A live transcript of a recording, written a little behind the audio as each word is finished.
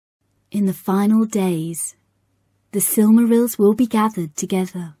In the final days, the Silmarils will be gathered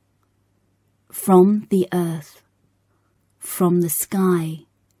together from the earth, from the sky,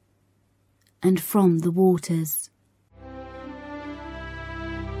 and from the waters.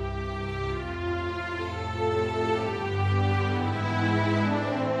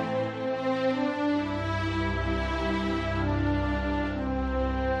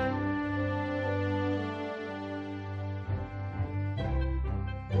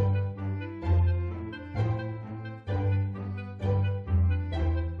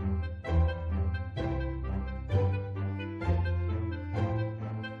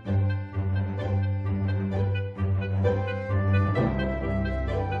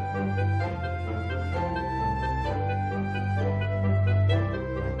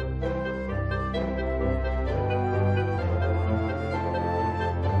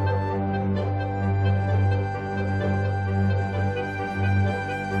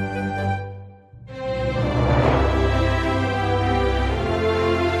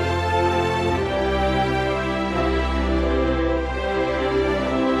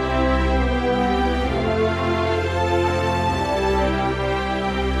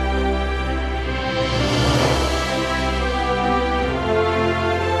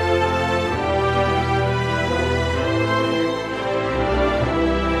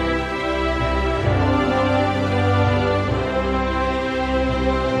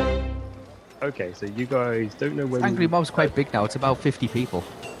 Okay, so you guys don't know where... Angry Mob's quite big now, it's about 50 people.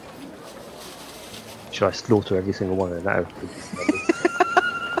 Should I slaughter every single one of them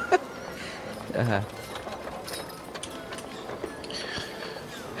now?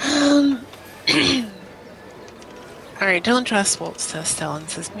 Alright, Dylan walks to Estelle and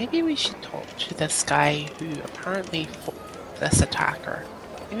says, maybe we should talk to this guy who apparently fought this attacker.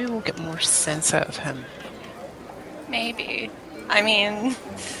 Maybe we'll get more sense out of him. Maybe. I mean...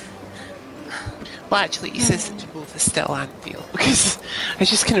 Well, actually, he says it to both Estelle and Theo, because I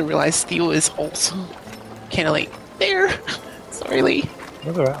just kind of realised Theo is also kind of like, there! Sorry, Lee.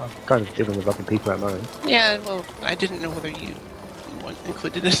 That's alright, I'm kind of dealing with other people at the moment. Yeah, well, I didn't know whether you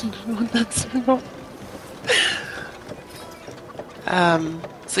included it in that or not.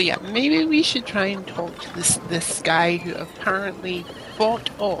 So yeah, maybe we should try and talk to this guy who apparently fought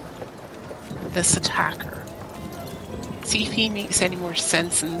off this attacker. See if he makes any more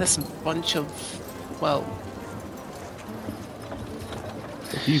sense in this bunch of, well...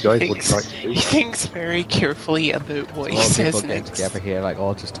 If you guys would like to do... He thinks very carefully about what he All says people getting next. together here, like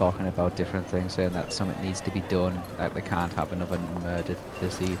all just talking about different things, saying that something needs to be done, like they can't have another murder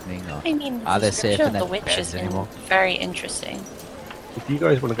this evening, or I mean, are the they safe description in of their the witch beds has been anymore? very interesting. If you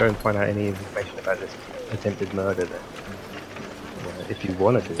guys want to go and find out any information about this attempted murder, then if you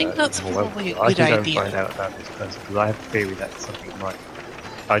want to do I think that, that's probably a I good can go idea. and find out about this person because I have a theory that something might.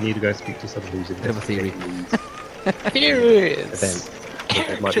 I need to go and speak to someone who's Bit of a theory. Here it is. Event.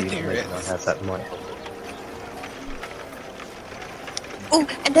 There might be Character information I theories. have that might. Oh,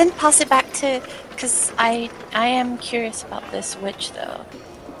 and then pass it back to... Because I am curious about this witch, though.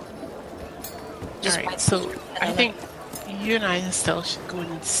 Just Alright, so I think you and I still should go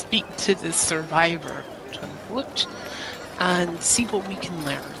and speak to the survivor and see what we can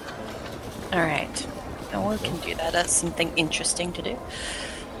learn. Alright. And we can do that. That's something interesting to do.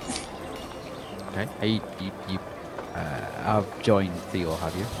 Okay, you have joined Theo,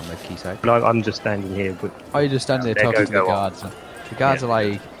 have you, on the quayside? But I'm just standing here with. Oh, you just stand there There talking to the go on. guards. The guards Yeah. are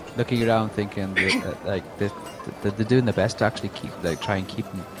like looking around, thinking that, like they're doing their best to actually keep, like, try and keep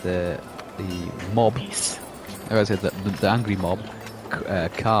the mob. Peace. Like I said, the angry mob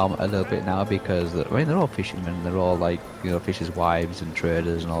calm a little bit now because I mean they're all fishermen. They're all like fishers' wives and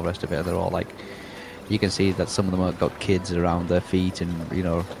traders and all the rest of it. They're all like. You can see that some of them have got kids around their feet, and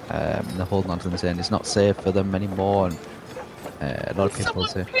they're holding on to them, saying it's not safe for them anymore. And a lot of people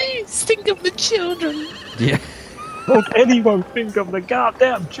say, Please think of the children. "Yeah." Don't anyone think of the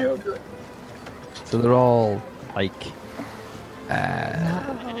goddamn children? So they're all like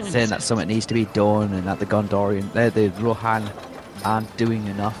saying that something needs to be done, and that the Gondorian, the Rohan, aren't doing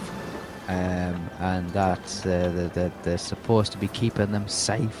enough, and that they're supposed to be keeping them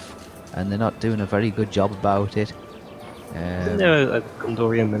safe. And they're not doing a very good job about it. Isn't there a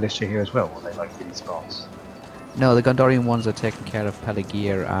Gondorian militia here as well? Or they like these spots? No, the Gondorian ones are taking care of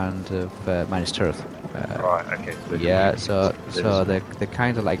Pelagear and of Minas Tirith. Right, okay. Yeah, so they're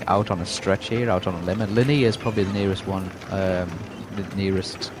kind of like out on a stretch here, out on a limb. And Linnea is probably the nearest one, the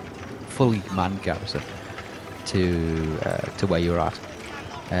nearest fully manned garrison to where you're at.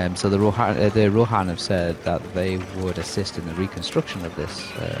 So the Rohan have said that they would assist in the reconstruction of this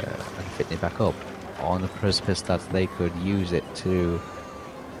and fitting it back up on the precipice that they could use it to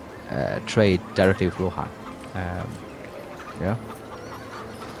trade directly with Rohan. Yeah.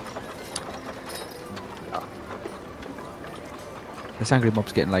 This angry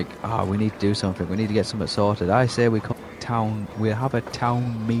mob's getting like, we need to do something. We need to get something sorted. I say we come to town. We'll have a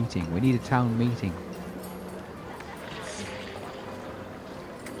town meeting. We need a town meeting.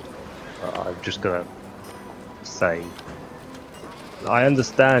 I'm just gonna say, I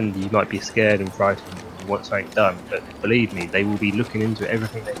understand you might be scared and frightened and want something done, but believe me, they will be looking into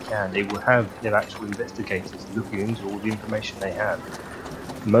everything they can. They will have their actual investigators looking into all the information they have.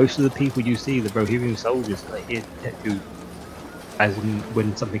 Most of the people you see, the Rohirrim soldiers, are here to protect you, as in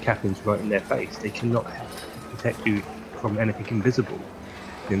when something happens right in their face. They cannot protect you from anything invisible.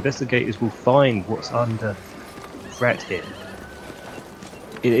 The investigators will find what's under threat here.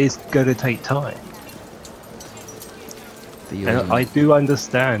 It is going to take time. And I do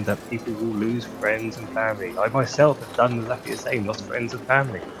understand that people will lose friends and family. I myself have done exactly the same, lost friends and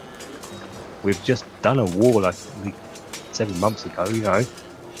family. We've just done a war like 7 months ago, you know.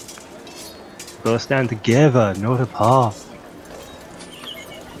 Gotta stand together, not apart.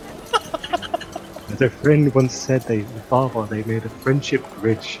 As a friend once said, they made a friendship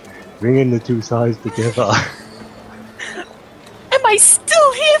bridge, bringing the two sides together. Am I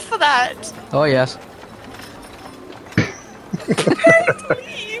still here for that? Oh yes.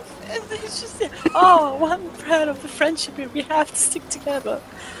 Leave. And it's just, oh, I'm proud of the friendship here. We have to stick together.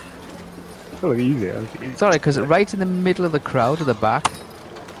 It's not easy. Sorry, because right in the middle of the crowd at the back,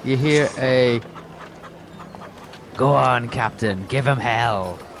 you hear a, "Go on, Captain, give him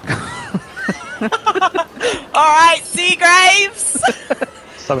hell." Alright, Seagraves!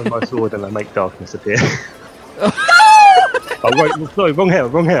 Summon my sword and I make darkness appear. Oh, right, sorry, wrong hell.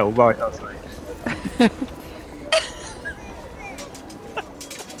 Right, that's right.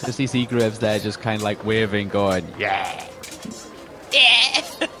 Just see Seagraves there, just kind of like waving, going, "Yeah." Yeah!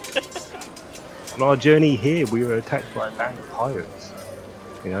 On our journey here, we were attacked by a band of pirates.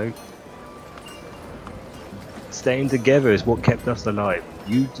 You know, staying together is what kept us alive.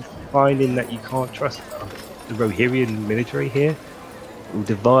 You finding that you can't trust the Rohirrim military here will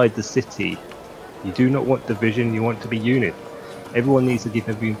divide the city. You do not want division, you want to be unit. Everyone needs to give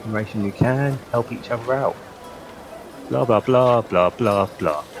every information you can, help each other out. Blah blah blah blah blah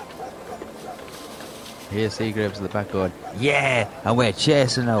blah. Here's Seagraves at the back going, "Yeah, and we're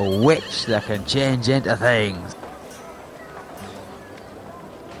chasing a witch that can change into things."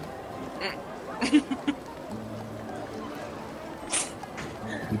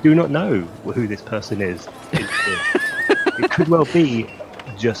 We do not know who this person is. It could well be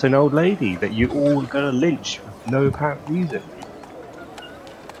just an old lady that you all gonna lynch with no apparent reason.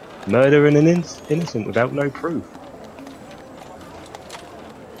 Murdering an innocent without no proof.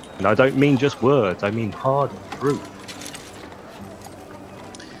 And I don't mean just words, I mean hard proof.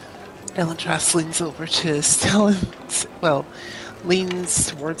 Elantras leans over to Stellan. Well,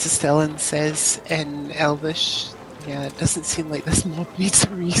 leans towards Estelle and says in Elvish, "Yeah, it doesn't seem like this mob needs a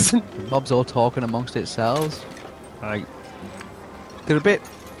reason." The mob's all talking amongst itself. Like, they're a bit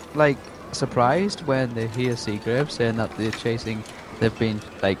like surprised when they hear Seagraves saying that they've been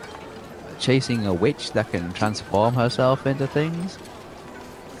like chasing a witch that can transform herself into things.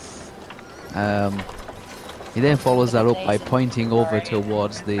 He then follows that up by pointing over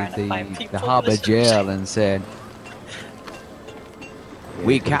towards the harbour jail and saying,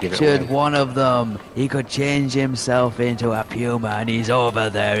 "We captured one of them. He could change himself into a puma and he's over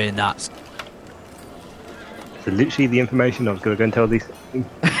there in that." So literally the information I was going to go and tell these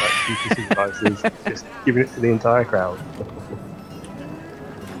supervisors, just giving it to the entire crowd.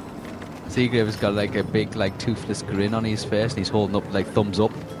 Seagrave's got like a big like toothless grin on his face and he's holding up like thumbs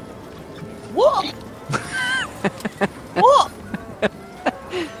up. What? What?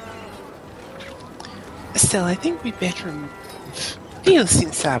 Estelle, I think we'd better move. Theo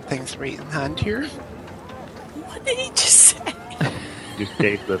seems to have things right in hand here. What did he just say? Just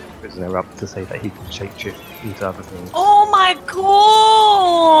gave the prisoner up to say that he could shapeshift into other things. Oh my god!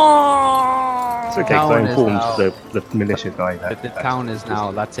 It's okay, because I informed the militia guy that The town is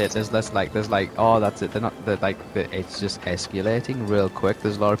now, that's it. There's oh, that's it. It's just escalating real quick.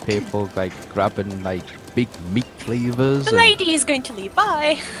 There's a lot of people like grabbing like big meat cleavers. The lady is going to leave.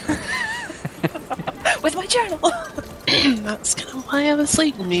 Bye. With my journal. That's kind of why I was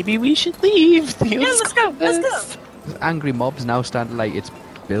like, maybe we should leave. Yeah, let's go. Angry mobs now stand like it's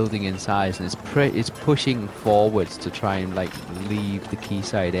building in size and it's pushing forwards to try and like leave the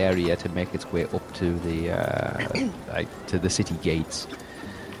quayside area to make its way up to the to the city gates.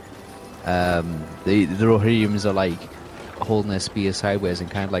 The Rohirrims are like holding their spears sideways and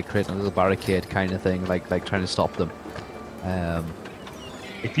kind of like creating a little barricade kind of thing, like trying to stop them.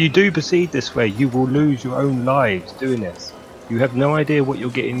 If you do proceed this way, you will lose your own lives doing this. You have no idea what you're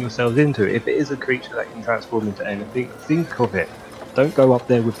getting yourselves into. If it is a creature that can transform into anything, think of it. Don't go up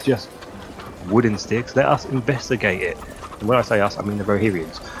there with just wooden sticks. Let us investigate it. And when I say us, I mean the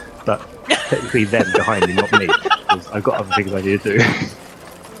Rohirrians. But technically them behind me, not me. Because I've got other things I need to do.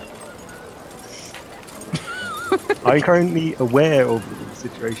 I'm currently aware of the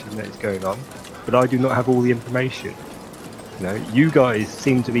situation that is going on, but I do not have all the information. You know, you guys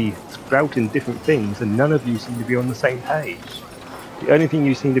seem to be sprouting different things, and none of you seem to be on the same page. The only thing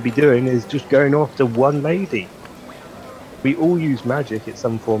you seem to be doing is just going after one lady. We all use magic at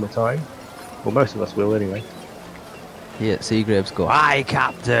some form of time. Well, most of us will anyway. Yeah, Seagraves go, "Aye,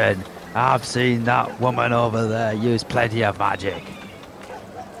 Captain, I've seen that woman over there use plenty of magic."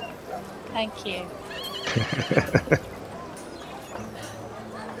 Thank you.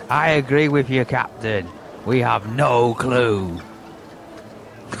 I agree with you, Captain. We have no clue.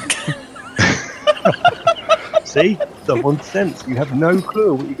 See? Someone sense. You have no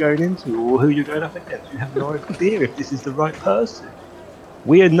clue what you're going into or who you're going up against. You have no idea if this is the right person.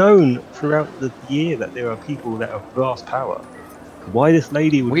 We are known throughout the year that there are people that have vast power. Why this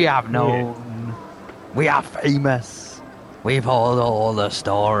lady would... We have known. We are famous. We've heard all the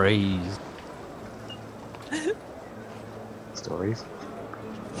stories. Stories?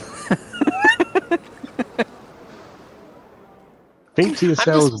 Think to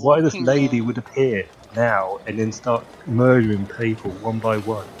yourselves why this lady would appear now and then start murdering people one by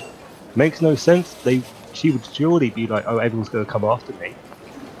one. Makes no sense. She would surely be like, "Oh, everyone's going to come after me."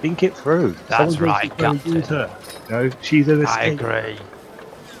 Think it through. That's Someone's right, going to use her. You know, she's an I escape. agree.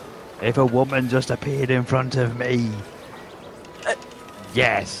 If a woman just appeared in front of me,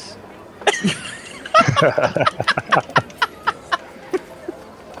 yes.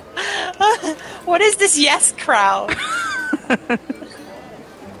 What is this yes crowd?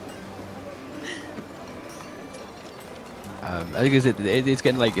 I think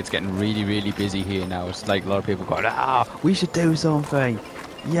it's getting really, really busy here now. It's like a lot of people going, we should do something.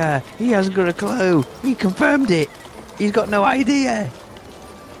 Yeah, he hasn't got a clue. He confirmed it. He's got no idea.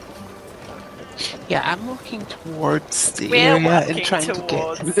 Yeah, I'm looking towards the We're area walking and trying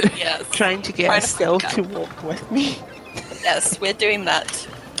towards, to get yes. trying to get Trying to Estelle find to walk with me. Yes, we're doing that.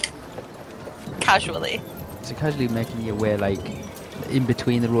 Casually. So casually making your way like in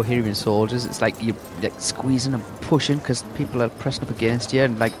between the Rohirrian soldiers. It's like you're like squeezing and pushing because people are pressing up against you,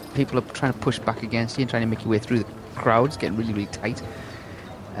 and like people are trying to push back against you and trying to make your way through the crowd. It's getting really, really tight.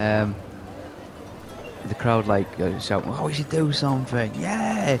 The crowd like shouting, "Oh, we should do something!"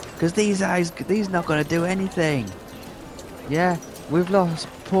 Yeah, because these not going to do anything. Yeah, we've lost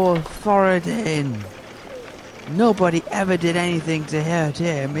poor Thoradin. Nobody ever did anything to hurt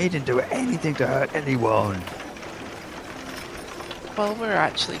him. He didn't do anything to hurt anyone. While we're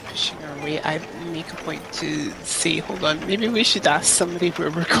actually pushing our way, I make a point to say, hold on, maybe we should ask somebody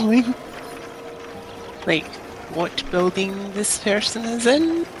where we're going. Like, what building this person is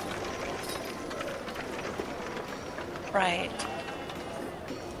in? Right.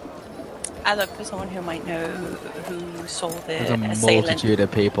 I look for someone who might know who sold the There's a assailant. multitude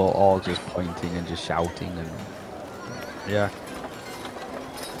of people all just pointing and just shouting and yeah.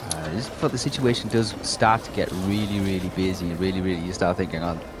 But the situation does start to get really, really busy and really, really. You start thinking,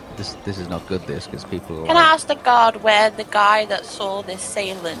 "Oh, this is not good." This because people. Can I ask the guard where the guy that saw the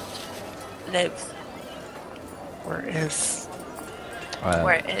assailant lives? Where is?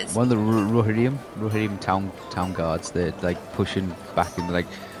 Where it is? One of the Rohirrim town guards. They're like pushing back and like,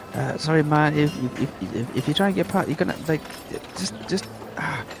 "Sorry, man. If you try and get past, you're gonna like just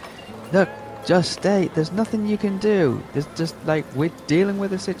look." Just stay. There's nothing you can do. It's just like we're dealing with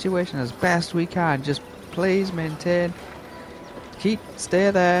the situation as best we can. Just please maintain.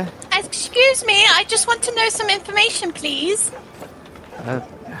 Stay there. Excuse me, I just want to know some information, please.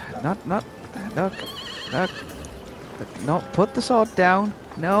 No, put the sword down.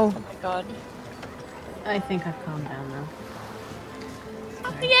 No. Oh my god. I think I've calmed down now.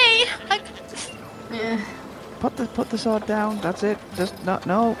 Oh, yay! Yeah. Put the sword down. That's it. Just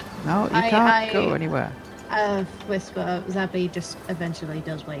no. You can't go anywhere. Whisper. Zabby just eventually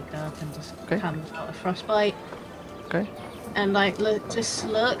does wake up and just Okay. comes out of frostbite. Okay. And like just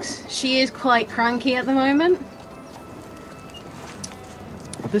looks. She is quite cranky at the moment.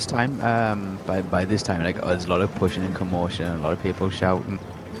 Well, this time, by this time, like there's a lot of pushing and commotion, and a lot of people shouting.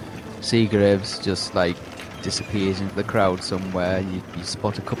 Seagraves just like disappears into the crowd somewhere. You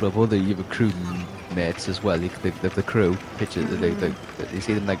spot a couple of other crew mates as well. The crew picture. You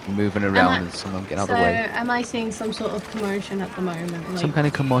see them like moving around and some of them getting out of the way. So am I seeing some sort of commotion at the moment? Like, Some kind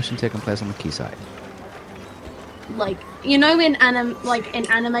of commotion taking place on the quayside. like, you know, in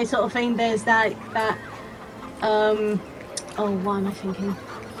anime sort of thing, there's that oh, what am I thinking?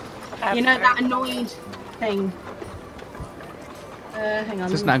 You know, that annoyed thing. Hang on.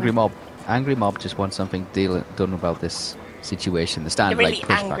 Just an angry mob. Angry mob just wants something done about this situation. They stand A really like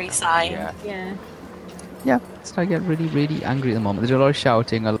push angry back. sign. Yeah. Yeah, it's like get really, really angry at the moment. There's a lot of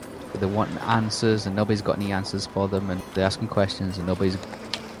shouting. They want answers, and nobody's got any answers for them. And they're asking questions, and nobody's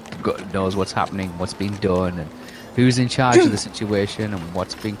knows what's happening, what's being done, and who's in charge of the situation, and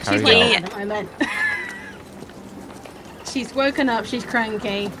what's being carried She's out. woken up at the moment. She's woken up. She's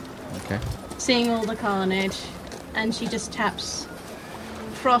cranky, Okay. seeing all the carnage, and she just taps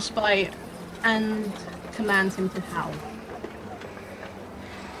Frostbite and commands him to howl.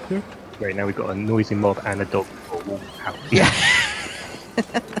 Great, now we've got a noisy mob and a dog for wolf house. Yeah.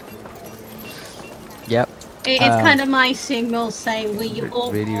 Yep. It's kind of my signal saying, "Will you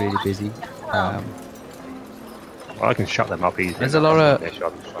all?" Really, really busy. Well, I can shut them up easily. There's a lot of- That's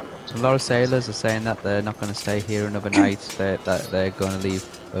not an issue, I'm just trying A lot of sailors are saying that they're not going to stay here another night. That they're going to leave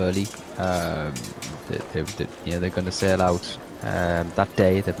early. They're going to sail out that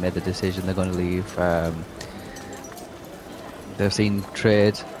day. They've made the decision. They're going to leave. They've seen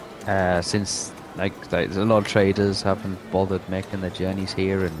trade since like a lot of traders haven't bothered making their journeys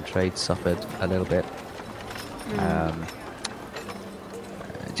here, and trade suffered a little bit.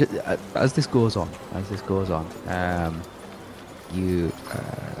 As this goes on, you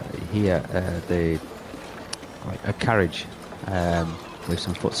hear a carriage with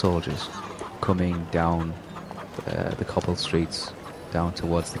some foot soldiers coming down the cobbled streets down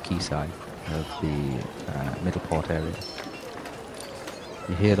towards the quayside of the middle port area.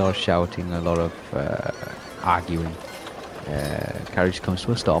 You hear a lot of shouting, a lot of arguing. Carriage comes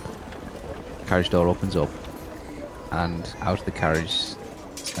to a stop. Carriage door opens up, and out of the carriage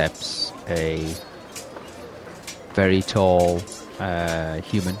steps a very tall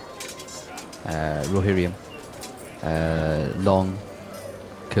human, Rohirrim, long,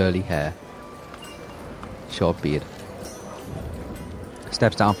 curly hair, short beard.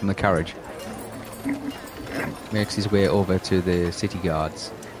 Steps down from the carriage, makes his way over to the city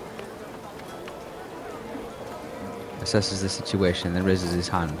guards, assesses the situation, then raises his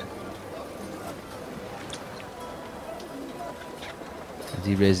hand. As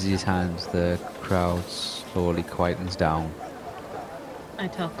he raises his hand, the crowd slowly quietens down. I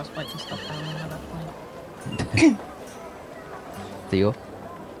tell Frostbite to stop howling at that point. Theo,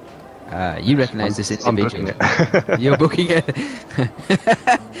 you recognise this I'm individual. booking it. You're booking it.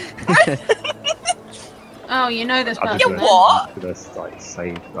 Oh, you know this I'm person. just Yeah, gonna- what? I'm just gonna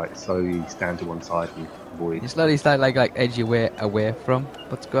say, slowly stand to one side and avoid. You slowly start like edge your way away from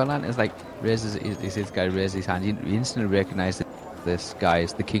what's going on. It's like this guy raises his hand. You instantly recognise that this guy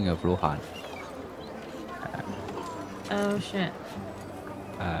is the king of Rohan. Oh shit.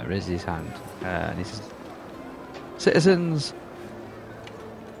 Raises his hand and he says, "Citizens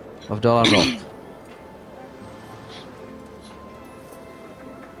of Dol Amroth,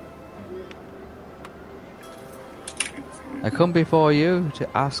 I come before you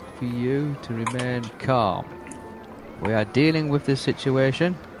to ask for you to remain calm. We are dealing with this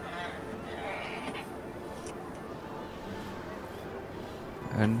situation,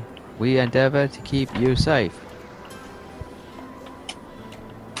 and we endeavour to keep you safe.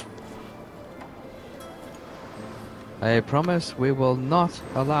 I promise we will not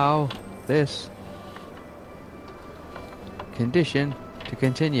allow this condition to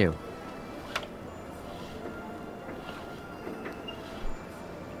continue.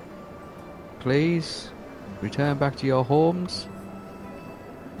 Please return back to your homes,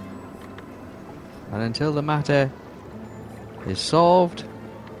 and until the matter is solved,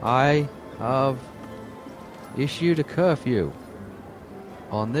 I have issued a curfew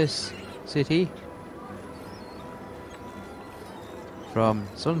on this city from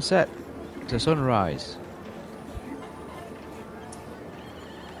sunset to sunrise.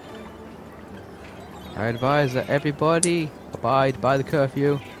 I advise that everybody abide by the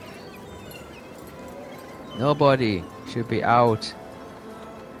curfew. Nobody should be out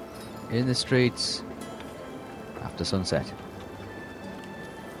in the streets after sunset.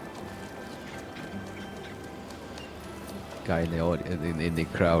 Guy in the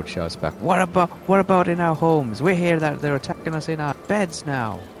crowd shouts back, What about in our homes? We hear that they're attacking us in our beds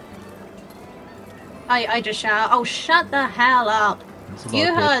now." I just shout, "Oh, shut the hell up! It's a lot You of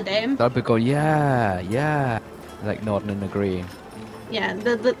people- heard him." They'll be going, yeah, like nodding and agreeing. Yeah,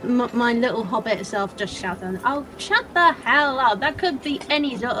 my little hobbit self just shouting, "Oh, shut the hell up! That could be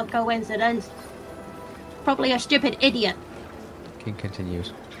any sort of coincidence. Probably a stupid idiot." King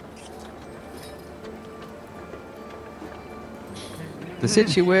continues. The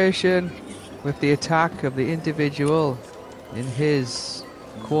situation with the attack of the individual in his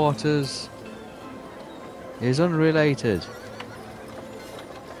quarters is unrelated.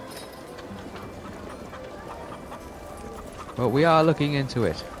 But we are looking into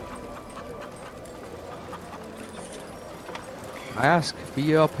it. I ask for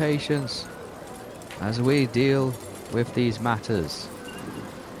your patience as we deal with these matters.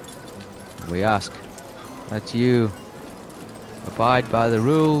 We ask that you abide by the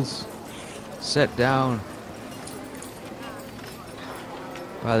rules set down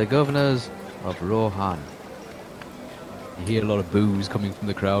by the governors of Rohan. You hear a lot of boos coming from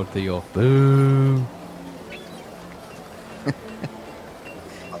the crowd, Theo. Boo!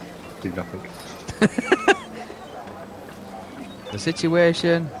 Do nothing. The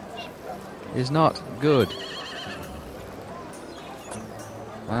situation is not good.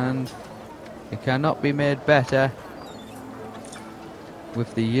 And it cannot be made better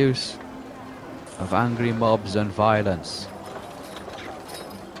with the use of angry mobs and violence.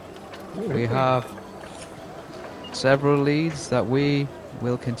 We have several leads that we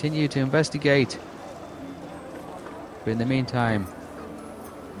will continue to investigate. But in the meantime,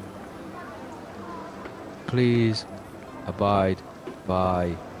 please abide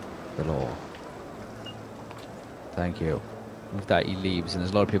by the law. Thank you. With that, he leaves, and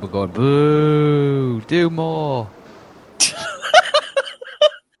there's a lot of people going, boo! Do more!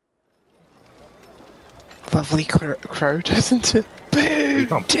 Lovely crowd, isn't it? Boo!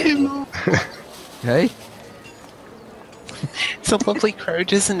 Do more! Hey? It's a lovely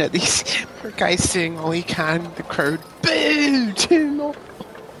crowd, isn't it? These poor guys doing all he can. The crowd, boo! Do more!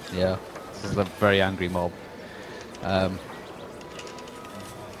 Yeah, this is a very angry mob.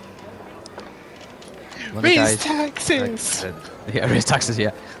 Raise taxes! Yeah, raise taxes,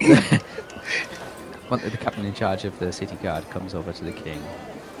 yeah. The captain in charge of the city guard comes over to the king,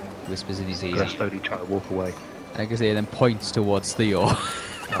 whispers in his ear. I slowly try to walk away. I can see it, then points towards Theo.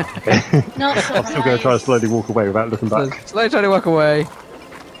 Not I'm still going to try to slowly walk away without looking back. Slowly trying to walk away.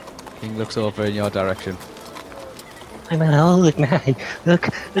 King looks over in your direction. I'm an old man. Look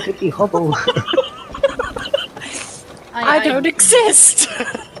at me hobble. I don't exist.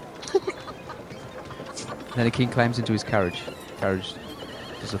 Then the king climbs into his carriage. Carriage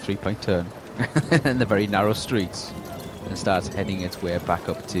does a 3-point turn in the very narrow streets and starts heading its way back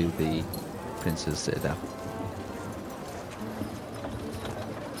up to the prince's citadel.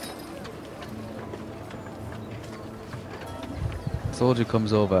 Soldier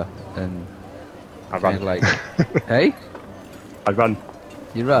comes over and I kind of run. like, hey, I run.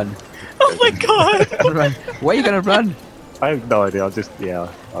 you run. Oh my god. You run. Where are you gonna run? I have no idea. I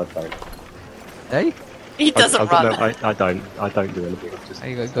don't. Hey, He doesn't I run. I don't do anything. I just, there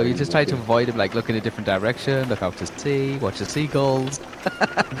you go. You just try to avoid him, like look in a different direction, look out to sea, watch the seagulls.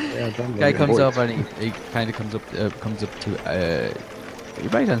 Yeah, Guy comes over and he kind of comes up to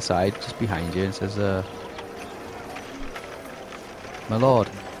your right hand side, just behind you, and says, "My lord."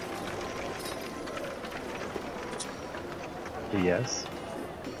 Yes.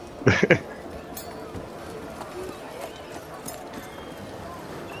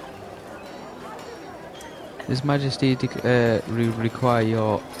 His Majesty require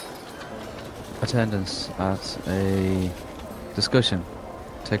your attendance at a discussion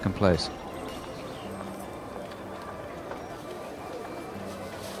taking place.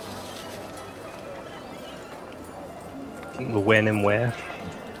 When and where?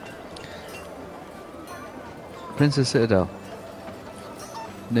 Princess Citadel.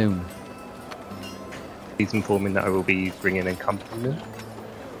 Noon. He's informing that I will be bringing in company.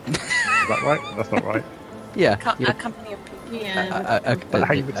 Is that right? That's not right. Yeah. A company of people. Yeah.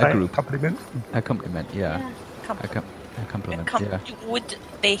 How you would say A group. Accompaniment? Accompaniment, yeah. Com- A compliment, yeah. Would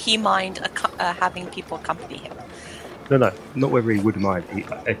he mind having people accompany him? No, not whether he would mind.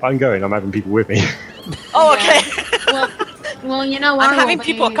 If I'm going, I'm having people with me. Oh, okay. Well, you know what? I'm having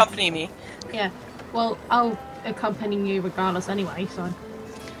people accompany me. Yeah. Well, I'll accompany you regardless anyway, so.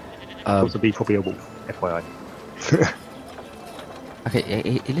 Also be probably a wolf, FYI.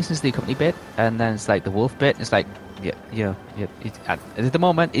 Okay, he listens to the company bit, and then it's like the wolf bit. It's like, yeah. At the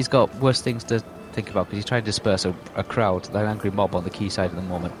moment, he's got worse things to think about because he's trying to disperse a crowd, an angry mob on the quay side at the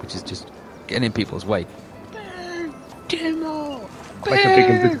moment, which is just getting in people's way. Demo! Make a big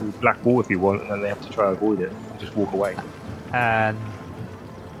invisible black wall if you want, and then they have to try to avoid it. Just walk away. No.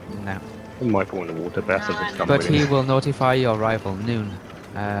 He might fall in the water, but that's a risk I'm But willing. he will notify your arrival noon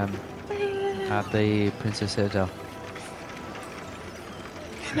at the Princess Citadel.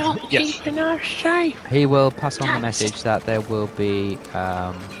 Not Yes. keeping our safe. He will pass on the message that there will be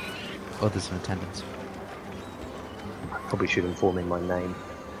others in attendance. probably should inform in my name,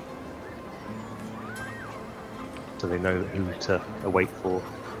 so they know who to wait for.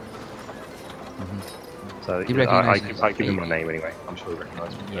 So You yeah, recognise I give him my name anyway. I'm sure he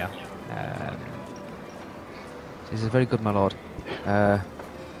recognises me. Yeah. This is very good, my lord. I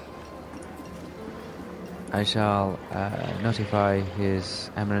shall notify His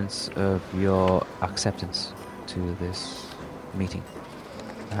Eminence of your acceptance to this meeting,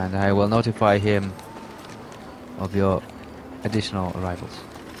 and I will notify him of your additional arrivals.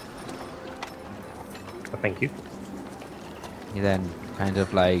 Thank you. He then kind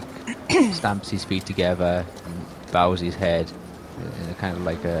of like stamps his feet together, and bows his head in a kind of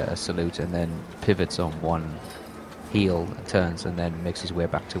like a salute, and then pivots on one heel and turns, and then makes his way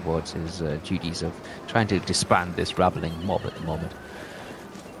back towards his duties of trying to disband this rabbling mob at the moment.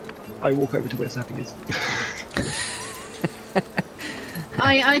 I walk over to where Zappy is.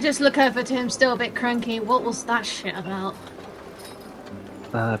 I just look over to him, still a bit cranky. What was that shit about?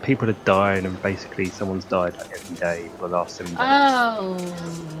 People are dying, and basically someone's died like every day for the last 7 days. Oh,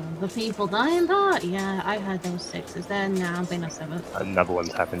 the people dying part? Yeah, I heard there was 6. Is there now been a 7th? Another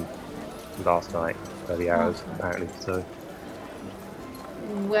one's happened last night, early hours, apparently. So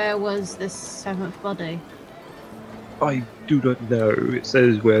Where was this 7th body? I do not know. It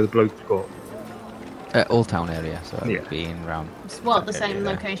says where the bloke got. Old Town area, so it Yeah. would be in around. It's what, the that same area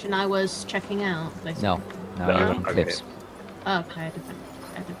there. location I was checking out? Basically. No, No, you're no, on okay. cliffs. Okay, a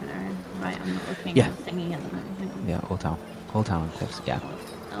different area. Right, I'm not looking Yeah. at the thingy at the moment. Hang on. Yeah, Old Town and cliffs. Yeah,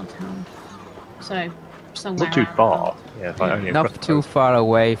 Old Town. So, somewhere Not too around- far. Yeah, like only across not the too road. far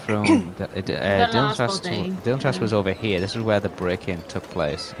away from last body. Dylan Trust was over here. This is where the break-in took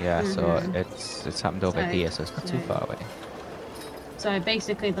place. Yeah, so Mhm. it's happened over So- here, so it's not too so- far away. So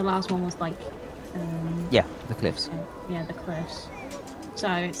basically, the last one was like, Yeah, the cliffs. yeah, the cliffs. So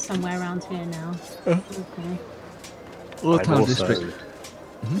it's somewhere around here now. Okay. Old I've Town also- district.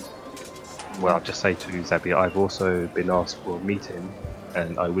 Well, I'll just say to Zabi, I've also been asked for a meeting,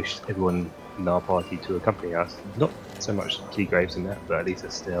 and I wish everyone in our party to accompany us. Not so much Seagraves and that, but at least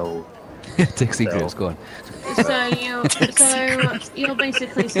it's still. Dixie Graves, go on. So you're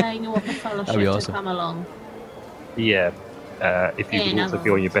basically saying you want the That'd be fellowship to awesome. come along. Yeah, if you In could also other be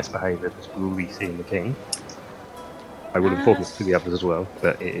on your words. best behaviour, because we will be seeing the king. I will inform this to the others as well,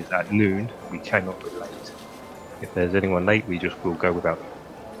 but it is at noon. We cannot be late. If there's anyone late, we just will go without them.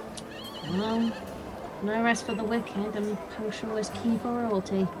 Well, no rest for the wicked, and potion was key for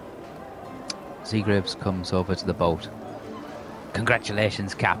royalty. Seagraves comes over to the boat.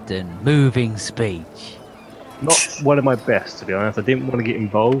 Congratulations, Captain. Moving speech. Not one of my best, to be honest. I didn't want to get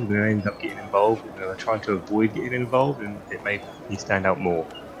involved, and I ended up getting involved, and I tried to avoid getting involved, and it made me stand out more.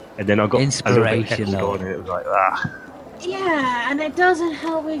 And then I got a little bit heckled Inspirational. on, and it was like, ah. Yeah, and it doesn't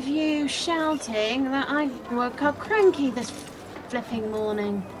help with you shouting that I woke up cranky this flipping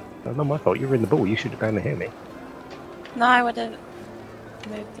morning. That's not my fault. You were in the ball. You should have been to hear me. No, I would have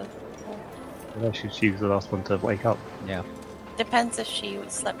moved the. No, she was the last one to wake up. Yeah. Depends if she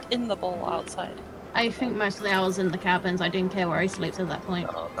slept in the bowl outside. I think most of the hours in the cabins. I didn't care where he sleeps at that point.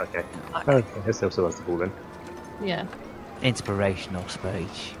 Oh, okay. Oh, I guess still has the ball then. Yeah. Inspirational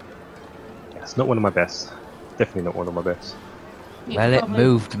speech. Yeah, it's not one of my best. Definitely not one of my best. You Well, could it probably-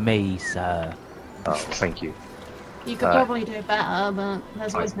 moved me, sir. Oh, thank you. You could probably do better, but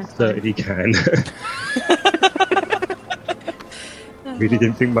there's I always next time. certainly can. Really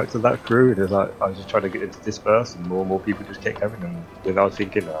didn't think much of that crew. It was like I was just trying to get it to disperse, and more people just kept coming. And then I was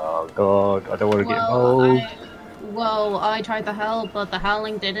thinking, oh god, I don't want to get involved. I tried the howl, but the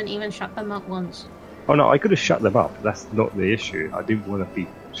howling didn't even shut them up once. Oh no, I could have shut them up. That's not the issue. I didn't want to be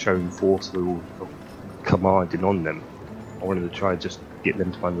shown forceful commanding on them. I wanted to try and just get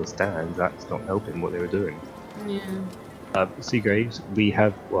them to understand that's not helping what they were doing. Yeah. Seagraves, we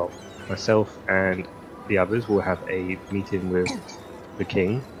have, well, myself and the others will have a meeting with the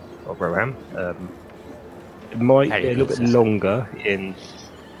king of Rohan. It might be a little bit longer in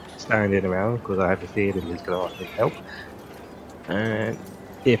standing around because I have a feeling he's going to ask me to help. And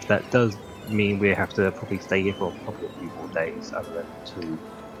if that does mean we have to probably stay here for probably a few more days other than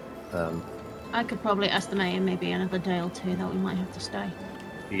 2. I could probably estimate in maybe another day or 2 that we might have to stay.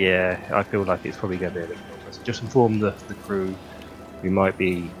 Yeah, I feel like it's probably going to be a little longer. So just inform the crew we might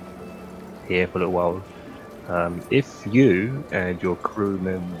be here for a little while. If you and your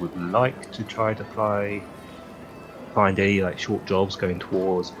crewmen would like to try to find any like short jobs going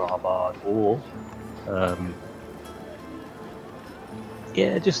towards Barbard, or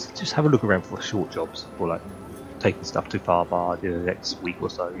just have a look around for short jobs, or like taking stuff to Barbard in the next week or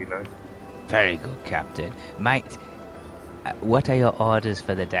so, you know. Very good, Captain. Mate, what are your orders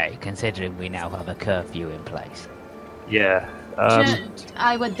for the day, considering we now have a curfew in place? Yeah.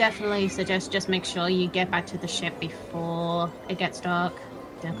 I would definitely suggest just make sure you get back to the ship before it gets dark.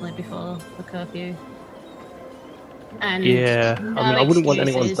 Definitely before the curfew. And Yeah. no I mean, I wouldn't want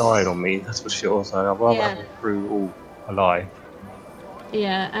anyone excuses. dying on me, that's for sure. So I'd rather have the crew all alive.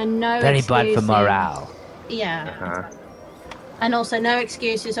 Yeah, and no Very excuses. bad for morale. Yeah. Uh-huh. And also no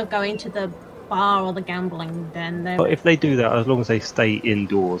excuses of going to the bar or the gambling den. But if they do that, as long as they stay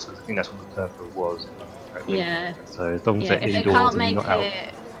indoors, 'cause I think that's what the curfew was. Apparently. Yeah. So as long as Yeah, they're if they indoors can't and make not out. it,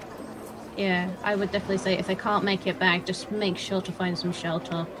 yeah, I would definitely say if they can't make it back, just make sure to find some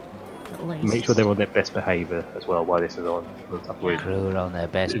shelter, at least. Make sure they're on their best behaviour as well while this is on. Crew are on their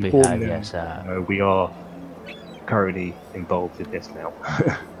best Inform behaviour, them, sir. you know, we are currently involved in this now.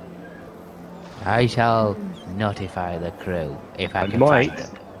 I shall notify the crew if I I can might, find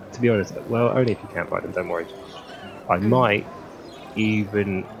them. to be honest, well, only if you can't find them, don't worry. I might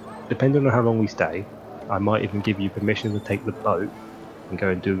even, depending on how long we stay, I might even give you permission to take the boat and go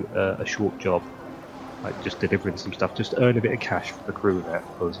and do a short job, like just delivering some stuff, just to earn a bit of cash for the crew and that,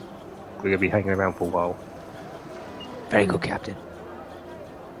 because we're going to be hanging around for a while. Very good, Captain.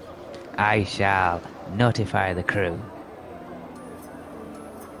 I shall notify the crew.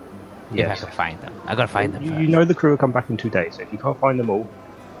 If I can find them. I gotta find them You first. know the crew will come back in 2 days, so if you can't find them all,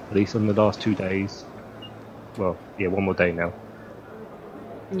 at least on the last 2 days, well, yeah, one more day now.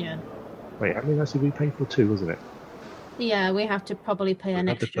 Yeah. Wait, how many nights did we pay for? 2, wasn't it? Yeah, we have to probably pay an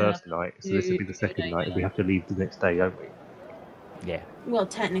We had the extra. first night, so this would be the second night, and we have to leave the next day, don't we? Yeah. Well,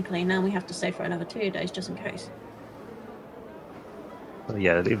 technically, now we have to stay for another 2 days just in case. So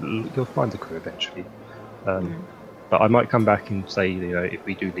yeah, you'll find the crew eventually. But I might come back and say, you know, if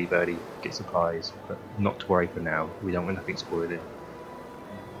we do leave early, get supplies, but not to worry for now. We don't want nothing spoiling.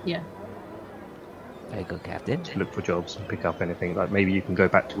 Yeah. Very good, Captain. Look for jobs and pick up anything. Like maybe you can go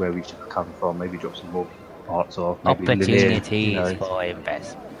back to where we should have come from. Maybe drop some more parts off. Maybe live here, Opportunities you know. for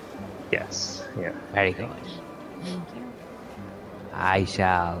investment. Yes. Yeah. Very good. Thank you. I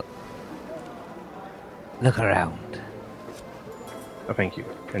shall look around. Oh, thank you.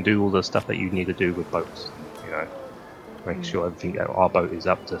 And do all the stuff that you need to do with boats. You know, make sure everything our boat is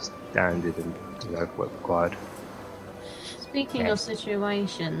up to standard and you know what's required. Speaking of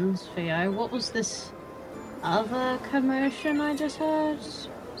situations, Theo, what was this other commotion I just heard?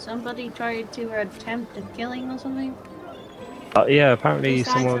 Somebody tried to attempt a killing or something? Yeah, apparently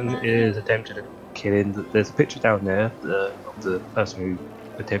Besides someone that, is attempting a killing. There's a picture down there of the person who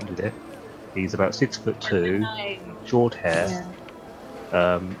attempted it. He's about 6'2", short hair,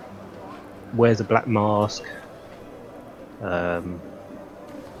 wears a black mask. There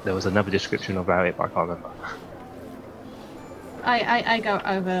was another description about it, but I can't remember. I go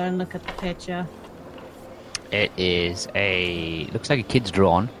over and look at the picture. It is looks like a kid's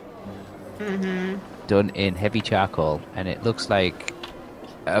drawing. Done in heavy charcoal, and it looks like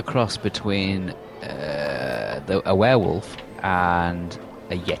a cross between a werewolf and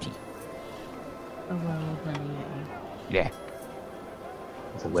a yeti. A werewolf and a yeti. Yeah.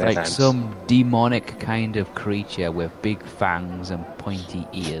 It's a Like werewolf. some demonic kind of creature with big fangs and pointy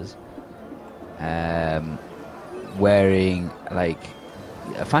ears. Wearing like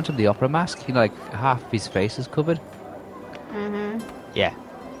a Phantom of the Opera mask, you know, like half his face is covered. Yeah.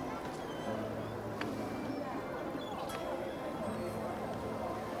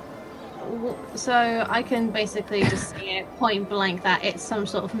 So I can basically just see it point blank that it's some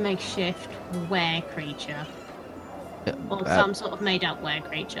sort of makeshift were creature. Or some sort of made up were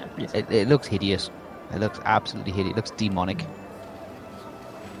creature. It looks hideous. It looks absolutely hideous. It looks demonic.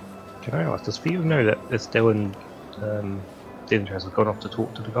 Can I ask, does Theo know that Estelle and Dintress have gone off to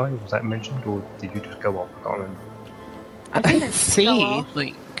talk to the guy? Was that mentioned, or did you just go off? I can't remember. I think I it's see,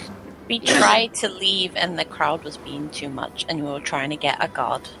 like, We tried to leave and the crowd was being too much and we were trying to get a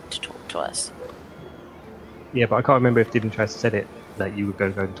guard to talk to us. Yeah, but I can't remember if Dintress said it, that you were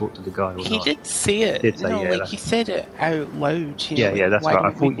going to go and talk to the guy or he not. did say it. Did say, no, yeah, like, that's- he said it out loud. You Yeah, know, yeah, like, that's why right. I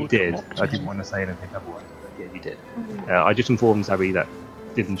don't we thought you go did. talk to I didn't him? want to say anything otherwise. But yeah, you did. I just informed Zabi that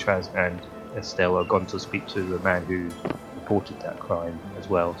Dintress and Estelle have gone to speak to the man who reported that crime as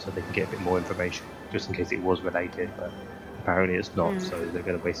well, so they can get a bit more information, just in case it was related. But apparently it's not, so they're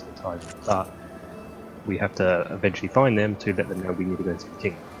going to waste their time. But we have to eventually find them to let them know we need to go to the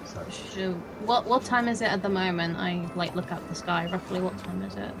king. So What time is it at the moment? I like look up the sky. Roughly what time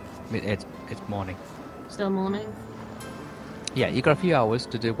is it? It's morning. Still morning? Yeah, you got a few hours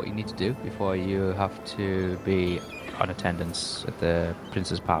to do what you need to do before you have to be on attendance at the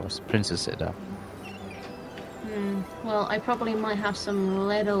Prince's Palace, Princess Citadel. Well, I probably might have some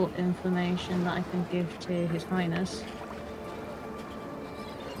little information that I can give to His Highness.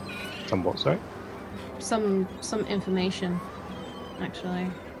 somewhat, sorry. some information, actually.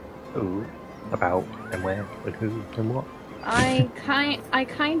 Ooh, about and where and who and what? I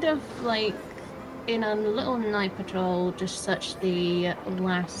kind of like in a little night patrol just searched the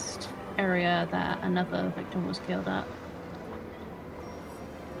last area that another victim was killed at.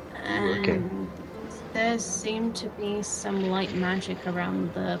 And Okay. there seemed to be some light magic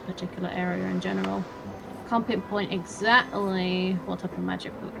around the particular area in general. Can't pinpoint exactly what type of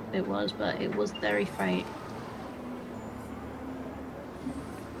magic it was, but it was very faint.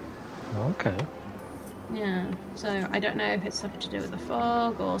 Okay. Yeah, so I don't know if it's something to do with the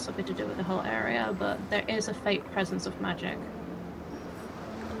fog or something to do with the whole area, but there is a faint presence of magic.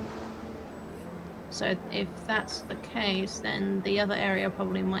 So if that's the case, then the other area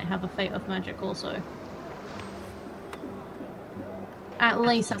probably might have a fate of magic also. At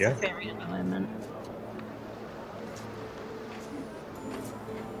least that's Yeah. a theory at the moment.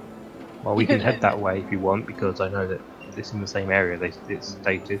 Well, we can head that way if you want, because I know that it's in the same area. It's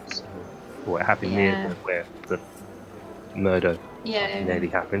stated, so, or it happened Yeah. near where the murder Yeah, nearly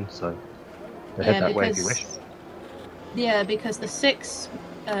happened. So we'll head that way if you wish. Yeah, because the sixth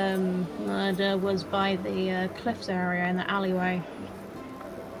murder was by the cliffs area in the alleyway.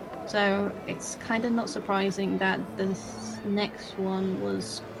 So it's kind of not surprising that this next one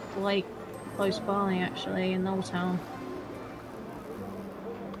was quite close by, actually, in Old Town.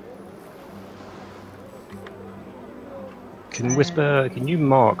 Can you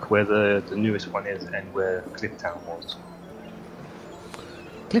mark where the newest one is and where Clifftown was?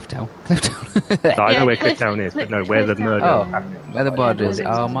 Clifftown? No, I Yeah, know where Cliff- Clifftown is, but no, Cliff- where the Clifftown. murder Oh, happened. where the border is.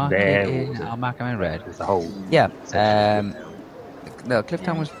 Yeah, I'll mark it there in. was it. I'll mark them in red. There's a whole. Yeah. section. No,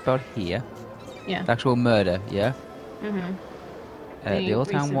 Clifftown Yeah. was about here. Yeah. The actual murder, yeah. Mm-hmm. The The Old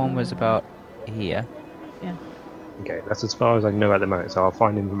Town recent one was one. about here. Okay, that's as far as I know at the moment. So I'll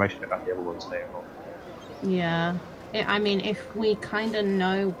find information about the other ones later on. Yeah. I mean, if we kind of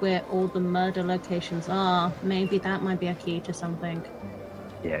know where all the murder locations are, maybe that might be a key to something.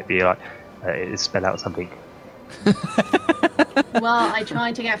 Yeah, it'd be like it'd spell out something. Well, I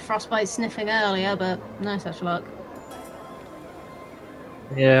tried to get frostbite sniffing earlier, but no such luck.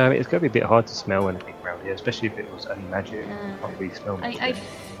 Yeah, I mean, it's going to be a bit hard to smell anything around here, especially if it was only magic. Yeah. Can't really smell much. I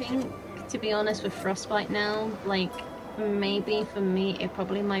think, to be honest, with frostbite now, like, maybe for me, it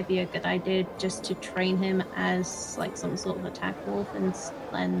probably might be a good idea just to train him as, like, some sort of attack wolf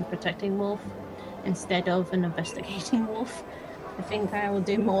and protecting wolf instead of an investigating wolf. I think I will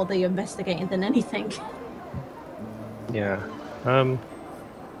do more the investigating than anything. Yeah.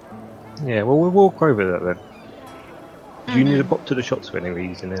 Yeah, well, we'll walk over that then. Do you need to pop to the shops for any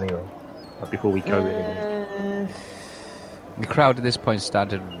reason anyway? Like before we go in? The crowd at this point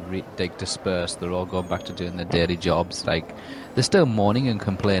started dispersed. They're all going back to doing their daily jobs. Like, they're still mourning and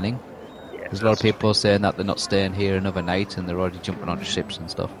complaining. Yeah, There's a lot of people saying that they're not staying here another night and they're already jumping onto ships and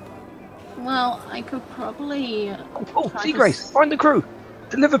stuff. Well, I could probably... Oh, try Sea to Grace, find the crew!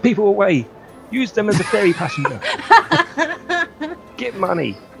 Deliver people away! Use them as a ferry passenger! Get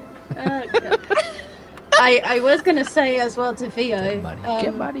money! I was going to say as well to Theo...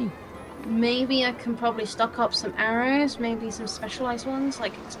 Get money. Maybe I can probably stock up some arrows, maybe some specialized ones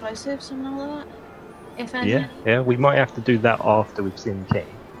like explosives and all that. If any. Yeah, we might have to do that after we've seen King,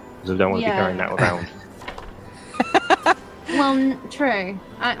 because I don't want to be Yeah. carrying that around. Well, true.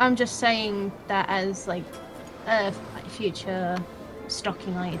 I'm just saying that as like a future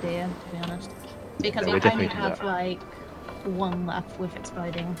stocking idea, to be honest. Because Yeah, I we definitely only do have that. like one left with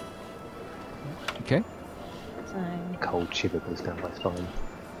exploding. Okay. So Cold shiver goes down my spine.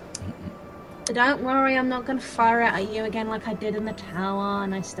 don't worry, I'm not going to fire it at you again like I did in the tower,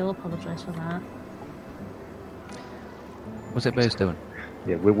 and I still apologise for that. What's it Boo's doing?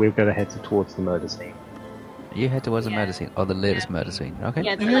 Yeah, we're going to head towards the murder scene. You head towards the Yeah. murder scene, or the latest murder scene, okay?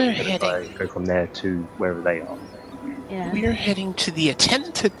 Yeah, We're like, heading. Go from there to wherever they are. yeah. We're heading to the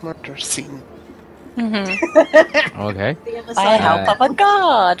attempted murder scene. Okay. The other By side. help of a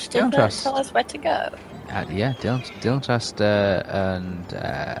god. Did don't not trust. tell us where to go. Yeah, Dylan Trust and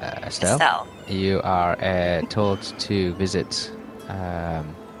Estelle, Estelle. you are told to visit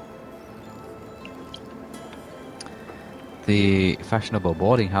the fashionable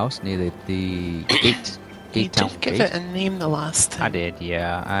boarding house near the gate You town did give gate. it a name the last I time. did,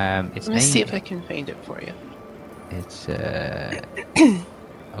 yeah. It's Let me see named- if I can find it for you. It's oh,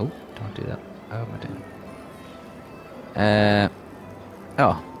 don't do that. Oh, am I doing?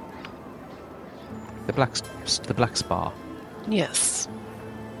 Oh, the Black Spa. Yes.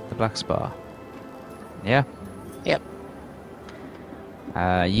 The Black Spa. Yeah. Yep.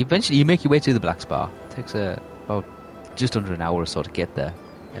 You make your way to the Black Spa. Takes about just under an hour or so to get there.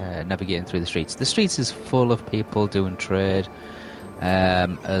 navigating through the streets. The streets is full of people doing trade,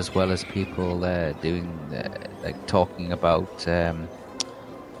 as well as people doing talking about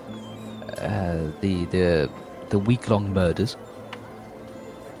the week-long murders.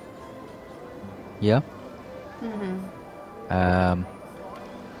 Yeah. As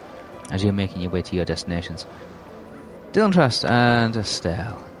you're making your way to your destinations, Dylan and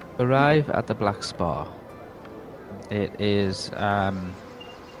Estelle arrive at the Black Spar. It is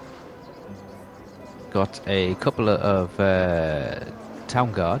got a couple of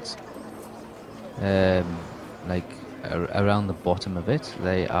town guards around the bottom of it.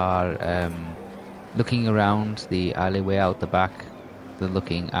 They are looking around the alleyway out the back. They're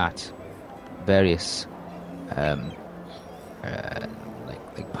looking at various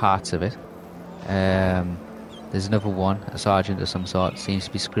parts of it. There's another one, a sergeant of some sort, seems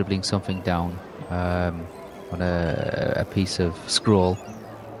to be scribbling something down on a piece of scroll,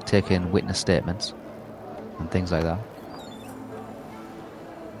 taking witness statements and things like that.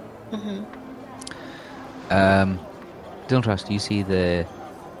 Don't trust. You see the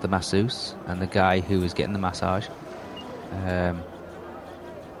masseuse and the guy who is getting the massage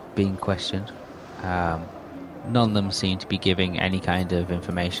being questioned. None of them seem to be giving any kind of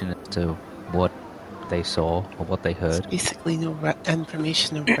information as to what they saw or what they heard. Basically, no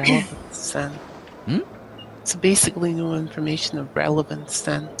information of relevance then. So basically, no information of relevance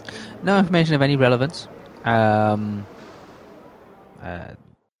then. No information of any relevance. But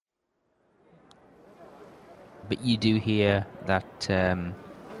you do hear that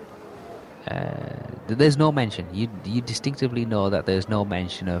there's no mention. You distinctively know that there's no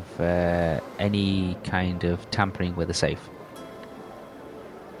mention of any kind of tampering with a safe.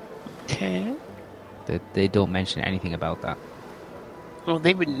 Okay. They don't mention anything about that. Well,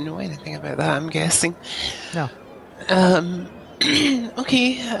 they wouldn't know anything about that, I'm guessing. No.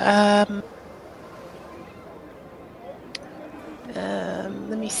 Okay.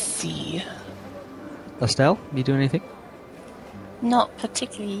 Let me see. Estelle, you doing anything? Not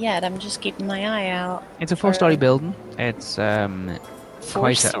particularly yet. I'm just keeping my eye out. It's a 4-story building. It's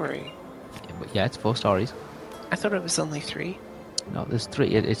Four-story. Yeah, it's 4 stories. I thought it was only 3. No, there's 3.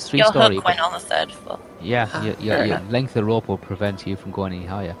 It's 3 Your story. hook went on the 3rd floor. Yeah, fair your enough. length of the rope will prevent you from going any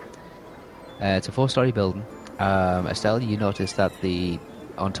higher. It's a 4-story building. Estelle, you notice that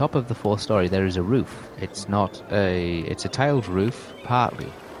on top of the 4th story there is a roof. It's a tiled roof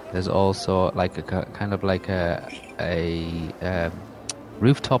partly. There's also like a kind of like a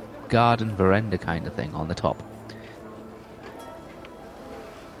rooftop garden veranda kind of thing on the top.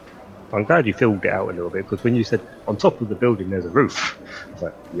 I'm glad you filled it out a little bit, because when you said on top of the building there's a roof, I was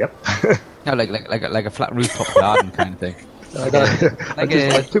like, yep. No, like a flat rooftop garden kind of thing.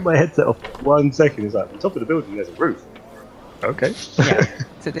 I took my headset off 1 second. It's like on top of the building there's a roof. Okay. Yeah,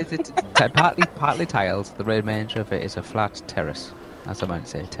 it's partly tiled. The remainder of it is a flat terrace. That's what I might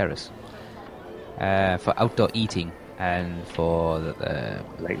say, terrace. For outdoor eating and for the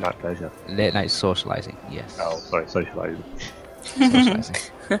Late night pleasure. late night socialising. Yes. Oh, sorry, socialising. Socialising.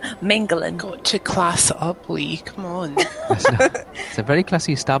 Mingling. Got to class up, Lee. Come on. It's a very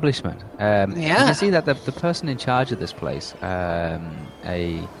classy establishment. You Yeah. can see that the person in charge of this place, a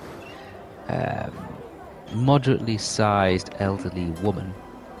moderately sized elderly woman,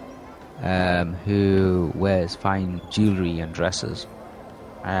 who wears fine jewellery and dresses,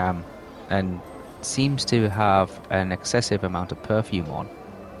 and seems to have an excessive amount of perfume on.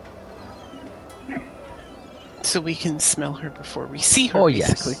 So we can smell her before we see her, Oh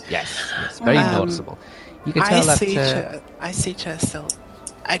basically. yes, very noticeable. You can tell I say to Estelle,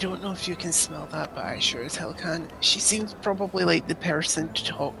 I don't know if you can smell that, but I sure as hell can. She seems probably like the person to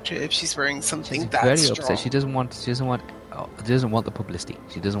talk to if she's wearing something she's that very strong. upset. She doesn't want the publicity.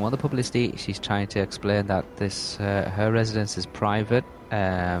 She doesn't want the publicity. She's trying to explain that this her residence is private,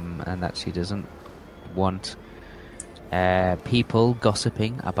 and that she doesn't want people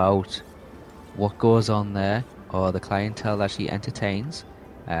gossiping about what goes on there or the clientele that she entertains.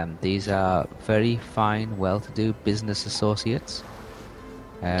 These are very fine, well-to-do business associates.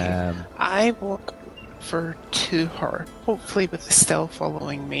 I walk over to her, hopefully with Estelle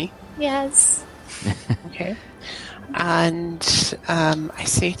following me. Yes. Okay. And I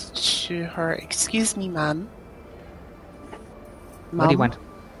say to her, "Excuse me, ma'am. Where do you want?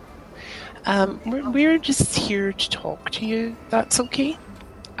 We're just here to talk to you. That's okay?"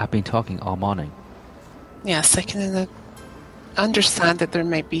 I've been talking all morning. Yes, I can understand that there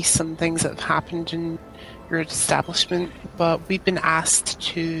might be some things that have happened in your establishment, but we've been asked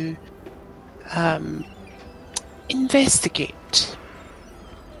to investigate.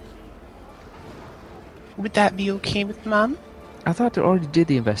 Would that be okay with Mum? I thought I already did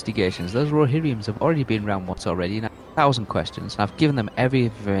the investigations. Those Rohirrians have already been round once already, and 1,000 questions, and I've given them every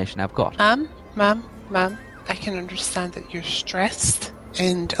information I've got. Ma'am, I can understand that you're stressed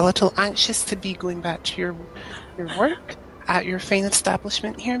and a little anxious to be going back to your work at your fine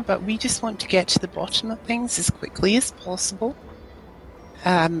establishment here, but we just want to get to the bottom of things as quickly as possible.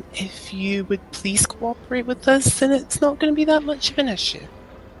 If you would please cooperate with us, then it's not going to be that much of an issue.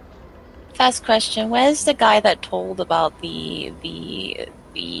 First question: where's the guy that told about the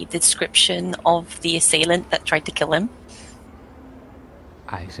description of the assailant that tried to kill him?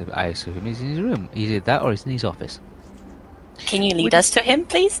 I assume he's in his room. Either that or he's in his office. Can you lead us to him,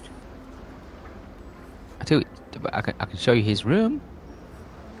 please? I can show you his room.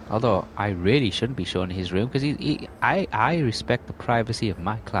 Although I really shouldn't be showing his room because I respect the privacy of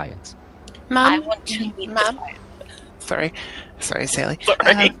my clients. I want to meet ma'am. Sorry, Sally.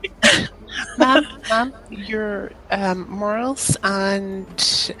 Ma'am, your morals and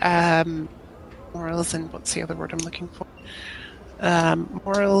what's the other word I'm looking for?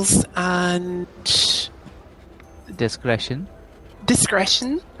 Morals and discretion.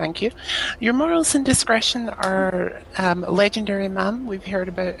 Discretion, thank you. Your morals and discretion are legendary, ma'am. We've heard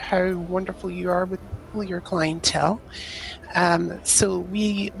about how wonderful you are with your clientele. So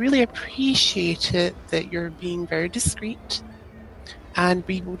we really appreciate it that you're being very discreet, and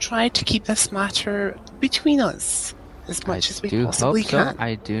we will try to keep this matter between us as much as we possibly can.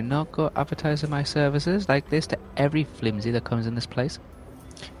 I do not go advertising my services like this to every flimsy that comes in this place.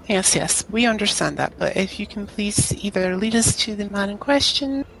 Yes, we understand that, but if you can please either lead us to the man in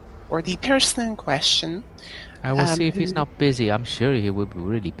question or the person in question. I will see if he's not busy. I'm sure he will be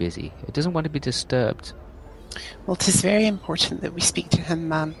really busy. He doesn't want to be disturbed. Well, it is very important that we speak to him,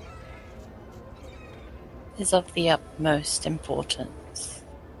 ma'am. It is of the utmost importance.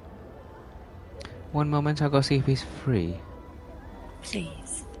 One moment, I'll go see if he's free.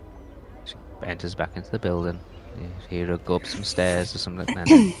 Please. She enters back into the building. You hear her go up some stairs or something like that.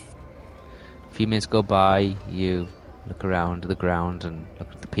 A few minutes go by, you look around the ground and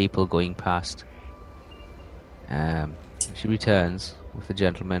look at the people going past. She returns with the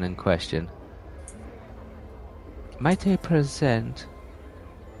gentleman in question. Might I present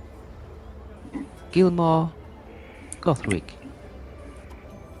Gilmore Gothric?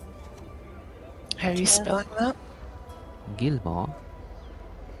 How are you spelling that? Gilmore,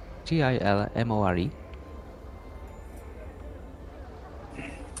 Gilmore,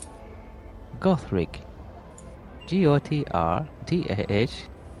 Gothric, Gotrthrick.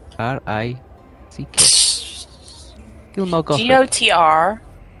 Gilmore Gothric. Gotr.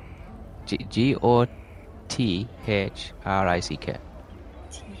 Gothrick. Thrick.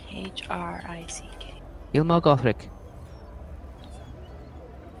 Gilmore Gothric.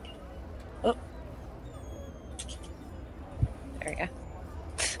 Oh. There we go.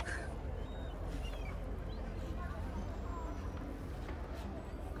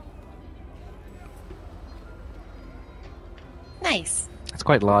 Nice. It's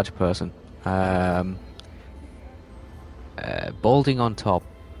quite a large person. Balding on top,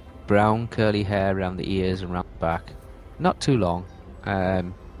 brown curly hair around the ears and around the back. Not too long.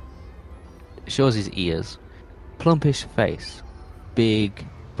 Shows his ears. Plumpish face. Big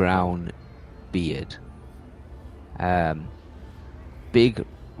brown beard. Big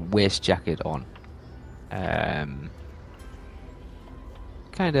waist jacket on.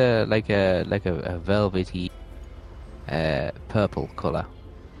 Kind of like a velvety purple colour.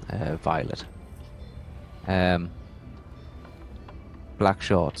 Violet. Black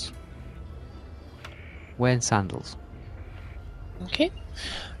shorts. Wearing sandals. Okay.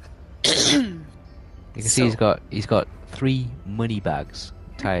 You can see he's got 3 money bags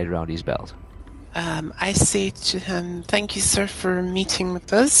tied around his belt. I say to him, "Thank you, sir, for meeting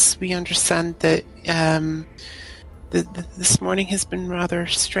with us. We understand that this morning has been rather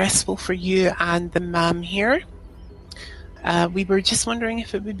stressful for you and the ma'am here. We were just wondering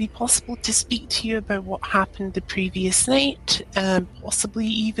if it would be possible to speak to you about what happened the previous night, possibly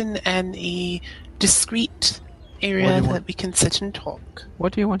even in a discreet area that we can sit and talk."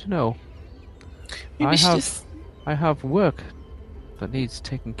 What do you want to know? I have work that needs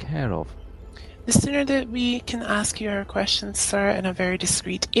taken care of. The sooner that we can ask you our questions, sir, in a very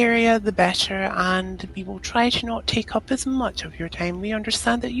discreet area, the better, and we will try to not take up as much of your time. We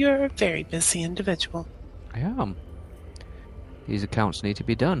understand that you're a very busy individual. I am. These accounts need to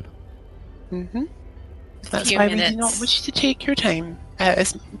be done. Mm-hmm. That's why we do not wish to take your time.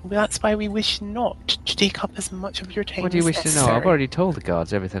 That's why we wish not to take up as much of your time. What do you wish to know? I've already told the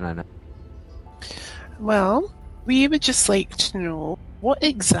guards everything I know. Well, we would just like to know what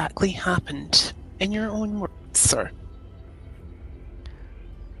exactly happened, in your own words, sir.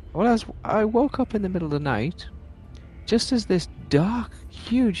 Well, I woke up in the middle of the night, just as this dark,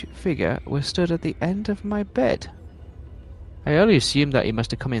 huge figure was stood at the end of my bed. I only assumed that he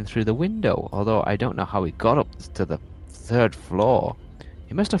must have come in through the window, although I don't know how he got up to the 3rd floor.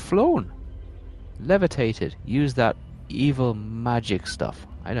 He must have flown, levitated, used that evil magic stuff.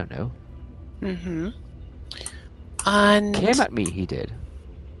 I don't know. Mm-hmm. And Came at me, he did.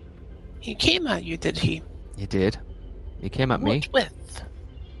 he came at you, did he? He did. He came at me. What with?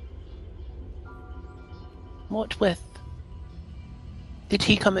 What with? Did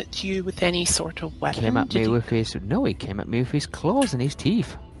he come at you with any sort of weapon? Came at Did me he- with his... No, he came at me with his claws and his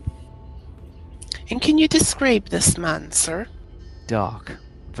teeth. And can you describe this man, sir? Dark.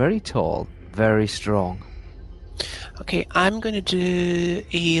 Very tall. Very strong. Okay, I'm going to do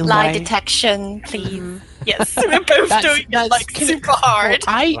a Lie detection, please. Mhm. Yes, we're both doing it like kinda- super hard.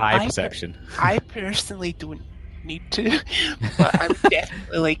 Well, Lie perception. I personally don't need to, but I'm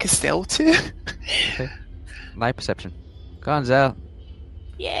definitely like Estelle to. Okay. Lie perception. Go on, Zell.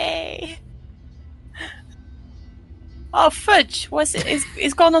 Yay! Oh, fudge! What's it?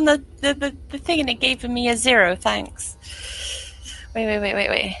 It's gone on the thing and it gave me a 0. Thanks.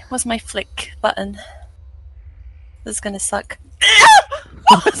 Wait. What's my flick button? This is gonna suck.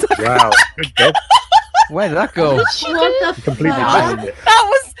 Wow, good job. Where did that go? What the Completely fuck? banned it. That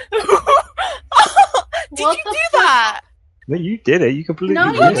was. Did What you the do fuck? that? No, you did it. You completely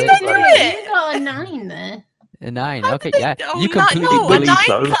No, did you it. didn't do Like- it. You got a 9 there. A 9. Okay, did yeah. I- oh, You completely no, a Believe believe. 9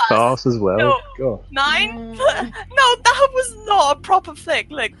 so plus. fast as well. No. God, 9? Mm. No, that was not a proper flick.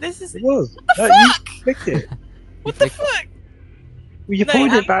 Look, this is. it was. the No, you fuck? flicked it. What the fuck? Well, you No,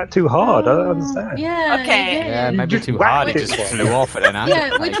 pointed I'm- it back too hard. I don't understand. Yeah. Okay. you did. Yeah, maybe just too whacked hard. It it just twice. flew off at an angle.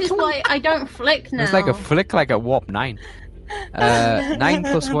 Yeah, which is why I don't flick now. It's like a flick, like a warp 9. 9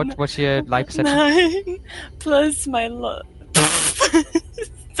 plus what? What's your life perception? 9 plus my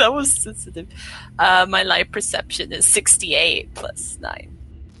that was sensitive. My life perception is 68 plus 9.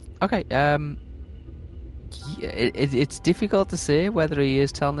 Okay. Yeah, it's difficult to say whether he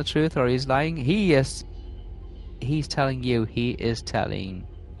is telling the truth or he's lying. He's telling you. He is telling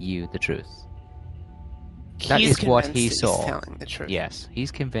you the truth. That He's is what convinced he that he's saw. telling the truth. Yes,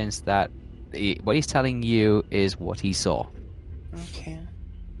 he's convinced that what he's telling you is what he saw. Okay.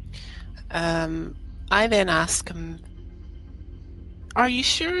 I then ask him, "Are you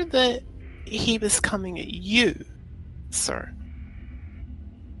sure that he was coming at you, sir?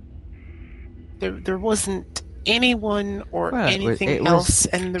 There wasn't anyone or Well, anything it was- else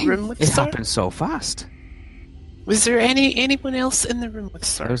in the room with It sir? happened so fast. Was there anyone else in the room with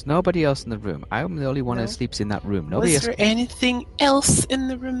sir? There was nobody else in the room. I'm the only one No? that sleeps in that room. Nobody Was else. there anything else in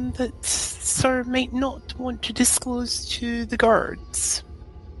the room that sir might not want to disclose to the guards?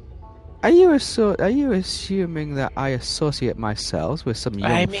 Are you assuming that I associate myself with some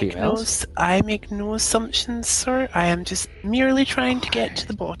young females? I make no assumptions, sir. I am just merely trying to get to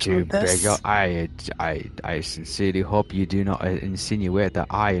the bottom You of this. beggar, I sincerely hope you do not insinuate that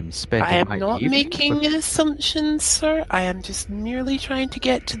I am spending I am my not evenings making with- assumptions, sir. I am just merely trying to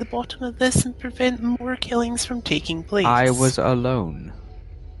get to the bottom of this and prevent more killings from taking place. I was alone.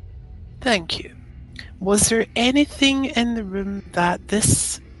 Thank you. Was there anything in the room that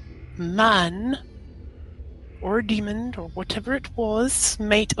this man or demon or whatever it was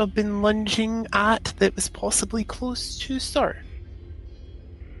might have been lunging at that was possibly close to sir?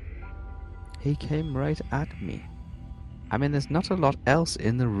 He came right at me. I mean, there's not a lot else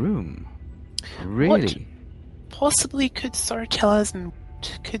in the room. Really. Possibly could sir tell us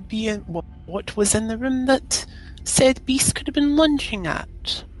what could be in, what was in the room that said beast could have been lunging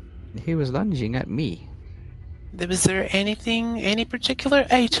at? He was lunging at me. Was there any particular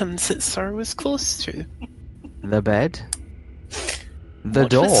items that sir was close to? The bed. The What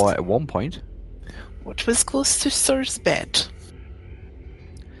door was- at one point. What was close to sir's bed?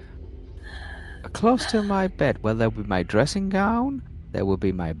 Close to my bed. Well, there would be my dressing gown. There would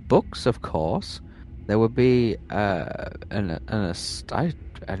be my books, of course. There would be a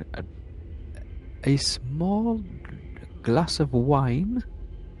small glass of wine.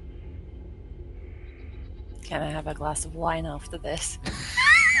 Can I have a glass of wine after this?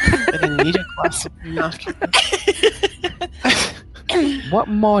 I didn't need a glass of wine after that. What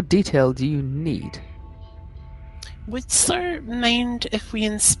more detail do you need? Would sir mind if we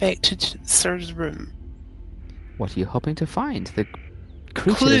inspected sir's room? What are you hoping to find? The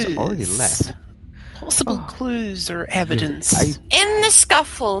creature has already Clues. left. Possible Oh. clues or evidence. In the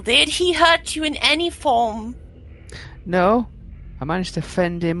scuffle, did he hurt you in any form? No, I managed to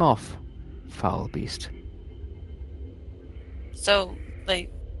fend him off. Foul beast. So,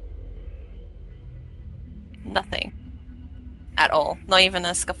 like, nothing. at all? Not even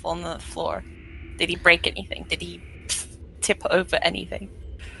a scuffle on the floor? Did he break anything? Did he tip over anything?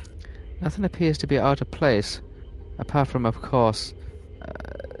 Nothing appears to be out of place, apart from, of course,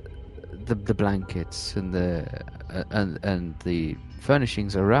 the blankets and the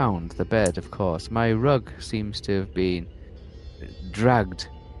furnishings around the bed. Of course, my rug seems to have been dragged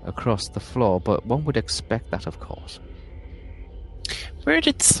across the floor, but one would expect that, of course. Where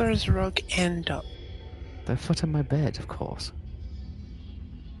did Sir's rug end up? The foot of my bed, of course.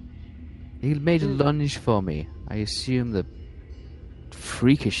 He made a lunge for me. I assume the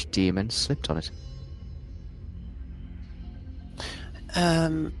freakish demon slipped on it.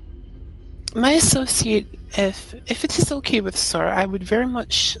 My associate, if it is okay with Sir, I would very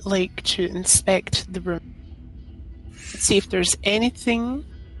much like to inspect the room. See if there's anything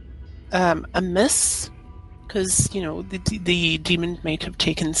amiss, because, the demon might have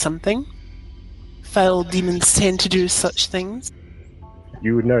taken something. Foul demons tend to do such things.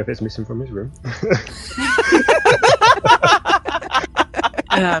 You would know if it's missing from his room.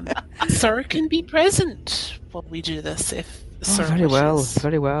 Sir can be present while we do this, if Sir very well, wishes.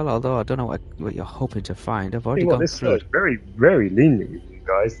 very well. Although I don't know what you're hoping to find. I've already Well, gone this through is it. very, very lenient with you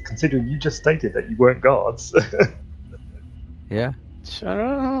guys, considering you just stated that you weren't guards. Yeah. Shut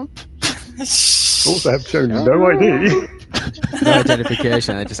up. Also have shown you no ID. No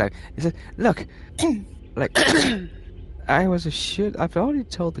identification. I just like, he said, look, like, I was assured. I've already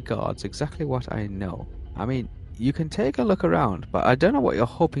told the guards exactly what I know. I mean, you can take a look around, but I don't know what you're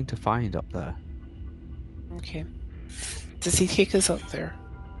hoping to find up there. Okay. Does he take us up there?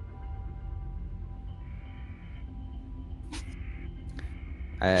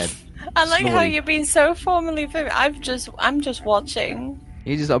 I like how Slowly. you're being so formally vivid. I'm just watching.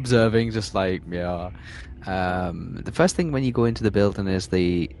 You're just observing, just like, yeah. The first thing when you go into the building is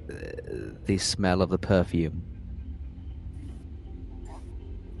the smell of the perfume.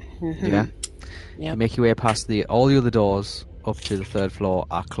 Mm-hmm. Yeah. Yep. You make your way past all the other doors up to the third floor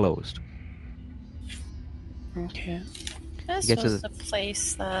are closed. Okay. This get to was the- the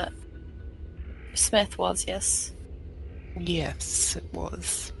place that Smith was, yes. Yes, it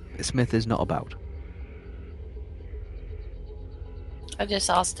was. Smith is not about. I just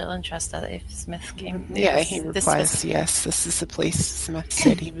asked still interested if Smith came. Yeah, This- he this replies, was- yes, this is the place Smith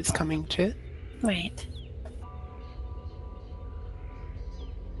said he was coming to. Right.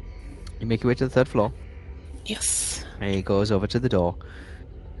 You make your way to the third floor. Yes. He goes over to the door.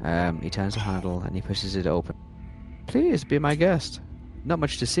 He turns the handle and he pushes it open. Please be my guest. Not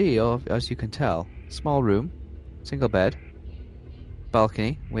much to see, or as you can tell. Small room, single bed,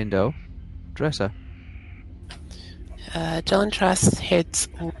 balcony, window, dresser. Dylan Trask heads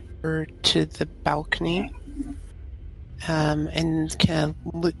over to the balcony and kind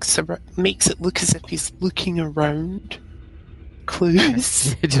of looks around, makes it look as if he's looking around.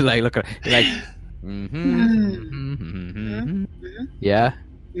 Clues. Just like look at you're like, yeah.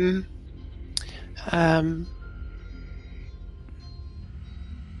 Mm.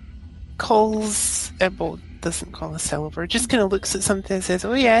 Calls, well, doesn't call us over, just kind of looks at something and says,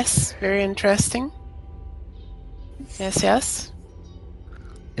 oh yes, very interesting. Yes, yes.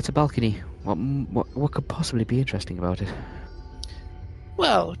 It's a balcony. What could possibly be interesting about it?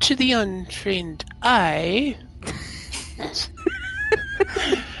 Well, to the untrained eye,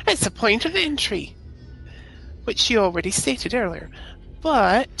 it's a point of entry, which you already stated earlier.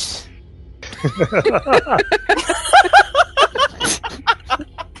 But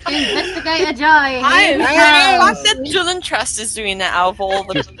Investigator Joy. I'm here we the go. fact that Dylan Trust is doing that out of all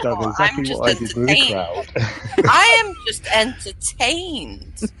the Just people. done exactly I'm just what I did with the entertained. crowd. I am just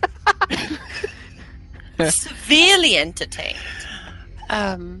entertained. Severely entertained.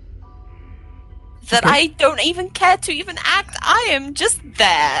 That I don't even care to even act. I am just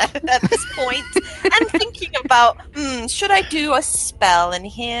there at this point and thinking about, should I do a spell in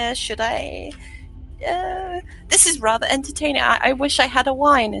here? Should I? This is rather entertaining. I wish I had a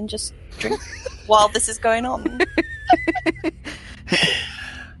wine and just drink while this is going on.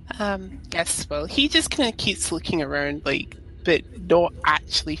 yes, well, he just kind of keeps looking around, like, but not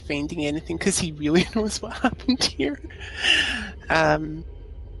actually finding anything because he really knows what happened here.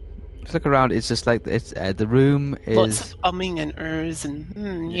 Just look around. It's just like it's the room is. Lots of umming and ers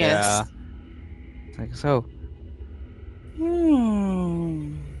and yes. Yeah. It's like so.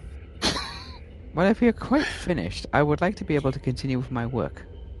 Well, if you're quite finished, I would like to be able to continue with my work.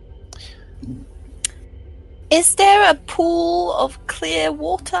 Is there a pool of clear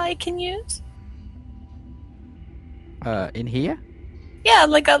water I can use? In here, Yeah,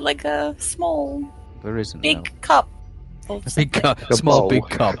 like a small, there isn't. big no. cup Of Big something. cup, A small bowl. big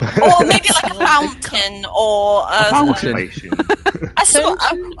cup. Or maybe like a fountain, or fountain. Situation.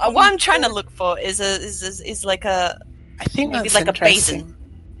 what I'm trying to look for is like a I think maybe that's like a interesting.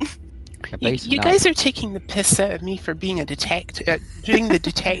 A You, basin, you no. guys are taking the piss out of me for being a detective, doing the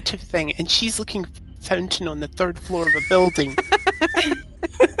detective thing, and she's looking for a fountain on the 3rd floor of a building.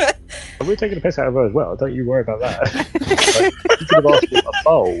 We're taking a piss out of her as well. Don't you worry about that. Like, you could have asked for a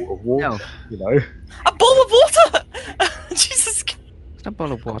bowl of water. No. You know. a bowl of water. Jesus, It's not a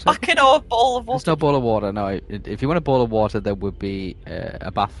bowl of water. bucket or a bowl of It's water. no bowl of water. No, if you want a bowl of water, there would be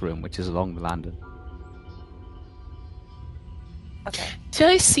a bathroom, which is along the landing. Okay. Do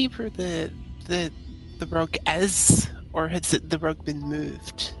I see where the rug is, or has the rug been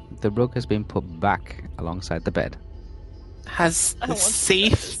moved? The rug has been put back alongside the bed. Has I the want to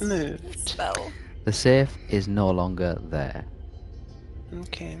safe know this moved? spell. The safe is no longer there.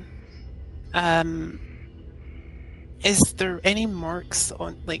 Okay. Is there any marks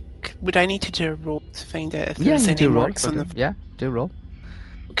on, like, would I need to do a roll to find out if there's you any do roll. marks on the... Yeah, do roll.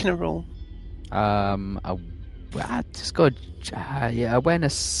 What kind of roll? Just go. Yeah,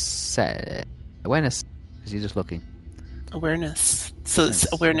 awareness. Awareness. Because you're just looking. Awareness. So it's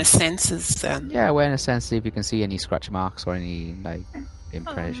Yes. awareness senses then. Yeah, awareness sense. See if you can see any scratch marks or any like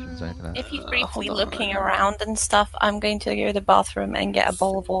impressions or anything like that. If he's briefly hold on. looking around and stuff, I'm going to go to the bathroom and get a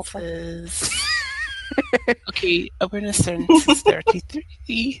bowl of water. Is... okay, awareness senses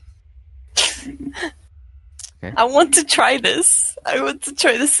 33. I want to try this. I want to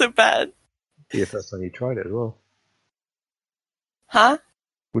try this so bad. Be the first time you tried it as well. Huh?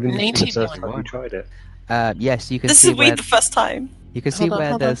 Wouldn't it be the first 91. time you tried it? Yes, you can This see is where the first time. you can see Hold on, where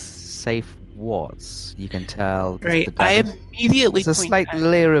hold the on. safe was. You can tell. Right, the I damage. immediately There's a point slight out,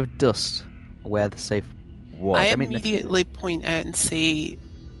 layer of dust where the safe was. I mean, immediately point out and say,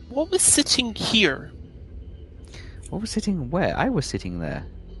 what was sitting here? what was sitting where? I was sitting there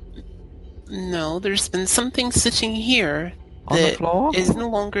No, there's been something sitting here on the that floor. is no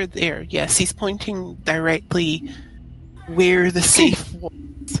longer there. Yes, he's pointing directly where the safe was.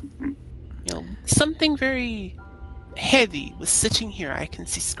 You know, something very heavy was sitting here. I can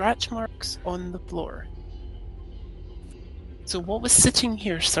see scratch marks on the floor. So what was sitting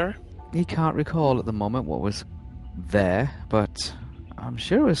here, sir? He can't recall at the moment what was there, but I'm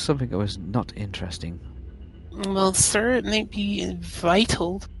sure it was something that was not interesting. Well, sir, it might be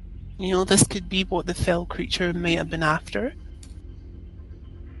vital. You know, this could be what the fell creature may have been after.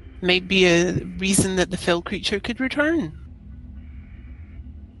 Might be a reason that the fell creature could return.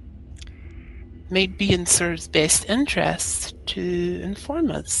 Might be in sir's best interest to inform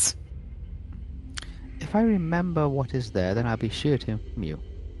us. If I remember what is there, then I'll be sure to inform you.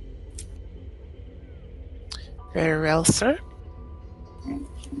 Very well, sir.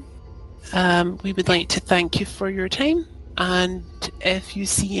 We would like to thank you for your time, and if you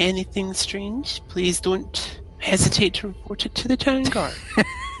see anything strange, please don't hesitate to report it to the town guard.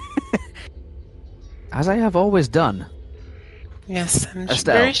 As I have always done. Yes, I'm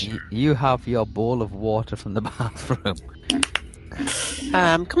Estelle, very you have your bowl of water from the bathroom.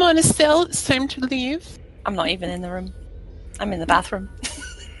 come on, Estelle, it's time to leave. I'm not even in the room. I'm in the bathroom.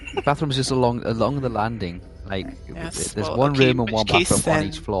 The bathroom's just along the landing. Like Yes, there's well, one okay, room and which one case bathroom on then-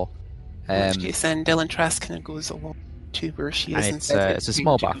 each floor. In which case, then Dylan Trask kind of goes along to where she is. And and says it's a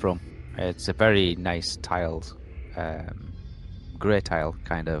small to- bathroom. It's a very nice tiled, grey tile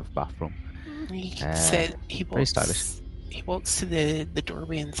kind of bathroom. He Uh, said he very walks. stylish. He walks to the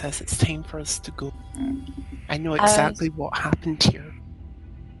doorway and says, "It's time for us to go. I know exactly what happened here."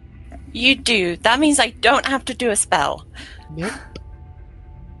 You do. That means I don't have to do a spell. Yep.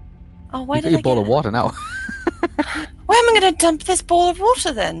 Oh, why You've got did your I bowl get of water now. Where am I going to dump this bowl of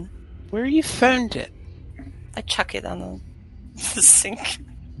water then? Where you found it? I chuck it down the sink.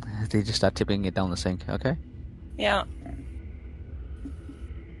 They just start tipping it down the sink. Okay. Yeah.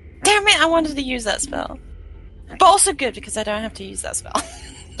 Damn it, I wanted to use that spell. But also good because I don't have to use that spell.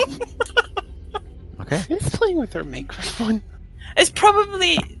 Okay. Who's playing with her microphone? It's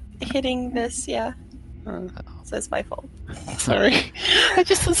probably hitting this, yeah. Uh, So it's my fault. sorry, I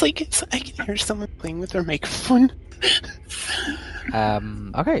just was like, I can hear someone playing with their microphone.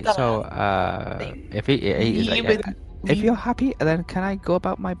 Okay. So if if you're happy, then can I go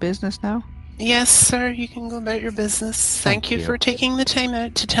about my business now? Yes, sir, you can go about your business. Thank Thank you you. for taking the time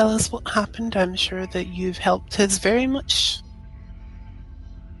out to tell us what happened. I'm sure that you've helped us very much.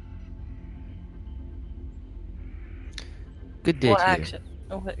 Good day What to you. action?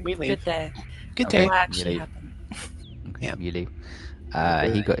 Oh, We good leave. day. Good What day. actually leave. happened? Okay, Yeah. you leave.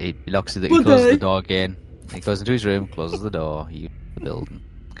 He locks it. He closes the door again. He goes into his room, closes the door. He the building.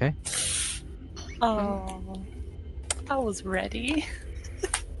 Okay. Oh. I was ready.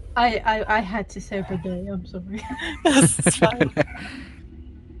 I had to say bidet. I'm sorry. It's fine.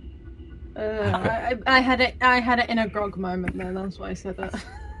 I had it in a grog moment there. That's why I said that.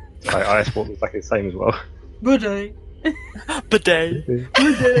 I thought it was like the same as well. Bidet. Bidet.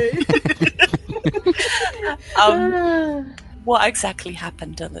 What exactly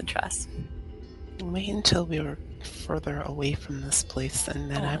happened, Dylan Trust? Wait until we were further away from this place, and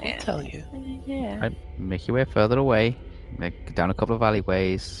then I will tell you. Yeah. Right, make your way further away. Make down a couple of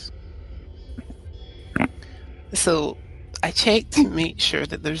alleyways. So, I checked to make sure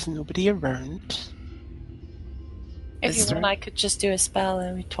that there's nobody around. If you Is want, there- I could just do a spell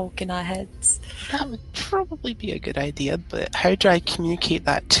and we talk in our heads. That would probably be a good idea, but how do I communicate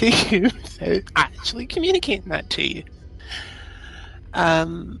that to you without actually communicating that to you?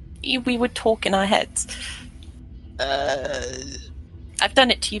 We would talk in our heads. I've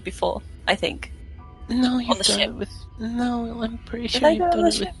done it to you before, I think. No, On you've the done ship. it with... No, I'm pretty Did sure I you've do it on done the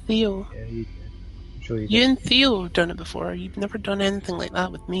it with ship? Theo. Yeah, you did. I'm sure you You did. and Theo have done it before. You've never done anything like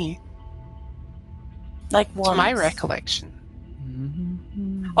that with me. Like To once. my recollection.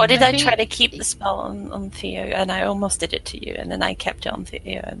 Or did I think- try to keep the spell on Theo and I almost did it to you and then I kept it on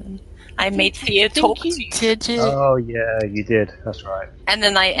Theo and then I made Theo talk to you. Did it? Oh yeah, you did. That's right. And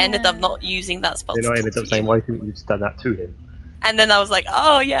then I ended up not using that spell Then to I talk ended to up saying, you. "Why couldn't you just done that to him?" And then I was like,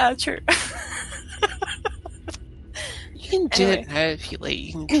 oh yeah, true. You can do Anyway. it now if you like.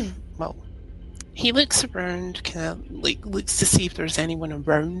 You can, well, he looks around, kind of like looks to see if there's anyone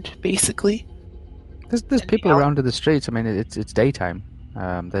around, basically. There's people around in the streets. I mean, it's daytime.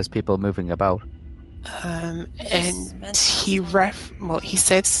 There's people moving about. And meant- he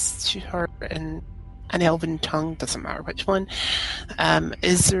says to her in an elven tongue, doesn't matter which one.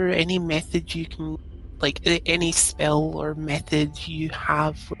 Is there any method you can, like any spell or method you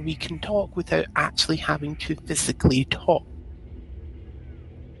have where we can talk without actually having to physically talk?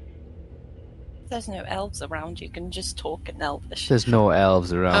 There's no elves around, you can just talk in Elvish. There's no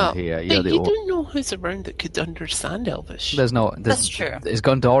elves around here. but the you don't know who's around that could understand Elvish. There's That's true. There's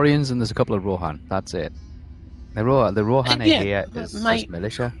Gondorians and there's a couple of Rohan. That's it. The Rohan Yeah, here but is my- just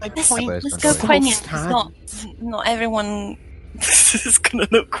militia. My Let's, point Where's let's Gondorian? go still Quenya. It's stands. not everyone is gonna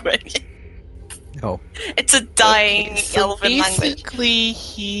know Quenya. Oh, It's a dying So elven language. basically,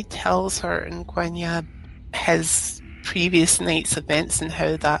 he tells her in Quenya his previous night's events and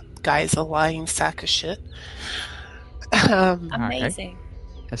how that guy's a lying sack of shit. Amazing.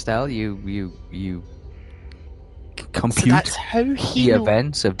 Estelle, you So compute that's how he the knows.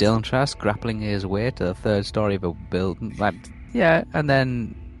 events of Dylan Trask grappling his way to the third story of a building. Like, yeah, and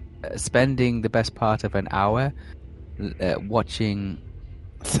then spending the best part of an hour watching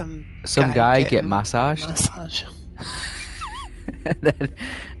Some guy get getting massaged. massage.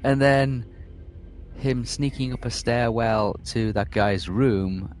 and then him sneaking up a stairwell to that guy's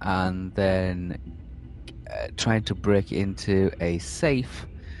room and then trying to break into a safe,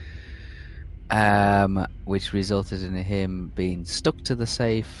 which resulted in him being stuck to the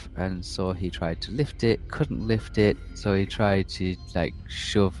safe, and so he tried to lift it, couldn't lift it, so he tried to like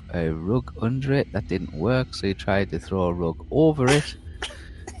shove a rug under it. That didn't work, so he tried to throw a rug over it.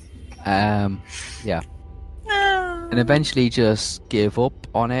 Yeah. And eventually just gave up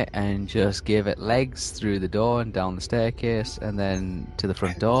on it and just gave it legs through the door and down the staircase and then to the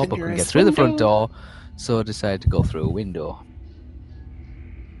front door, but couldn't get through the front door, so decided to go through a window.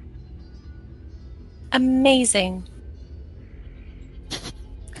 Amazing.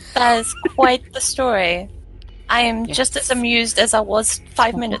 That is quite the story. I am just as amused as I was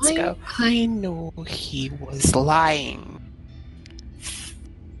 5 minutes ago. I know he was lying.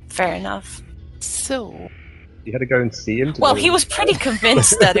 Fair enough. So, You had to go and see him. Well, he was pretty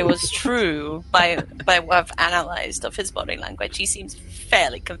convinced that it was true by what I've analysed of his body language. He seems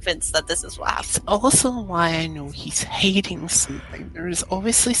fairly convinced that this is what happened. it's also why I know he's hiding something. There is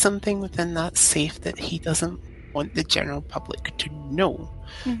obviously something within that safe that he doesn't want the general public to know,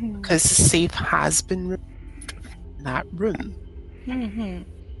 because the safe has been removed from that room. Mm-hmm.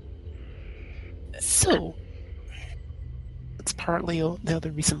 So, that's partly the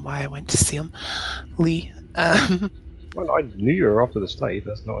other reason why I went to see him, Lee. Well, I knew you were after the slave.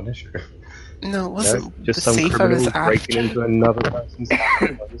 That's not an issue. No, it No, wasn't just the some safe I was criminal breaking after. into another person's house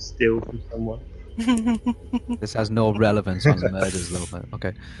and trying to steal from someone. This has no relevance on the murders, though. But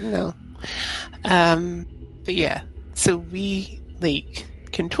okay. No. But yeah, so we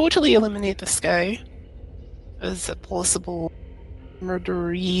can totally eliminate this guy as a possible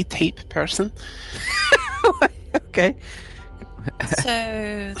murdery type person. Okay. So,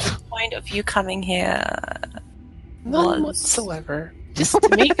 the point of you coming here None was... whatsoever.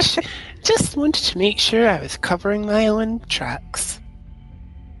 Just wanted to make sure I was covering my own tracks,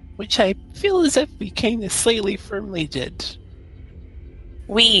 which I feel as if we kind of slightly firmly did.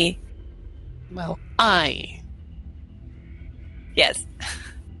 We. Well, I. Yes.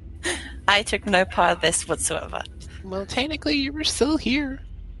 I took no part of this whatsoever. Well, technically, you were still here,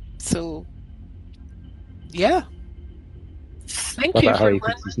 so yeah. Thank What you about for Harry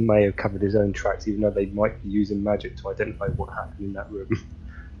letting. Potter may have covered his own tracks, even though they might be using magic to identify what happened in that room.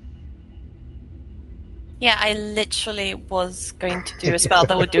 Yeah, I literally was going to do a spell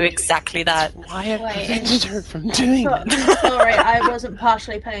that would do exactly that. Why have Wait, prevented her from doing So- it? sorry, I wasn't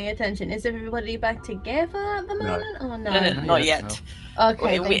partially paying attention. Is everybody back together at the No. moment, or no? No, not yet.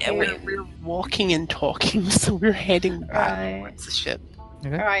 Okay, We- thank we- you. We're walking and talking, so we're heading back Right. towards the ship.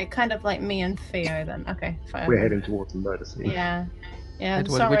 Okay. Alright, kind of like me and Theo then. Okay, fine. We're heading towards the murder scene. Yeah. Yeah,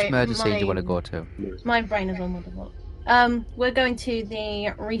 And sorry. which murder scene do you want to my- go to? My brain is all muddled up. We're going to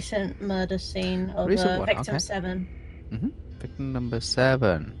the recent murder scene of Recent one, Victim okay. 7. Victim number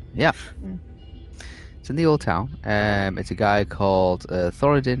 7. Yeah. Mm. It's in the old town. It's a guy called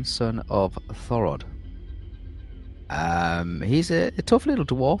Thoradin, son of Thorod. He's a tough little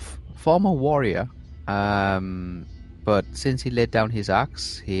dwarf, former warrior. But since he laid down his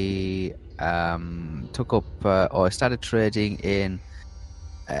axe, he took up or started trading in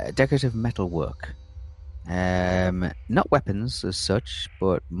decorative metalwork. Not weapons as such,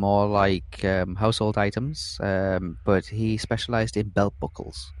 but more like household items. But he specialized in belt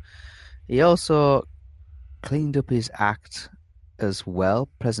buckles. He also cleaned up his act as well,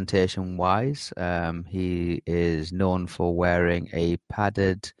 presentation wise. He is known for wearing a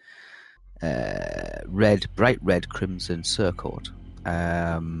padded bright red crimson surcoat.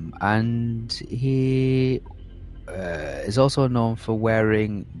 And he is also known for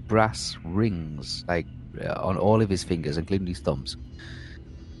wearing brass rings, like on all of his fingers, including his thumbs.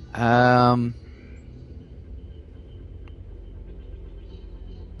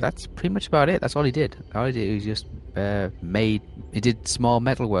 That's pretty much about it. That's all he did. All he did was just he did small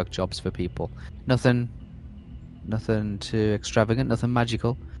metalwork jobs for people. Nothing too extravagant, nothing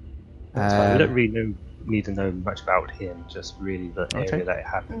magical. That's fine. We don't really need to know much about him, just really the Okay. area that it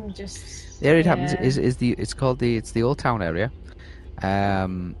happened. Just. The area it happens yeah. is the old town area.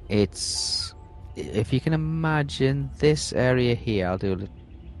 It's, if you can imagine this area here, I'll do a little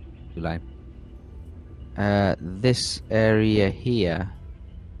line. This area here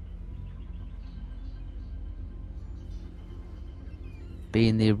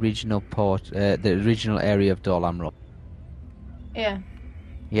being the original port, the original area of Dol Amroth. Yeah.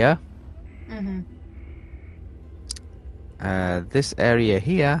 Yeah. Mm-hmm. This area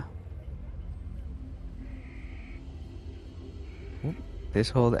here. This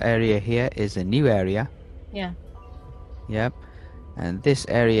whole area here is a new area. Yeah. Yep. And this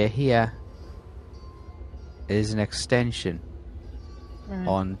area here is an extension Right.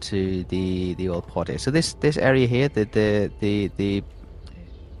 onto the old port area. So this area here, the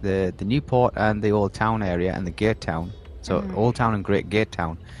new port and the old town area and the gate town. So Mhm. old town and great gate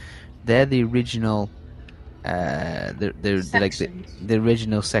town, they're the original. They're like Sections. the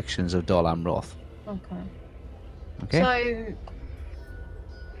original sections of Dol Amroth. Okay. Okay. So,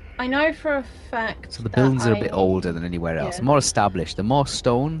 I know for a fact. So the that buildings are a bit I- older than anywhere else. Yeah. They're more established. They're more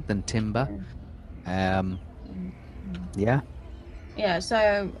stone than timber. Yeah. Yeah,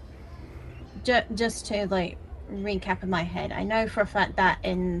 so just to like recap in my head, I know for a fact that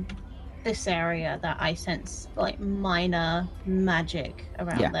in this area that I sense like minor magic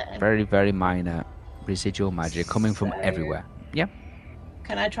around Yeah. there. Very, very minor residual magic coming from So- everywhere. Yeah.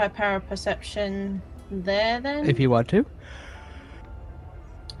 Can I try power perception there then? If you want to.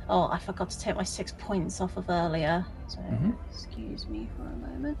 Oh, I forgot to take my 6 points off of earlier. So Mhm. excuse me for a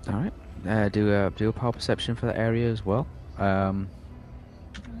moment. All right. Do a power perception for the area as well. So 1,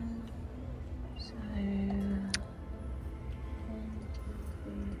 2,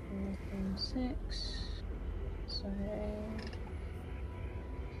 3, 4, 5, 6. So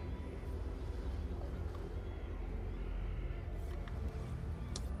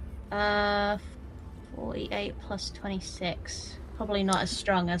 48 plus 26. Probably not as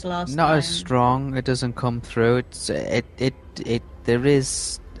strong as last Not time. as strong. It doesn't come through. It's there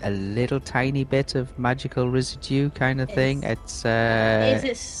is a little tiny bit of magical residue kind of thing. It's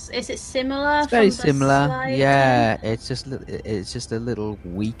Is it similar? it's very from the similar. slide Yeah, it's just a little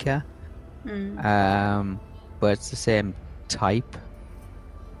weaker. then? Hmm. But it's the same type.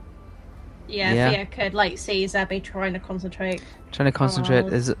 Yeah, Yeah. Thea could like see Zabby trying to concentrate. Trying to concentrate. Oh.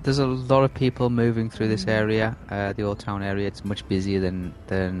 There's a lot of people moving through this area, the old town area. It's much busier than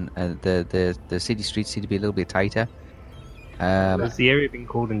the city streets seem to be a little bit tighter. Has the area been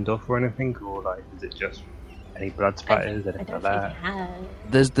cordoned off or anything, or like is it just any blood splatters, I anything don't like think that? it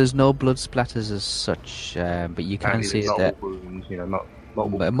has. There's no blood splatters as such, but you can Apparently see there's that multiple wounds, you know,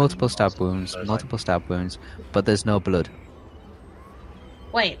 multiple stab marks, wounds, so it's multiple stab wounds, but there's no blood.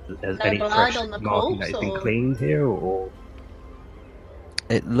 Wait, Like, there's no any blood fresh on the marking corpse, that has been or- cleaned here, or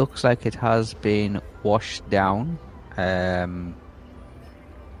It looks like it has been washed down. Yeah.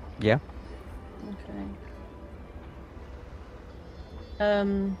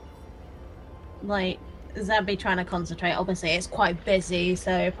 Okay. Like, Zabby trying to concentrate. Obviously, it's quite busy,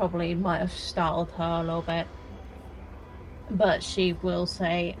 so it probably might have startled her a little bit. But she will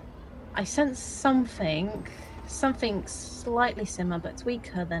say, I sense something slightly similar, but it's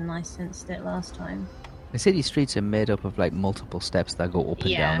weaker than I sensed it last time. The city streets are made up of like multiple steps that go up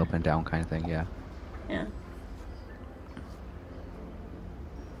and down kind of thing. Yeah. Yeah.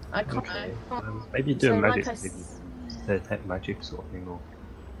 I can't. okay. I can't- Maybe so, doing like magic, I maybe s- detect magic sort of thing, or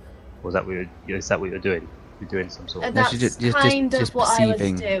is that what you're doing? You're doing some sort of No, That's she's just kind of just what I was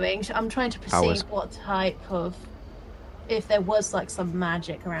perceiving doing. I'm trying to perceive powers. what type of, if there was like some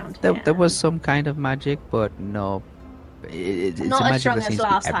magic around There here. was some kind of magic, but no. It's Not a as magic strong that as seems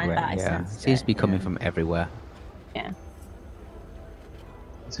last to be time, everywhere. but I Yeah, sensed seems it, to be coming yeah. from everywhere. Yeah.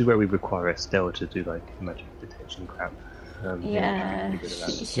 This is where we require Estelle to do like magic detection crap. Yeah, she'd be good at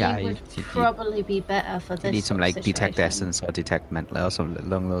that. she Yeah, would you- probably be better for this. You need some sort of like detect situation. essence or detect mental or something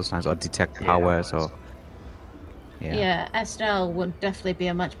along those lines, or detect Yeah, powers, powers. or yeah. Yeah, Estelle would definitely be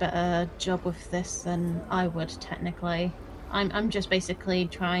a much better job with this than I would technically. I'm just basically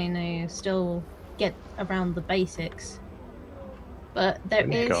trying to still get around the basics. But there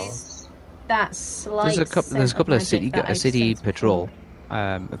Any is guards? that slight. There's a couple scent of magic city that I city sensed patrol. before.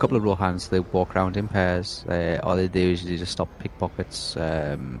 A couple of Rohans, they walk around in pairs. All they do is usually just stop pickpockets,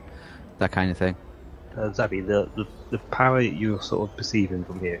 that kind of thing. Zabby, the power that you're sort of perceiving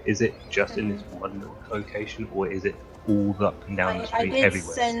from here, is it just in this one little location, or is it all up and down the I street did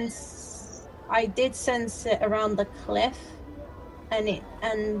everywhere? I did sense it around the cliff,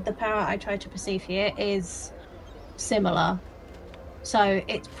 and the power I tried to perceive here is similar, so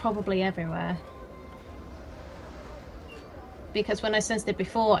it's probably everywhere. Because when I sensed it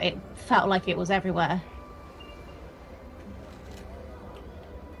before, it felt like it was everywhere.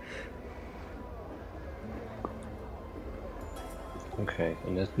 Okay,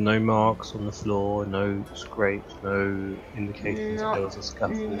 and there's no marks on the floor, no scrapes, no indications that Not- there was a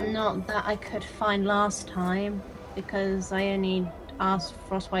scuffle. Not that I could find last time, because I only asked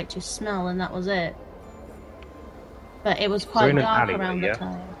Frostbite to smell, and that was it. But it was we're quite in an dark alleyway, around yeah? the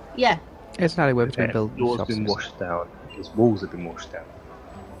time. Yeah. It's an alleyway between Okay, buildings. floor's been washed down. His walls have been washed down.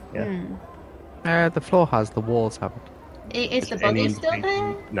 Yeah. Hmm. The floor has, the walls haven't. Is the Any body still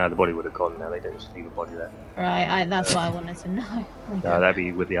indication- there? No, the body would have gone now. They don't just leave a body there. Right, that's what I wanted to know. No, that'd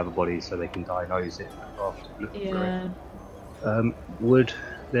be with the other bodies so they can diagnose it after looking for it. Yeah. Would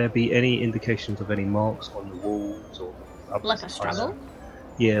there be any indications of any marks on the walls or up Like a the struggle? side?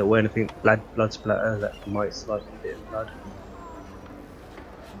 Yeah, or anything blood splatter that might slightly bit of blood.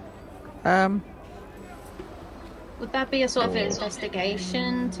 Would that be a sort of Oh.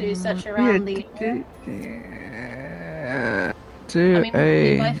 investigation to search around the... Do I mean, we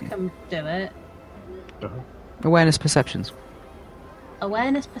a both can do it. awareness perceptions.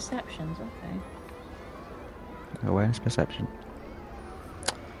 Awareness perceptions, okay. Awareness perception.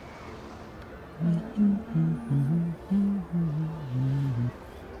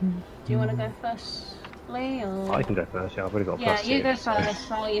 Do you want to go first, Lee? Or... I can go first. Yeah, I've already got a Yeah, plus you go six, so-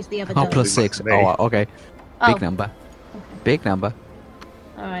 first. I'll use the other Oh, die. plus 6. Me. Oh, okay. Oh, Big number. Big number.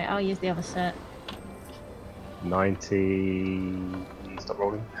 alright, I'll use the other set. 90. Stop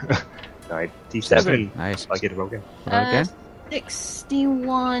rolling. 97. Nice. I get a roll again. Roll again.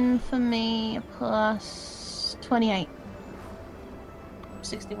 61 for me, plus 28.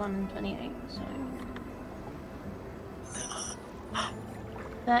 61 and 28, so...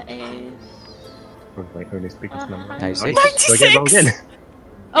 That is... Probably my only biggest number. 96. Do I get a roll again?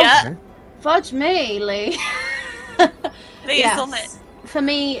 Oh, Yeah. fudge me, Lee! Please Yes. on it. For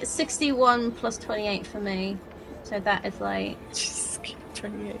me, 61 plus 28 for me. So that is like Just keep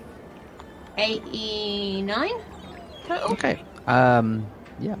 28. 89 total? Okay.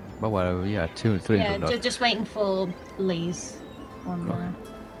 Yeah. Well, yeah. 2 and 3. Yeah, and just waiting for Lee's one there.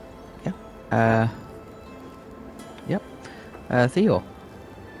 Yep. Theo.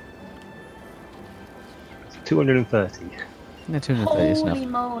 230. Yeah, 230 is enough. Holy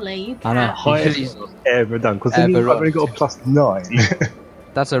moly, you I know. can't. Highest he's- I've ever done. Because Ever I've only run. got a plus 9.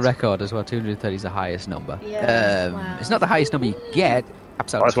 That's a record as well. 230 is the highest number. Yeah, wow. It's not the highest number you get.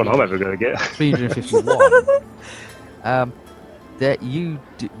 Absolutely. That's what I'm ever going to get. 351. that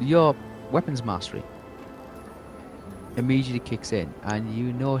your weapons mastery immediately kicks in, and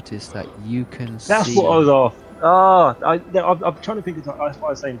you notice that you can That's see. what I was off. I'm trying to think of that's what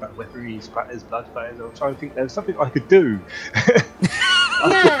I was saying about weaponry, spatters, blood spatters. I was trying to think there's something I could do.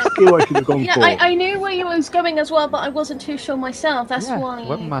 Yeah. Skill I should have gone Yeah, for. I knew where you was going as well, but I wasn't too sure myself. That's why.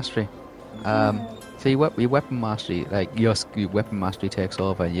 Weapon mastery. So your weapon mastery, like your weapon mastery takes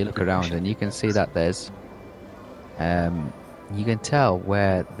over, and you look around and you can see that there's, you can tell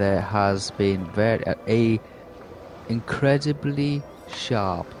where there has been a incredibly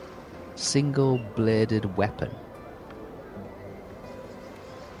sharp single-bladed weapon.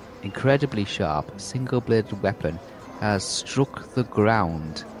 Incredibly sharp single-bladed weapon has struck the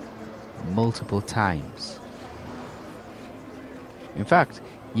ground multiple times. In fact,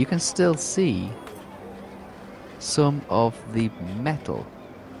 you can still see some of the metal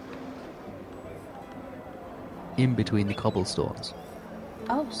in between the cobblestones.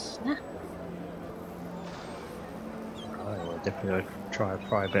 Oh, snap. I will definitely try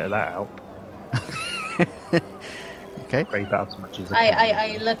a bit of that out. Okay. Scrape out as much as I can.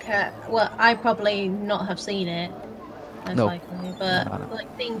 I look at. Well, I probably not have seen it, most No. likely, but No. like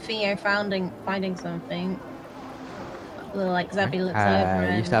seeing Theo finding something. Like Zabby looks You over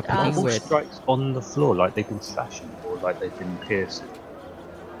and start picking asks, All with- strikes on the floor, like they've been slashing, or like they've been piercing.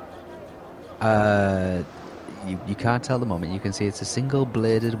 You can't tell the moment. You can see it's a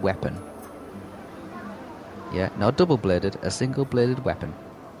single-bladed weapon. Yeah, not double-bladed, a single-bladed weapon.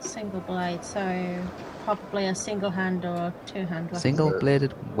 single blade, so probably a single hand or two hand weapon.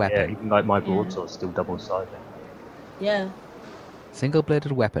 Single-bladed Yeah, weapon. even like my broadsword's still double-sided. Yeah.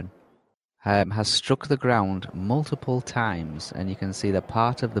 Single-bladed weapon. Has struck the ground multiple times, and you can see that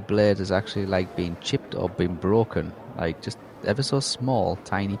part of the blade is actually like being chipped or been broken, like just ever so small,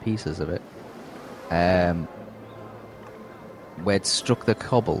 tiny pieces of it. Where it struck the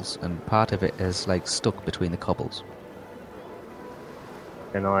cobbles, and part of it is like stuck between the cobbles.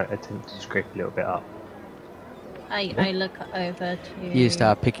 And I attempt to scrape a little bit up. I look over to. You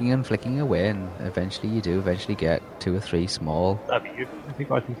start picking and flicking away, and eventually you do eventually get 2 or 3 small. I mean, you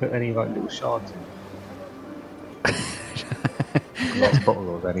think I can put any like little shards in? Glass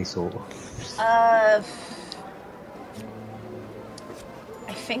bottle of any sort. I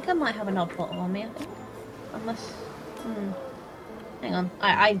think I might have an odd bottle on me. I think, unless. Hang on.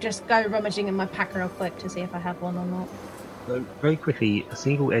 I just go rummaging in my pack real quick to see if I have one or not. So very quickly, a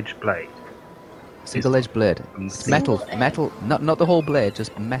single-edged blade. Single-edged blade. It's metal, Single-edged. metal, not the whole blade,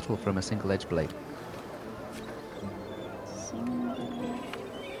 just metal from a single-edged blade.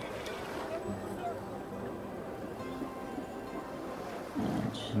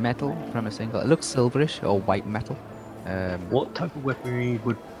 Metal from a single. It looks silverish or white metal. What type of weaponry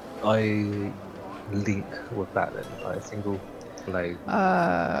would I link with that then? Like a single blade,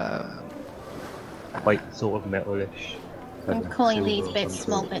 white sort of metalish. I'm and calling silver these or bits some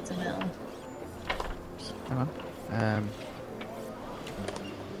small sort. bits of metal. Hang on.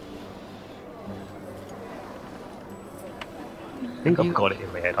 I think I've got it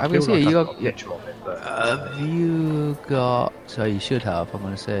in my head. I I feel was like here, I've you got a got- picture of it, but Have you got? So you should have. I'm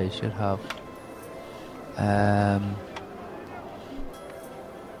going to say you should have.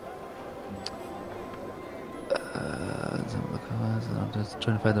 Let's have a look. I'm just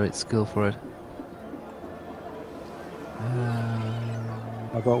trying to find the right skill for it.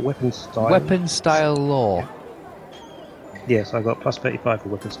 I've got weapon style. Weapon style law. Yes, I got plus 35 for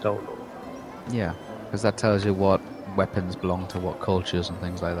weapon style. Yeah, because that tells you what weapons belong to what cultures and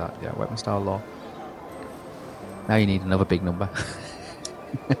things like that. Yeah, weapon style law. Now you need another big number.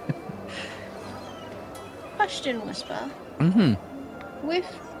 Question, Whisper. Mm-hmm. With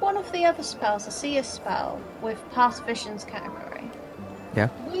one of the other spells, a seer spell with past visions category, Yeah.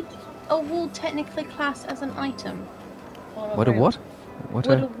 would a wall technically class as an item? Or What a room? what? What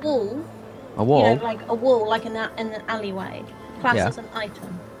Would a a wall, a wall? you know, like a wall, like in an alleyway, class Yeah. as an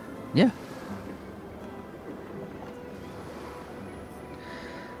item? Yeah.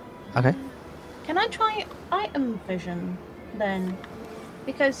 Okay. Can I try item vision then?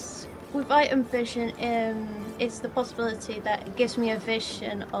 Because with item vision, it's the possibility that it gives me a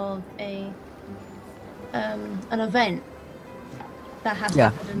vision of an event that has Yeah,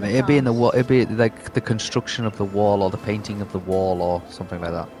 happened in the it'd be in the past. wall. It'd be like the construction of the wall or the painting of the wall or something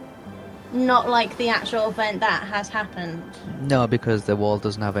like that. Not like the actual event that has happened. No, because the wall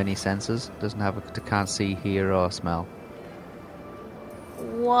doesn't have any senses. It can't see, hear, or smell.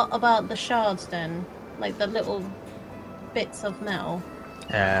 What about the shards then? Like the little bits of metal?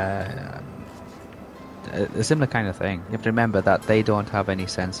 A similar kind of thing. You have to remember that they don't have any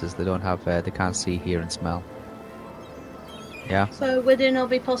senses. They don't have. They can't see, hear, and smell. Yeah. So would it not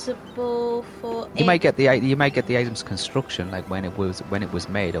be possible for You might get the item's construction, like when it was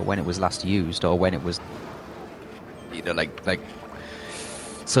made, or when it was last used, or when it was, like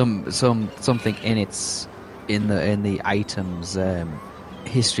something in the item's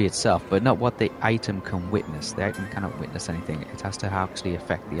history itself, but not what the item can witness. The item cannot witness anything. It has to actually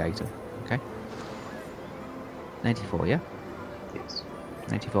affect the item. Okay. 94, yeah. Yes.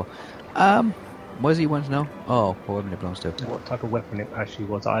 94. What does he want to know? Oh, what weapon it belongs to. What type of weapon it actually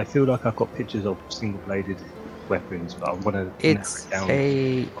was? I feel like I've got pictures of single-bladed weapons, but I want to It's narrow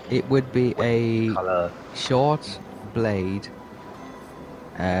it down. it would be a Colour. short blade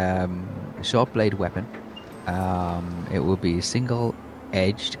weapon. It will be single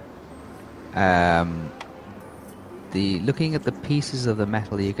edged. Looking at the pieces of the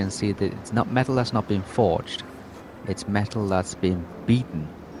metal, you can see that it's not metal that's not been forged. It's metal that's been beaten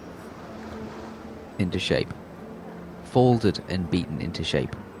into shape, folded and beaten into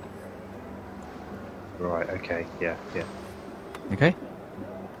shape. Right. Okay. Yeah. Yeah. Okay.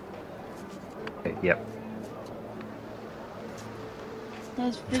 Okay, yep.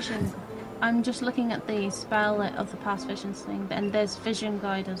 There's vision. I'm just looking at the spell of the past visions thing, and there's vision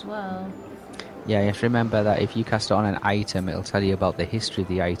guide as well. Yeah, you have to remember that if you cast it on an item, it'll tell you about the history of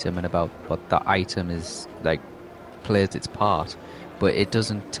the item and about what that item is like, plays its part. But it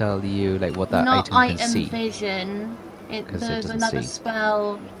doesn't tell you like what that Not item can see. vision. 'Cause it There's doesn't another see.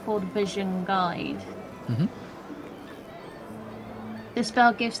 spell called vision guide. Mhm. This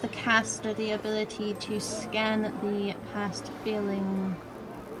spell gives the caster the ability to scan the past feeling,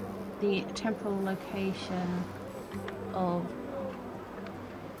 the temporal location of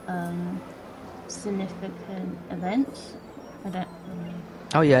significant events. I don't.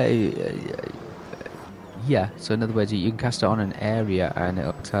 Oh yeah, yeah. So in other words, you can cast it on an area, and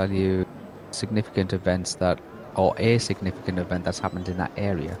it'll tell you significant events or a significant event that's happened in that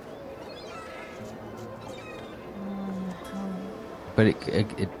area. But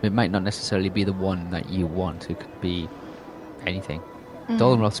it might not necessarily be the one that you want. It could be anything.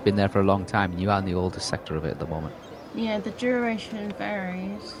 Dolanroth's been there for a long time, and you are in the oldest sector of it at the moment. Yeah, the duration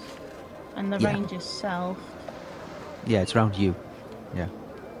varies, and the Yeah. range itself. Yeah, it's around you. Yeah,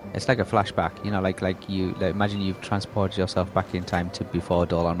 it's like a flashback. You know, like imagine you've transported yourself back in time to before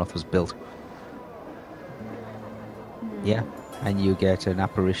Dolanroth was built. Yeah, and you get an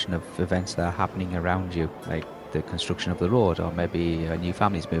apparition of events that are happening around you, like the construction of the road, or maybe a new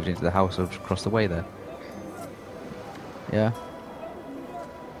family's moved into the house across the way there. Yeah.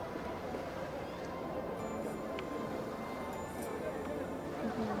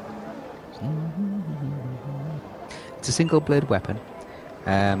 It's a single blade weapon.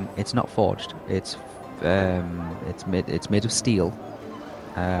 It's not forged. It's made of steel,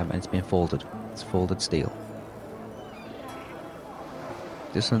 and it's been folded. It's folded steel.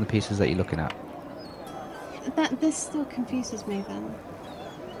 Just some of the pieces that you're looking at. This still confuses me then.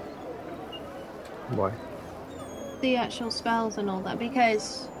 Why? The actual spells and all that,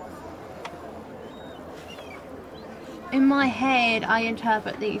 because in my head I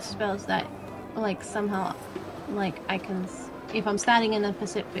interpret these spells that like somehow like I can, if I'm standing in a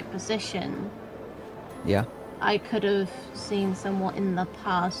specific position, Yeah. I could have seen somewhat in the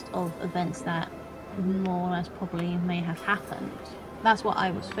past of events that more or less probably may have happened. That's what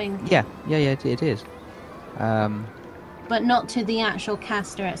I was thinking. Yeah. It is. But not to the actual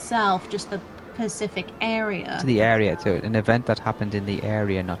caster itself, just the specific area. To the area, to an event that happened in the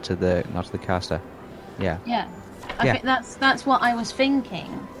area, not to the caster. Yeah. Yeah. I Yeah. think that's what I was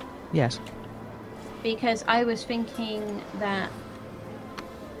thinking. Yes. Because I was thinking that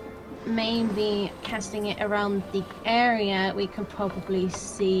maybe casting it around the area, we can probably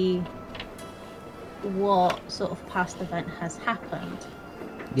see what sort of past event has happened.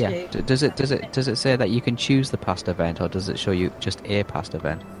 Yeah. Does it say that you can choose the past event, or does it show you just a past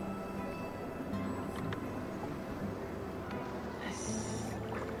event?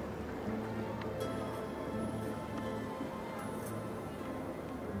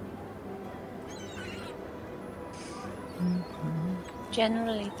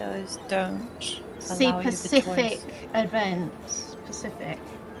 Generally, those don't See allow you the Pacific choice. events. Pacific.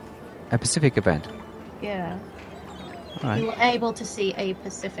 A Pacific event. Yeah. All right. You were able to see a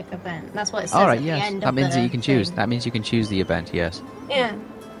Pacific event. That's what it says All right. at the Yes. end That of means the that you can choose. thing. That means you can choose the event. Yes. Yeah.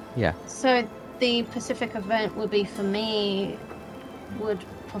 Yeah. So the Pacific event would be, for me, would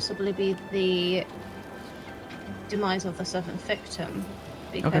possibly be the demise of the seventh victim,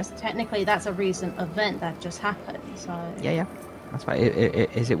 because technically that's a recent event that just happened. So Yeah. That's right.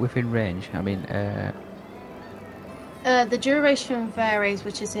 Is it within range? I mean, the duration varies,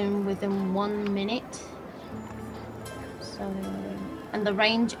 which is within 1 minute. So So, and the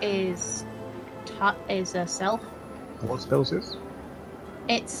range is a self. What spells is?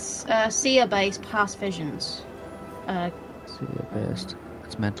 It's seer based past visions. See your best.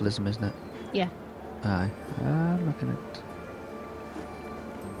 It's mentalism, isn't it? Yeah. Aye. I'm looking at.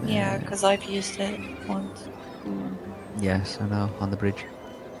 Yeah, because I've used it once. Yes, I know. On the bridge.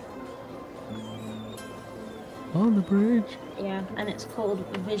 On the bridge. Yeah, and it's called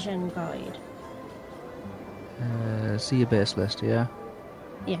Vision Guide. See your base list, yeah.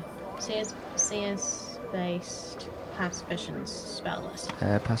 Yeah, seers based past visions spell list.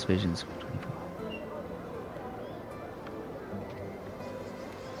 Past visions.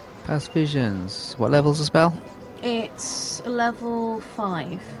 Past visions. What level's the spell? It's level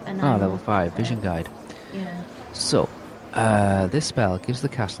 5. And Oh, level 5. Vision guide. Yeah. So, this spell gives the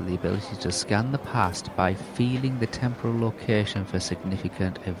caster the ability to scan the past by feeling the temporal location for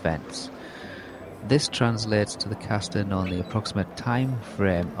significant events. This translates to the caster knowing the approximate time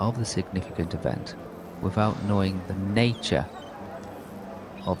frame of the significant event without knowing the nature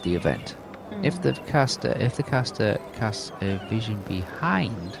of the event. If the caster casts a vision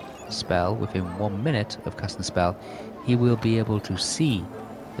behind spell within 1 minute of casting the spell, he will be able to see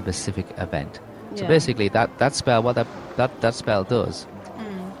the specific event. So Yeah. basically, that spell, what that spell does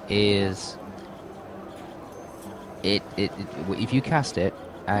is it if you cast it,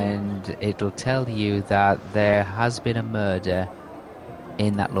 and it'll tell you that there has been a murder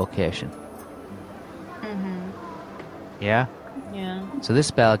in that location. Yeah. Yeah. So this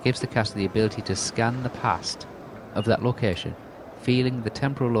spell gives the caster the ability to scan the past of that location, feeling the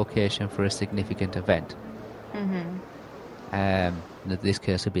temporal location for a significant event. In this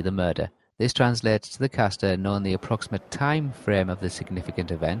case would be the murder. This translates to the caster knowing the approximate time frame of the significant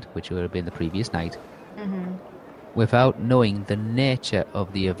event, which would have been the previous night, without knowing the nature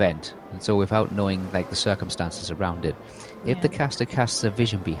of the event, and so without knowing like the circumstances around it. If the caster casts a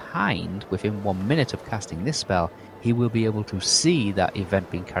vision behind within 1 minute of casting this spell, he will be able to see that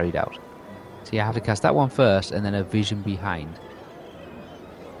event being carried out. So you have to cast that one first, and then a vision behind.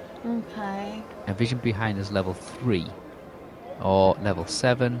 Okay. A vision behind is level 3, or level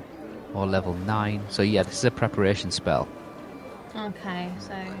 7, or level 9. So yeah, this is a preparation spell. Okay,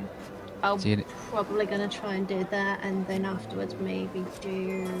 so I'm So you- probably going to try and do that, and then afterwards maybe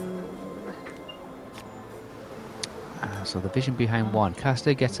do... So the vision behind 1.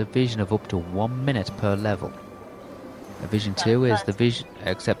 Caster gets a vision of up to 1 minute per level. A vision 2 is the vision,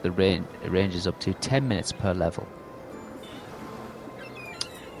 except the range is up to 10 minutes per level.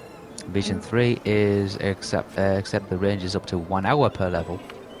 Vision 3 is except the range is up to 1 hour per level.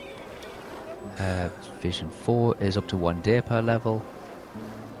 Vision 4 is up to 1 day per level.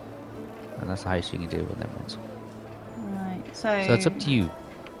 And that's the highest you can do with them ones. Right, So it's up to you.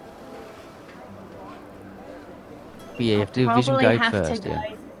 But yeah, you have to do vision probably guide have first, to yeah.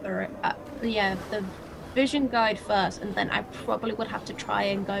 go for it. Yeah, the vision guide first, and then I probably would have to try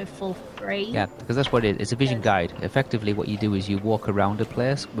and go for free. Yeah, because that's what it is. It's a vision guide. Effectively, what you do is you walk around a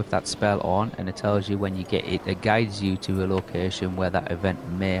place with that spell on, and it tells you when you get it. It guides you to a location where that event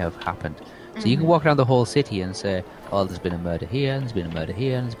may have happened. So you can walk around the whole city and say, "Oh, there's been a murder here, and there's been a murder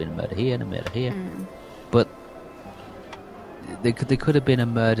here, and there's been a murder here, and a murder here." But there could have been a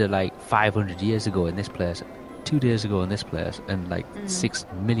murder like 500 years ago in this place, 2 days ago in this place, and like 6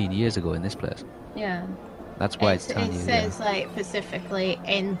 million years ago in this place. Yeah. That's why it's telling it you. says like specifically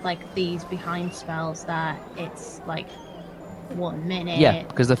in like these behind spells that it's like 1 minute. Yeah,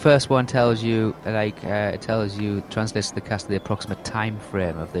 because the first one tells you, it tells you, translates to the caster the approximate time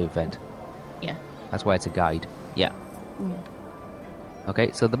frame of the event. Yeah. That's why it's a guide. Yeah.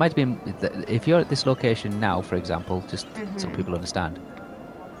 Okay, so there might be, if you're at this location now, for example, just so people understand,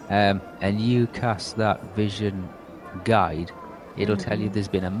 and you cast that vision guide, it'll tell you there's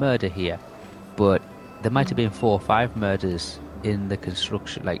been a murder here, but there might have been 4 or 5 murders in the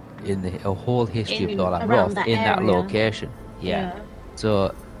construction, like in the whole history of Norland around Roth that in that area. location. Yeah.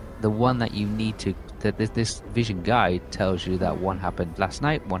 So the one that you need to, that this vision guide tells you that one happened last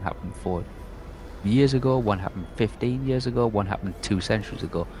night, one happened 4 years ago, one happened 15 years ago, one happened 2 centuries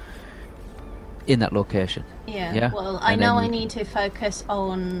ago in that location. Yeah. Yeah? Well, I And know then I you- need to focus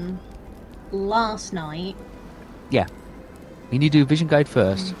on last night. Yeah. You need to do vision guide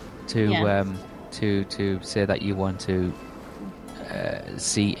first to Yeah. to say that you want to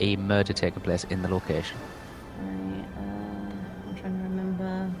see a murder taking place in the location. I'm trying to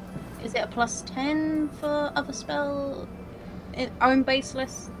remember. Is it a +10 for other spell? Own base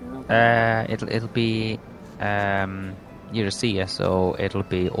list? It'll be you're a seer, so it'll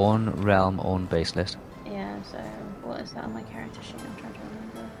be own realm, own base list. Yeah, so what is that on my character sheet? I'm trying to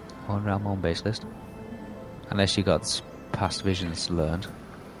remember. Own realm, own base list. Unless you got past visions learned?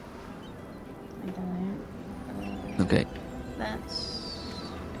 I don't. Okay. That's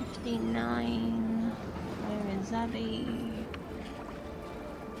 59. Where is Abby?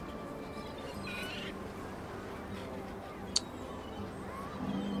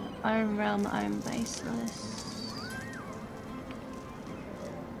 Iron Realm, Iron Baseless.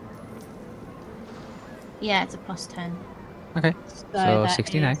 Yeah, it's a +10. Okay. So that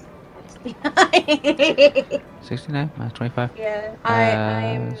 69. is 69. 69 minus 25. Yeah,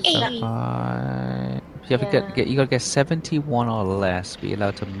 I'm. You have to get. You got to get 71 or less. Be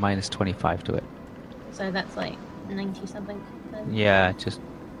allowed to minus 25 to it. So that's like 90 something. Then. Yeah. Just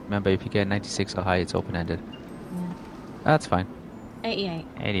remember, if you get 96 or higher, it's open ended. Yeah. That's fine. 88.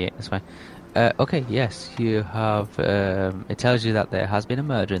 88. That's fine. Okay. Yes, you have. It tells you that there has been a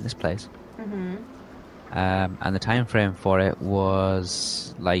murder in this place. Mm-hmm. And the time frame for it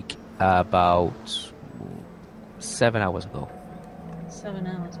was like about 7 hours ago. 7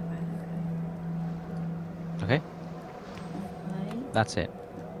 hours ago. Okay, Okay. that's it.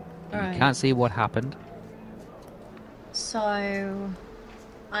 You Alright. can't see what happened. So,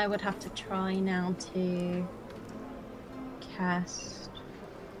 I would have to try now to cast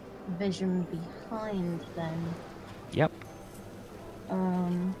Vision Behind then. Yep.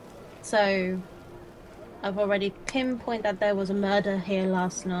 So, I've already pinpointed that there was a murder here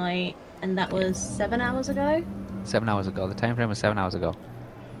last night, and that was 7 hours ago? 7 hours ago. The time frame was 7 hours ago.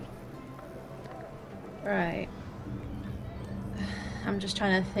 Right. I'm just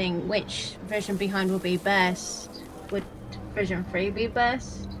trying to think which Vision Behind will be best. Would Vision 3 be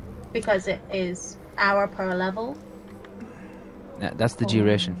best? Because it is hour per level? Yeah, that's the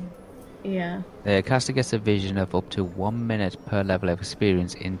duration. Yeah. The caster gets a vision of up to 1 minute per level of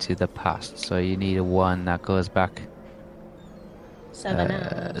experience into the past. So you need a one that goes back 7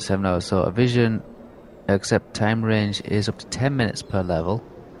 hours. 7 hours. So a vision, except time range, is up to 10 minutes per level.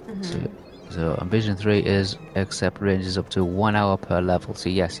 So a vision 3 is, except range is up to 1 hour per level. So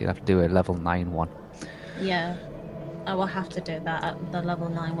yes, you have to do a level 9 one. Yeah. I will have to do that at the level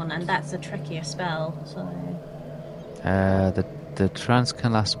 9 one, and that's a trickier spell, so... The trance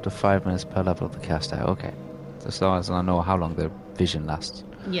can last up to 5 minutes per level of the caster. Okay. As long as I know how long the vision lasts.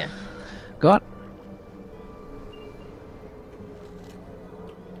 Yeah. Go on.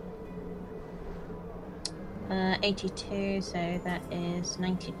 Uh, 82, so that is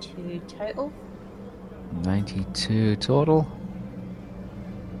 92 total. 92 total.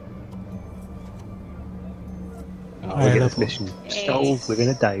 We'll get this mission solved within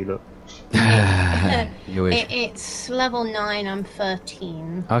a day, look. You wish. It's level 9, I'm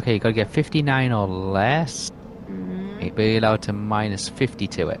 13. Okay, you gotta get 59 or less. You'd be allowed to minus 50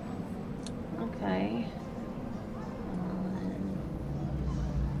 to it. Okay.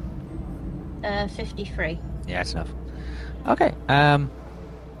 53. Yeah, that's enough. Okay,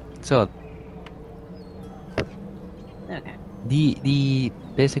 so Okay. the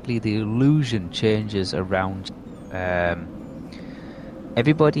basically the illusion changes around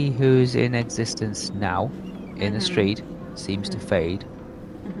everybody who's in existence now in the street seems to fade.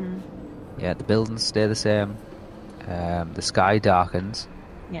 Yeah, the buildings stay the same. The sky darkens.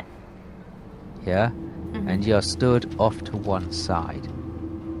 Yeah. Yeah, and you're stood off to one side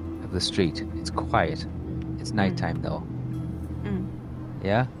of the street. It's quiet. It's nighttime though.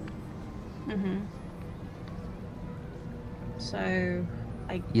 Yeah. So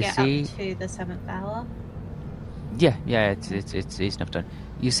I You get see- up to the 7th hour. Yeah, it's enough done.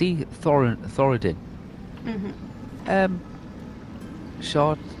 You see Thoradin.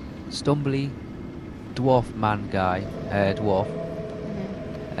 Short, stumbly, dwarf man guy, dwarf.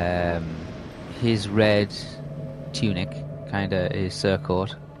 His red tunic, kinda his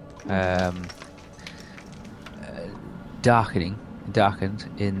surcoat, darkened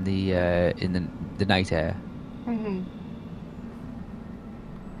in the night air.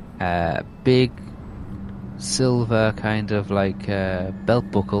 Big silver kind of like belt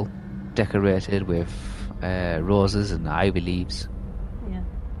buckle decorated with roses and ivy leaves Yeah.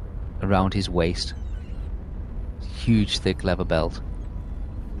 around his waist. Huge thick leather belt,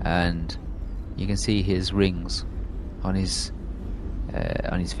 and you can see his rings on his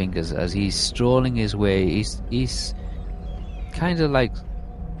fingers as he's strolling his way. He's kind of like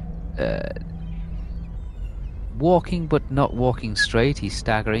walking but not walking straight. He's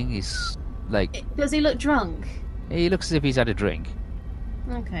staggering. He's like, Does he look drunk? he looks as if he's had a drink.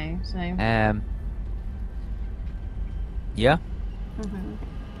 Okay, so. Yeah.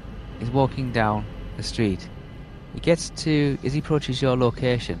 He's walking down the street. He gets to, as he approaches your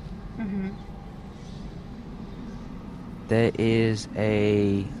location, there is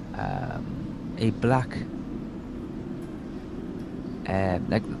a black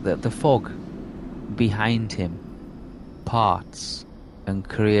like the fog behind him parts and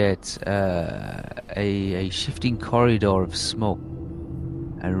creates a shifting corridor of smoke,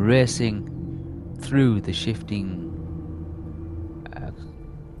 and racing through the shifting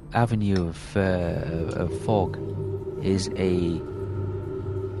avenue of fog is a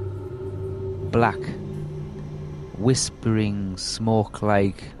black, whispering,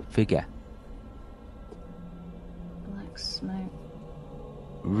 smoke-like figure. Black smoke.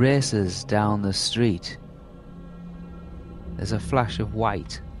 Races down the street. There's a flash of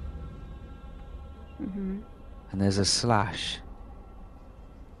white. Mm-hmm. And there's a slash.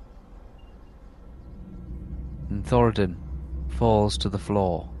 And Thoradin falls to the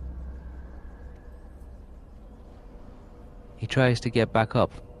floor. He tries to get back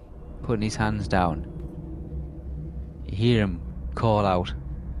up, putting his hands down. You hear him call out.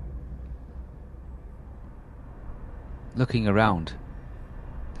 Looking around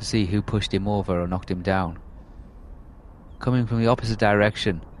to see who pushed him over or knocked him down. Coming from the opposite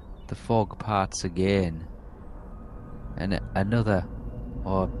direction, the fog parts again. And another,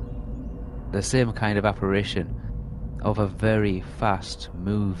 or the same kind of apparition of a very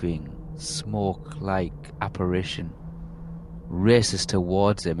fast-moving, smoke-like apparition races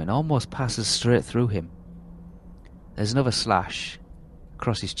towards him and almost passes straight through him. There's another slash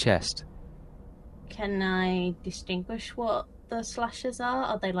across his chest. Can I distinguish what the slashes are?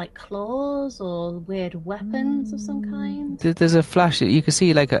 Are they like claws or weird weapons of some kind? There's a flash. You can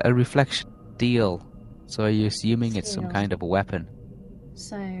see like a reflection deal. So are you assuming it's some kind of a weapon?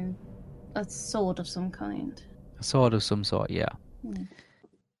 So, a sword of some kind. A sword of some sort, yeah. Hmm.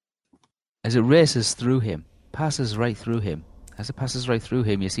 As it races through him, passes right through him. As it passes right through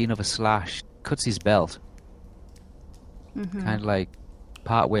him, you see another slash, cuts his belt. Mm-hmm. Kind of like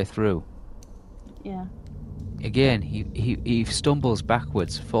part way through. Yeah. Again, he stumbles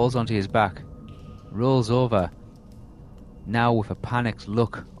backwards, falls onto his back, rolls over, now with a panicked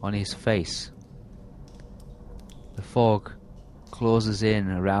look on his face. The fog closes in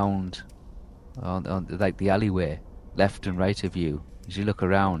around on like the alleyway, left and right of you. As you look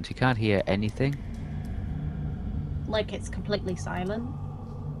around, you can't hear anything. Like it's completely silent.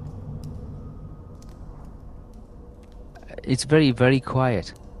 It's very, very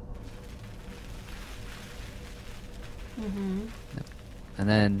quiet. Mm-hmm. And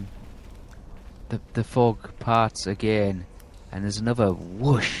then the fog parts again, and there's another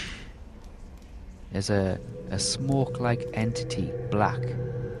whoosh. There's a smoke-like entity, black,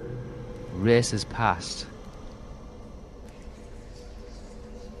 races past.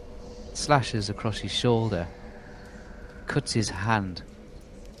 Slashes across his shoulder, cuts his hand,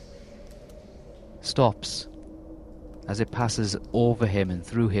 stops as it passes over him and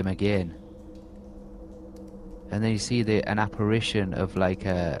through him again. And then you see an apparition of like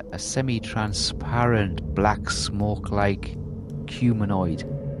a semi-transparent black smoke-like humanoid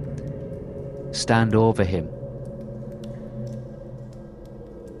stand over him.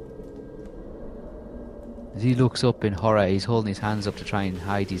 As he looks up in horror, he's holding his hands up to try and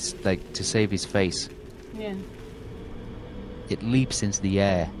hide his, like, to save his face. Yeah. It leaps into the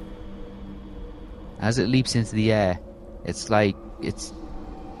air. As it leaps into the air, it's like it's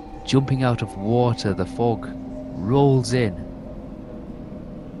jumping out of water. The fog rolls in,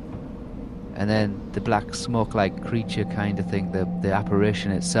 and then the black smoke-like creature kind of thing, the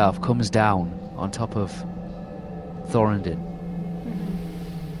apparition itself, comes down on top of Thorondon.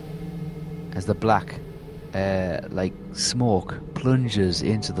 Mm-hmm. As the black like smoke plunges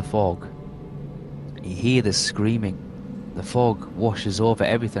into the fog, you hear the screaming. The fog washes over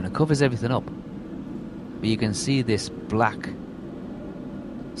everything and covers everything up, but you can see this black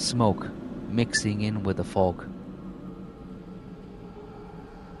smoke mixing in with the fog.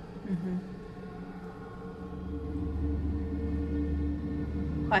 Mm-hmm.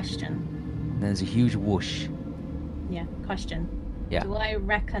 Question. And there's a huge whoosh. Yeah, question. Yeah. Do I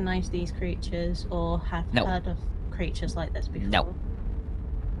recognize these creatures or have heard of creatures like this before? No.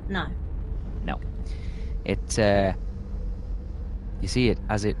 No. No. It, you see it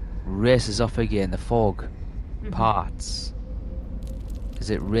as it races off again, the fog parts. As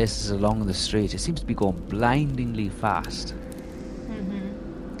it races along the street, it seems to be going blindingly fast.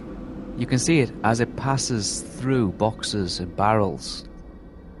 Mm-hmm. You can see it as it passes through boxes and barrels.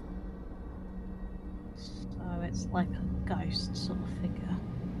 So it's like a ghost sort of figure.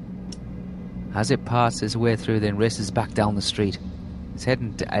 As it passes its way through, then races back down the street.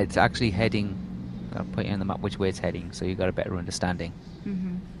 It's actually heading. I'll put you on the map which way it's heading, so you got a better understanding.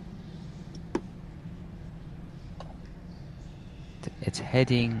 Mm-hmm. It's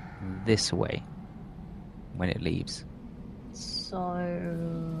heading this way when it leaves. So,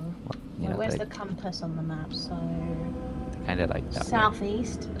 You know, where's like, the compass on the map? So, kind of like that.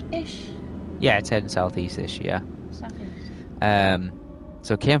 southeast-ish? Yeah, it's heading southeast-ish, yeah. Southeast.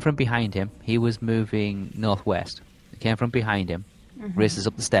 So it came from behind him. He was moving northwest. It came from behind him, races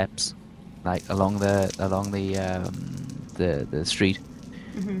up the steps, like along the street.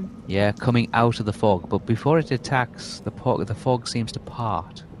 Yeah, coming out of the fog. But before it attacks the fog seems to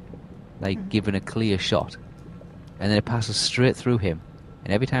part, like giving a clear shot, and then it passes straight through him.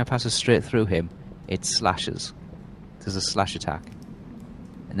 And every time it passes straight through him, it slashes. There's a slash attack,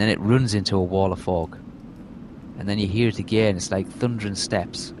 and then it runs into a wall of fog. And then you hear it again. It's like thundering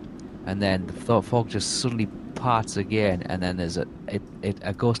steps, and then the fog just suddenly parts again, and then there's a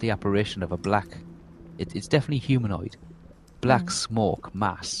ghostly apparition of a black. It's definitely humanoid, black smoke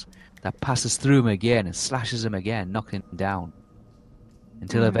mass that passes through him again and slashes him again, knocking him down.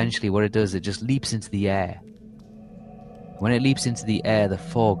 Until eventually, what it does, it just leaps into the air. When it leaps into the air, the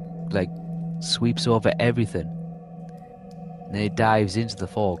fog like sweeps over everything. And then it dives into the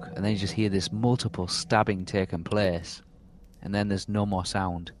fog, and then you just hear this multiple stabbing taking place, and then there's no more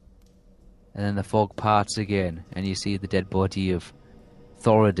sound. And then the fog parts again, and you see the dead body of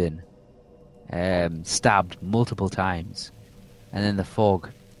Thoradin, stabbed multiple times. And then the fog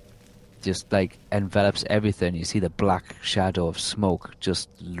just like envelops everything. You see the black shadow of smoke just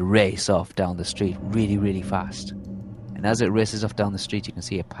race off down the street really, really fast. And as it races off down the street, you can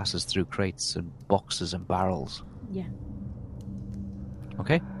see it passes through crates and boxes and barrels. Yeah.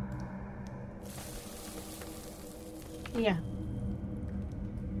 Okay? Yeah.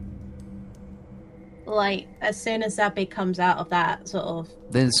 Like, as soon as Zabby comes out of that sort of...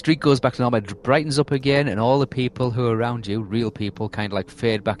 Then the street goes back to normal, it brightens up again, and all the people who are around you, real people, kind of like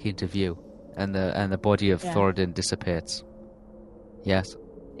fade back into view. And the body of Thoradin dissipates. Yes?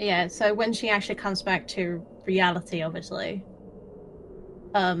 Yeah, so when she actually comes back to reality, obviously,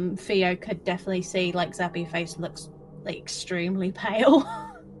 Theo could definitely see, like, Zabby's face looks, like, extremely pale.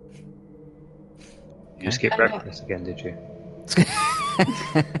 You skipped breakfast again, did you?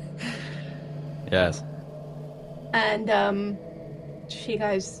 Yes. And, she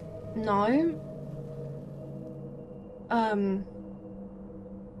goes, no.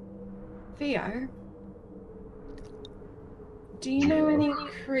 Theo, do you know any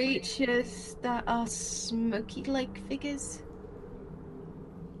creatures that are smoky-like figures?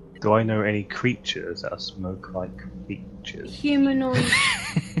 Do I know any creatures that are smoke-like creatures? Humanoid.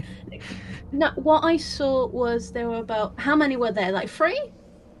 No, what I saw was there were about... How many were there? Like 3?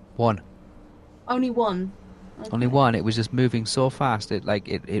 1. Only 1. Okay. Only 1. It was just moving so fast.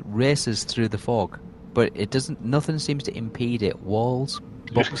 It races through the fog, but it doesn't. Nothing seems to impede it. Walls,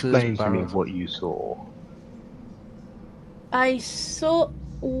 Just boxes, explain to me barrels. what you saw. I saw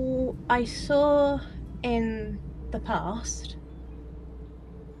in the past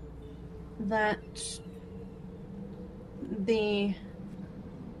that the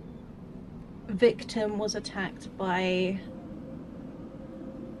victim was attacked by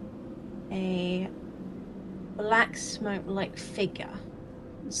a black smoke-like figure.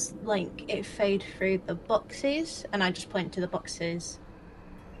 It's like it faded through the boxes, and I just point to the boxes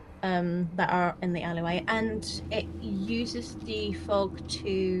that are in the alleyway, and it uses the fog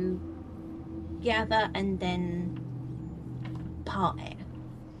to gather and then part it.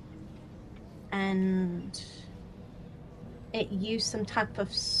 And it used some type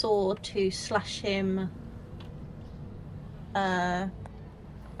of saw to slash him around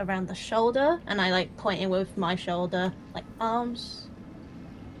the shoulder, and I like pointed with my shoulder, like arms,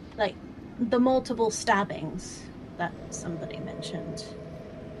 like the multiple stabbings that somebody mentioned.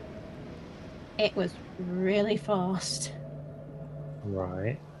 It was really fast.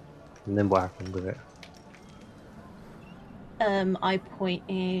 Right. And then what happened with it? I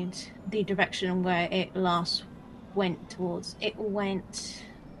pointed the direction where it last went towards. It went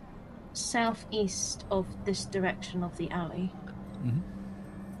southeast of this direction of the alley. Mm-hmm.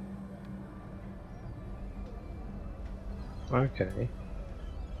 Okay.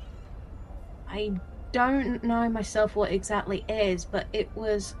 I don't know myself what exactly it is, but it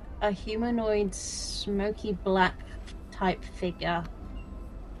was a humanoid, smoky black type figure.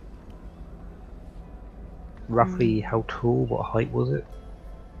 Roughly how tall? What height was it?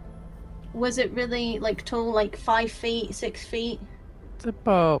 Was it really like tall, like 5 feet, 6 feet? It's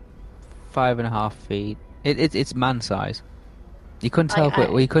about 5.5 feet. It's man size. You couldn't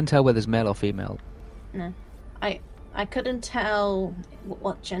tell. You couldn't tell whether it's male or female. No, I couldn't tell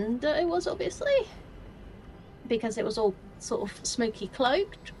what gender it was, obviously, because it was all sort of smoky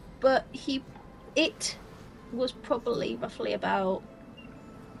cloaked. But it was probably roughly about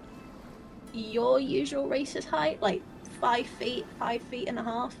your usual race's height, like 5 feet, 5.5 feet.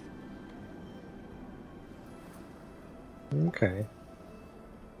 Okay.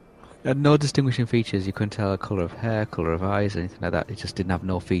 Had no distinguishing features. You couldn't tell a colour of hair, colour of eyes, anything like that. It just didn't have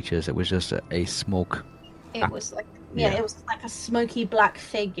no features. It was just a smoke. It was like it was like a smoky black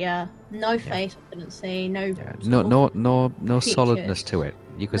figure. No face, I couldn't see. No. Yeah. sort No of features. solidness to it.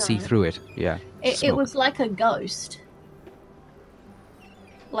 You could see No. through it. Yeah. It Smoke. was like a ghost.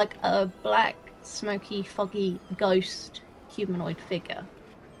 Like a black, smoky, foggy ghost humanoid figure.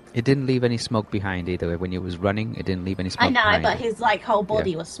 It didn't leave any smoke behind either. When it was running, it didn't leave any smoke I know, behind. but his like whole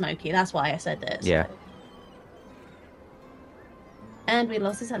body Yeah. was smoky. That's why I said this. Yeah. And we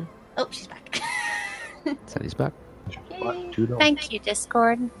lost his son. Oh, she's back. Sally's back. What? Too long. Thank you,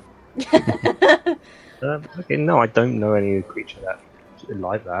 Discord. Okay, no, I don't know any creature that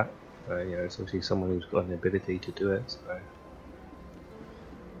like that. It's obviously someone who's got an ability to do it. So.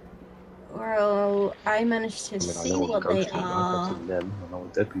 Well, I managed to I see know what ghosts they look like, are. I've seen them. I know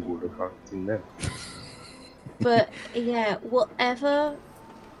what dead people look like, I've seen them. But yeah, whatever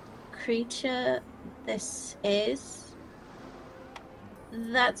creature this is,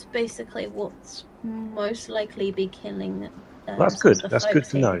 that's basically what's most likely be killing. That's some good. of the That's good folks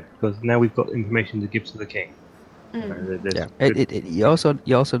to here. know because now we've got information to give to the king. Mm. Yeah. You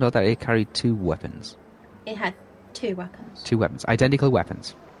also know that it carried 2 weapons. It had 2 weapons. 2 weapons. Identical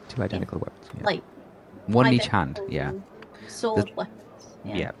weapons. 2 identical weapons. Yeah. Like one in each hand. identical Yeah. Sword The- weapons.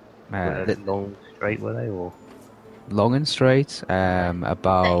 Yeah. Were they long, straight, were they? Or Long and straight.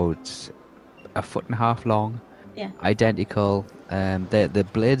 About 1.5 feet long. Yeah. Identical. The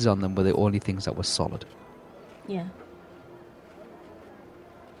blades on them were the only things that were solid. Yeah.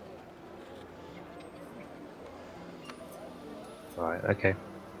 right, okay.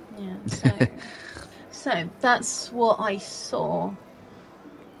 Yeah. So that's what I saw.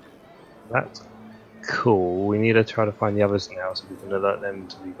 That's cool. We need to try to find the others now, so we can alert them.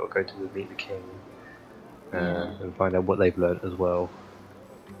 So we've got to go to meet the king Yeah. and find out what they've learnt as well.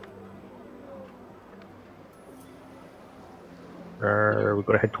 We've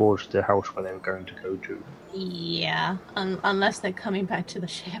got to head towards the house where they're going to go to. Yeah. Unless they're coming back to the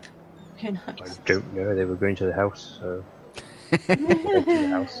ship. Who I knows? don't know. They were going to the house, so head to the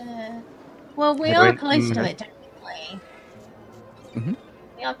house. Well, we They are went- close to it technically. Mhm.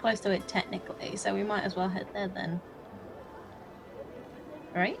 We are close to it technically, so we might as well head there then.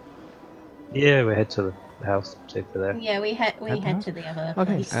 Right? Yeah, we head to the house. Safe for there. Yeah, we head house? to the other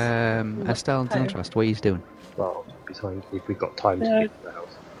Okay. place. Estelle and Home. Trust, what are you doing? Well, besides, if we've got time to Yeah. get to the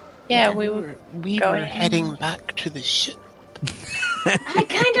house. Yeah, Yeah. we were. We Go were ahead. heading back to the ship. I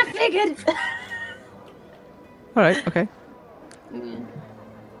kind of figured. All right. Okay.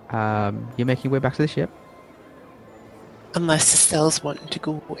 Yeah. You're making your way back to the ship. Unless Estelle's wanting to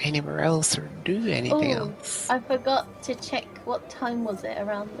go anywhere else or do anything Oh, else. I forgot to check what time was it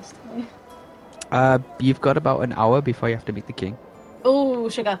around this time. You've got about an hour before you have to meet the king. Oh,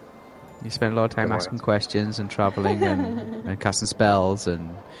 sugar. You spend a lot of time Don't worry. asking questions and traveling and casting spells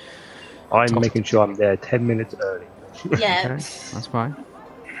and. I'm making sure I'm there 10 minutes early. Yeah. Okay, that's fine.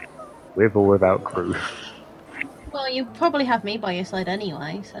 With or without crew. Well, you probably have me by your side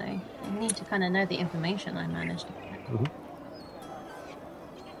anyway, so you need to kind of know the information I managed to get.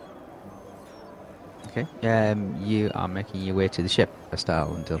 Okay. You are making your way to the ship,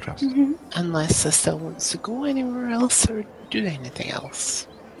 Estelle and Diltrast. Unless Estelle wants to go anywhere else or do anything else.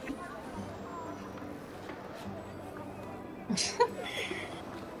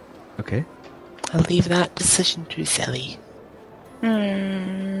 Okay. I'll leave that decision to Sally.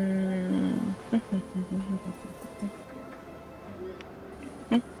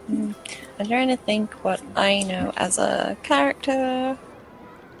 I'm trying to think what I know as a character.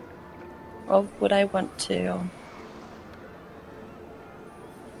 Or would I want to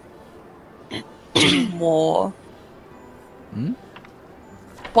do more? Hmm?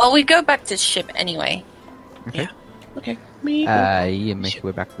 Well, we go back to the ship anyway. Okay. Okay. Me. You make your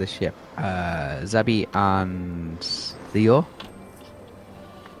way back to the ship. Zabi and Theo.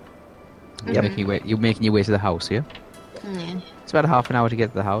 You're making your way to the house here. Yeah. It's about half an hour to get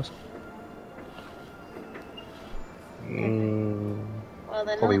to the house. Well,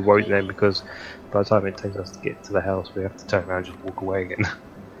 they're Probably not won't really- then, because by the time it takes us to get to the house, we have to turn around and just walk away again.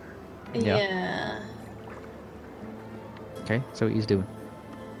 Yeah. Yeah. Okay, so what he's doing.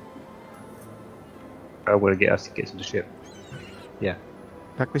 I want to get us to get to the ship. Yeah.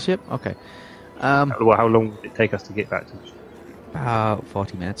 Back to the ship? Okay. Well, how long would it take us to get back to the ship? About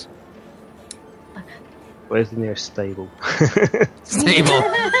 40 minutes. Where's the nearest stable? Stable!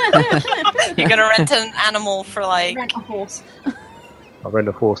 You're gonna rent an animal for like. Rent a horse. I'll rent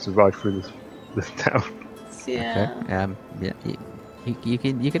a horse to ride through this town. Yes, yeah. Okay. Yeah.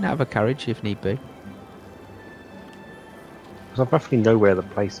 You can have a carriage if need be. Because I roughly know where the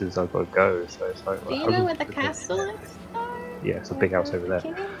places I've got to go, so it's like... Do you know where the castle is? Yeah, it's a big house over there.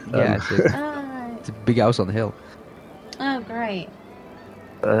 Yeah, Ah, it's a big house on the hill. oh, great.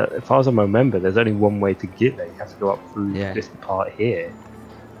 As far as I remember, there's only one way to get there. You have to go up through Yeah. this part here.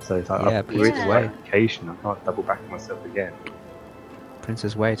 So it's like Yeah, up through its yeah. way location. I can't double back myself again.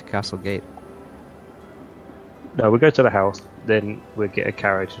 Princess Way to Castle Gate. No, we'll go to the house, then we'll get a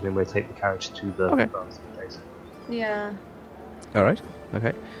carriage, and then we'll take the carriage to the Okay. place. Yeah. All right.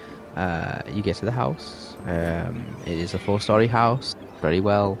 Okay. You get to the house. It is a 4-story house. Very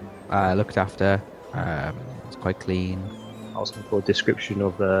well looked after. It's quite clean. Asking for a description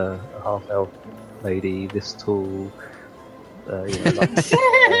of a half-elf lady, this tall,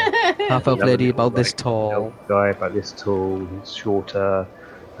 Half elf lady about this tall. elf guy about this tall, shorter,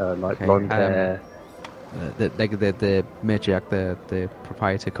 like Okay, blonde hair. The matriarch, the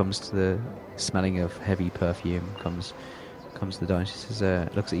proprietor, comes to the smelling of heavy perfume. Comes to the door and she says,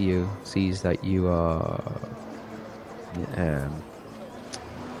 looks at you, sees that you are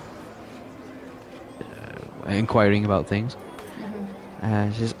inquiring about things.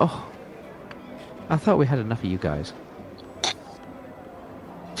 She says, "Oh, I thought we had enough of you guys."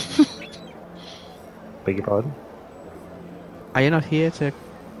 Beg your pardon? Are you not here to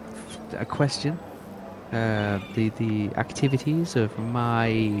question the activities of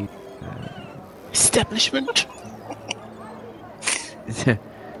my Establishment.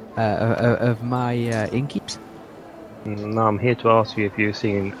 of my innkeeps? No, I'm here to ask you if you've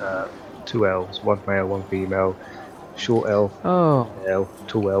seen 2 elves, 1 male, 1 female, short elf, Oh, elf,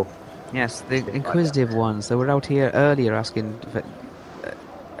 tall elf. yes, the inquisitive ones. They were out here earlier asking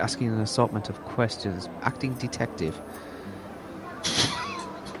an assortment of questions, acting detective.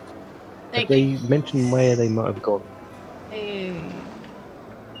 Have they mentioned where they might have gone?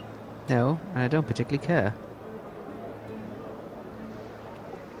 No, and I don't particularly care.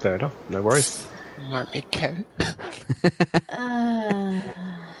 Fair enough, no worries. Marmot cow. Uh,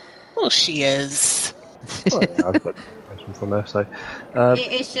 Well, she is. Well, yeah, I've got a question from her, so...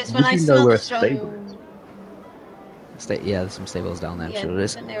 it's just would when I you know saw where the a stable strong... Yeah, there's some stables down there. I'm Yeah, sure there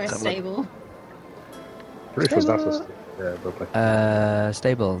is. when they were stable. Pretty sure that's a probably.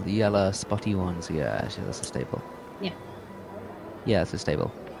 Stable, the yellow spotty ones. Yeah, actually, that's a stable. Yeah. Yeah, it's a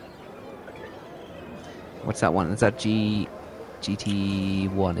stable. What's that one? Is that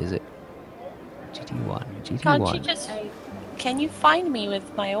GT1? Is it? GT1. GT1. Can't you just? Can you find me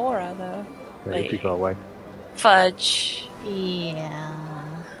with my aura though? Maybe too far away. Fudge. Yeah.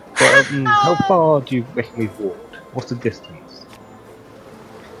 But, how far do you reckon we've walked? What's the distance?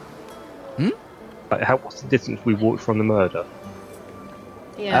 Like, what's the distance we walked from the murder?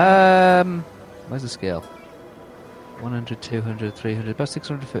 Yeah. Where's the scale? 100, 200, 300, about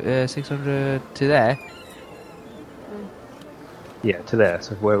 600, 600 to there. Yeah, to there,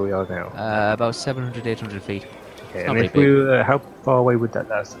 so where we are now. About 700, 800 feet. Okay, not and if very we were, how far away would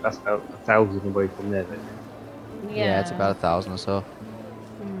that's about 1,000 away from there then. Yeah, it's about 1,000 or so.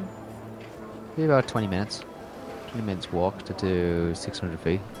 Mm. Maybe about 20 minutes. 20 minutes walk to do 600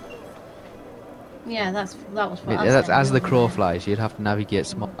 feet. Yeah, that was what I was That's as saying, the crow wasn't flies. You'd have to navigate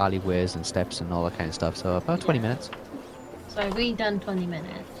small alleyways and steps and all that kind of stuff. So about 20 minutes. it? So we done 20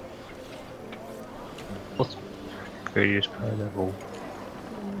 minutes. What's radius per level?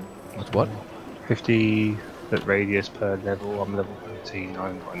 What's what? 50 foot radius per level. I'm level 13, I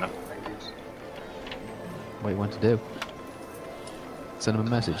haven't got enough radius. What you want to do? Send them a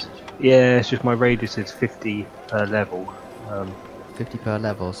message. Yeah, it's just my radius is 50 per level. 50 per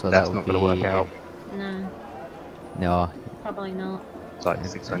level, so That's that would not going to be... work out. No, No, probably not. It's like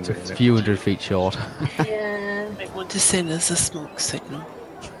it's 600. a isn't it? few hundred feet short. Yeah. Might want to send us a smoke signal.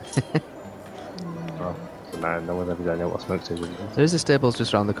 Well, doesn't matter, no one's ever going to know what smoke signal is. There's the stables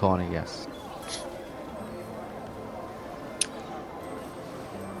just around the corner, yes.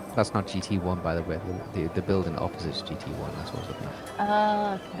 That's not GT1, by the way. The building opposite is GT1. That's what I was looking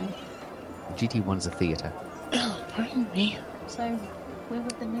at. Okay. GT1's a theatre. Pardon me. So, where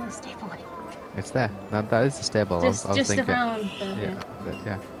would the nearest stable be? It's there. That is the stable. Just, I was just thinking. around the...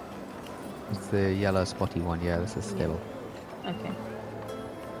 Yeah. It's the yellow spotty one. Yeah, that's the stable. Okay.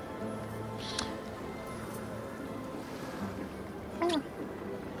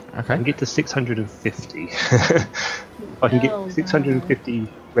 I Okay. can get to 650. If I can Oh, get 650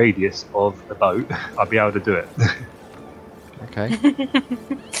 radius of the boat, I'll be able to do it. Okay.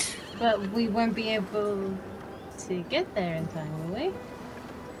 But we won't be able to get there in time, will we?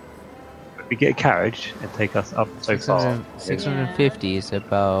 If we get a carriage and take us up so far. 650 is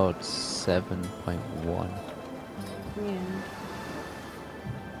about 7.1. Yeah.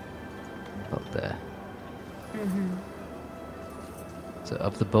 Up there. Mm-hmm. So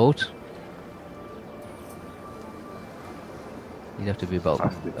up the boat. You'd have to be about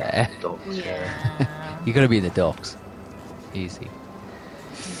there. Yeah. You're gonna be in the docks. Easy.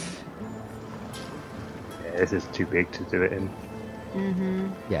 Yeah, this is too big to do it in. Mm-hmm.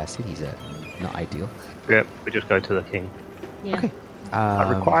 Yeah, cities are not ideal. Yep, we just go to the king. Yeah. I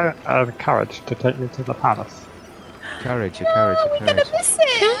require a carriage to take me to the palace. Carriage, a carriage, a carriage. Miss Can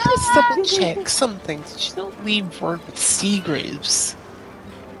it. I just double check something? Did you not leave word with Seagraves?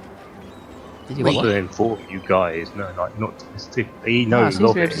 Did you Not what? doing for you guys, no, like not specifically. He No, knows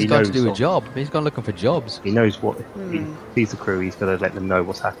of it. he's He gone knows to do a of- job. He's gone looking for jobs. He knows what. He Hmm. sees the crew. He's gonna let them know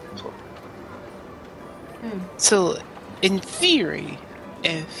what's happening. So, So, in theory,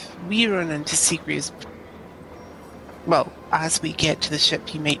 if we run into Seagraves, well, as we get to the ship,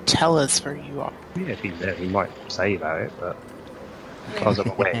 he might tell us where you are. yeah, if he's there, he might say about it, but as far as I'm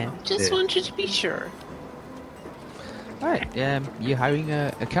aware, Just yeah. wanted to be sure. Right, you're hiring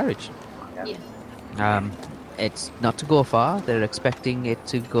a carriage. Yeah. It's not to go far. They're expecting it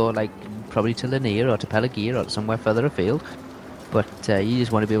to go like probably to Lanier or to Pelagier or somewhere further afield. But you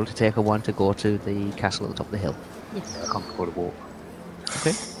just want to be able to take a one to go to the castle at the top of the hill. Yes. comfortable to walk.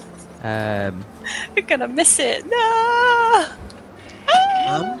 Okay. You're gonna miss it. No.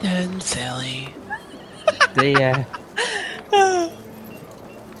 I'm done, Sally. They get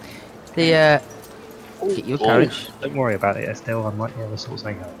you a carriage. Don't worry about it, Estelle. I might be able to sort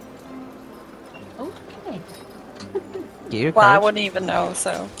something out. Okay. Get you a Well, I carriage. wouldn't even know.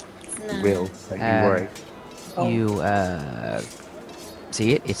 So No. Will, don't you worry. Oh. You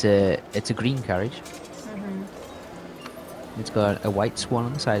see it. It's a green carriage. Mm-hmm. It's got a white swan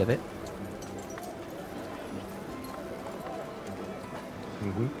on the side of it.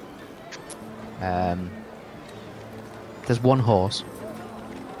 Mm-hmm. There's one horse.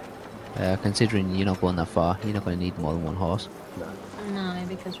 Considering you're not going that far, you're not going to need more than one horse. No,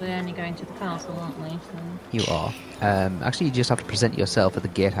 because we're only going to the castle, aren't we? So. You are. Actually, you just have to present yourself at the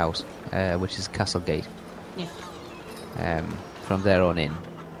gatehouse, which is Castle Gate. Yeah. From there on in,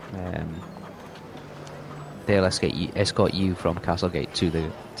 they'll escort you from Castle Gate to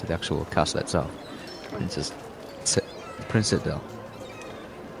the actual castle itself, Prince Citadel.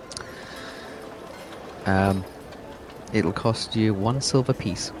 It'll cost you 1 silver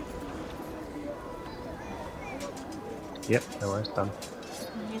piece. Yep, no worries, done.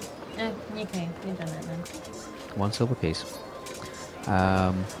 Okay, you've done it then. 1 silver piece.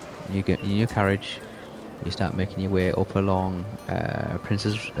 You get in your carriage. You start making your way up along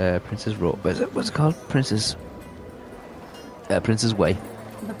Princess Road. What's it called? Princess Way. The Princess Way.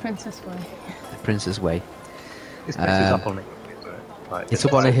 Princess Way. This place is up on it. Like, It's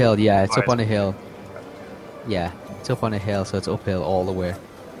up on a hill. Yeah, it's up on a hill. Yeah, it's up on a hill, so it's uphill all the way.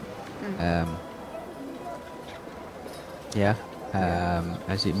 Yeah.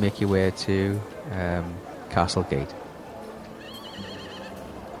 As you make your way to Castle Gate.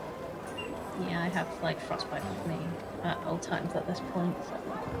 Yeah, I have like frostbite with me at all times at this point. So.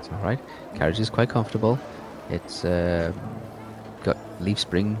 That's all right. Carriage is quite comfortable. It's got leaf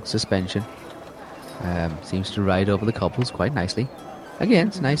spring suspension. Seems to ride over the cobbles quite nicely. Again,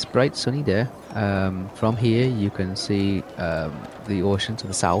 it's a nice, bright, sunny day. From here, you can see the ocean to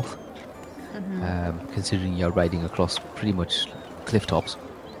the south. Considering you're riding across pretty much cliff tops.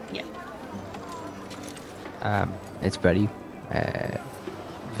 Yeah. It's very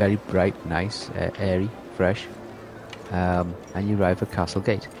bright, nice, airy, fresh. And you arrive at Castle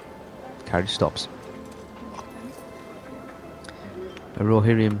Gate. Carriage stops. A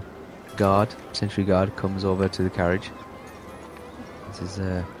Rohirrim guard, sentry guard, comes over to the carriage. This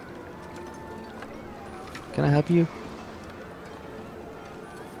is, can I help you?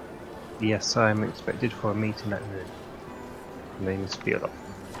 Yes, I'm expected for a meeting at noon. My name is Spirov.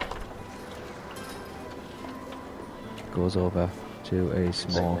 Goes over to a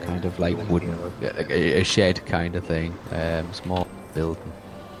small kind of like wooden, a shed kind of thing, small building.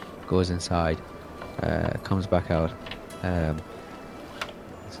 Goes inside, comes back out.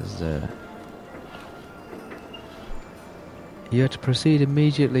 Says, "You have to proceed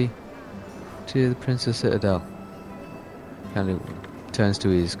immediately to the Princess Citadel." Kind of turns to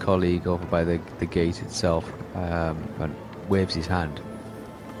his colleague over by the gate itself, and waves his hand.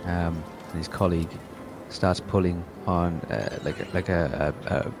 And his colleague starts pulling on like a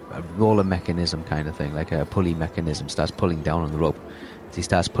roller mechanism kind of thing, like a pulley mechanism. Starts pulling down on the rope. As he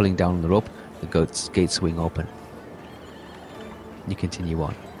starts pulling down on the rope, the gates swing open. You continue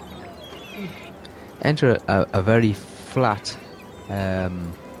on. Enter a very flat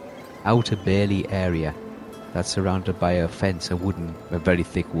outer bailey area. that's surrounded by a fence, a very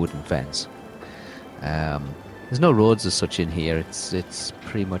thick wooden fence. There's no roads as such in here. It's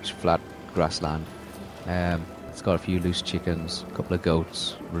pretty much flat grassland. It's got a few loose chickens, a couple of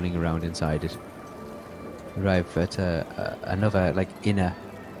goats running around inside it. Arrive at another like inner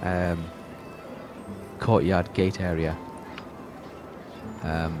courtyard gate area.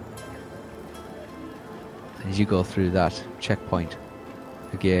 As you go through that checkpoint,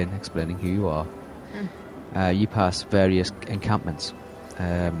 again explaining who you are, you pass various encampments,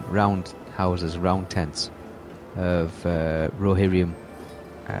 round houses, round tents of Rohirrim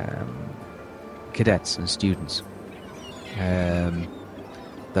cadets and students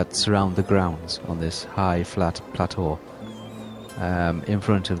that surround the grounds on this high, flat plateau in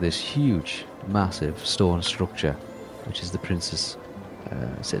front of this huge, massive stone structure, which is the Prince's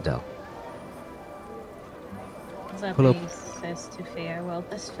Citadel. Zabby says to Fear, well,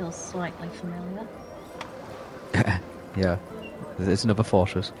 this feels slightly familiar. Yeah, it's another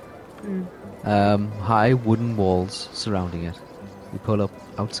fortress. High wooden walls surrounding it. You pull up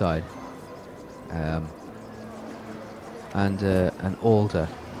outside, and an older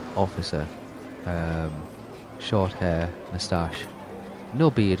officer, short hair, moustache,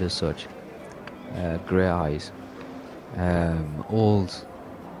 no beard as such, grey eyes, old,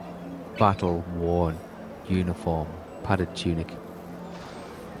 battle-worn uniform, padded tunic.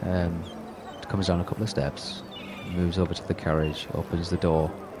 Comes down a couple of steps, moves over to the carriage, opens the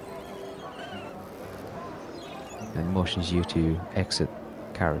door, and motions you to exit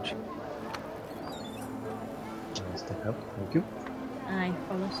carriage. Step out. Thank you. I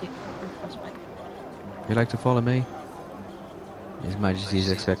follow suit with Frostbite. You'd like to follow me? His Majesty's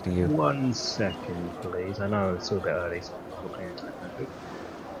expecting you. 1 second, please. I know it's still a bit early, so I'm not paying time.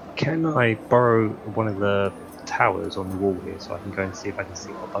 Can I borrow one of the towers on the wall here so I can go and see if I can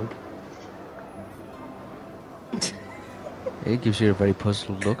see our boat? It gives you a very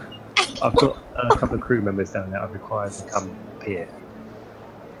puzzled look. I've got a couple of crew members down there I've required to come up here.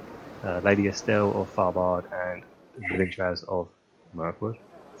 Lady Estelle of Farbard and Vintraz of Mirkwood.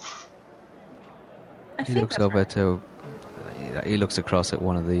 He looks over to. He looks across at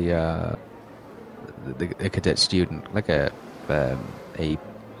one of the cadet student, like a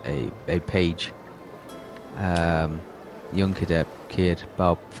page, young cadet kid,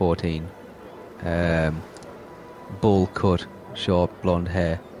 about 14, bowl cut, short blonde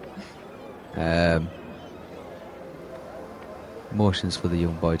hair. Motions for the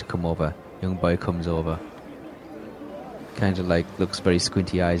young boy to come over. Young boy comes over. Kind of like looks very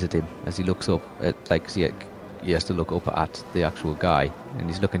squinty eyes at him as he looks up at he has to look up at the actual guy, and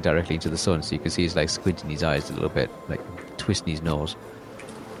he's looking directly into the sun, so you can see he's like squinting his eyes a little bit, like twisting his nose.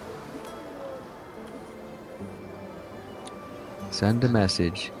 Send a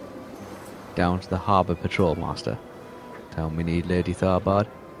message down to the harbour patrol master. Tell him we need Lady Tharbard.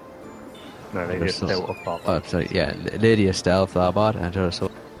 No, Lady Estelle of Farbard. Oh, sorry, yeah, Lady Estelle Tharbard and her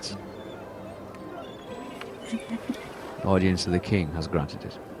associates. Audience of the King has granted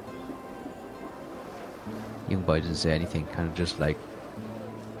it. Young boy doesn't say anything, kind of just like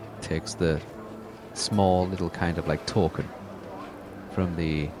takes the small little kind of like token from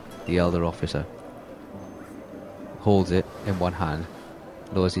the elder officer, holds it in one hand,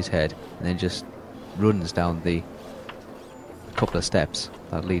 lowers his head, and then just runs down the couple of steps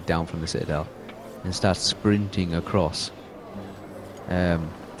that lead down from the citadel and starts sprinting across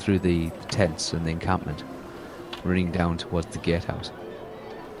through the tents and the encampment, running down towards the gatehouse.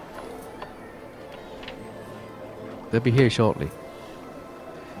 They'll be here shortly.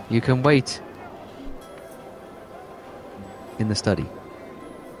 You can wait in the study.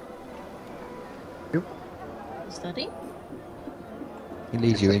 Study? He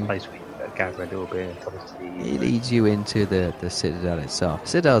leads you in. Place we gather a little bit and come to the. He leads you into the citadel itself.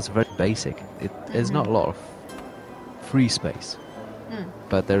 Citadel's very basic. There's not a lot of free space,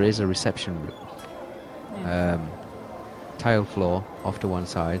 but there is a reception room. Tile floor off to one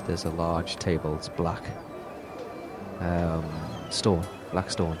side. There's a large table. It's black. Black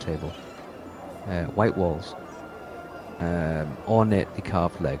stone table. White walls. Ornately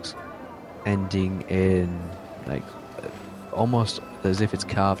carved legs, ending in like almost as if it's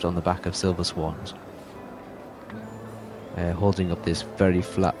carved on the back of silver swans, holding up this very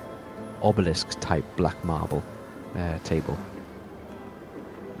flat obelisk type black marble table.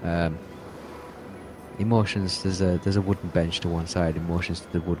 Emotions. There's a wooden bench to one side. Emotions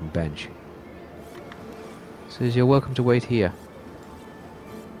to the wooden bench. Says you're welcome to wait here.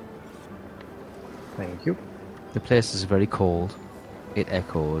 Thank you. The place is very cold. It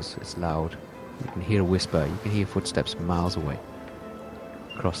echoes. It's loud. You can hear a whisper. You can hear footsteps miles away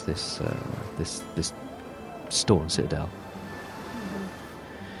across this stone citadel.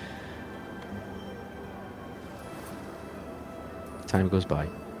 Time goes by.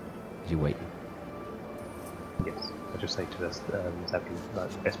 You wait. Yes. I just say to us, Zabby,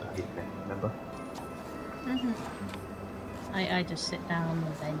 like, best behaved now, remember? I just sit down on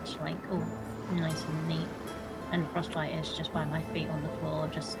the bench, like, all nice and neat. And Frostbite is just by my feet on the floor,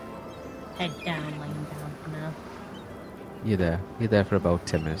 just head down, laying down for now. You're there. You're there for about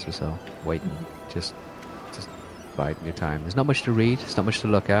 10 minutes or so, waiting. Just biding your time. There's not much to read. There's not much to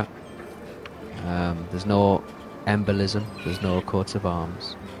look at. There's no embolism. There's no coats of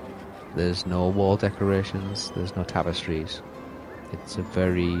arms. There's no wall decorations. There's no tapestries. It's a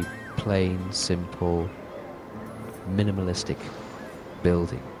very plain, simple, minimalistic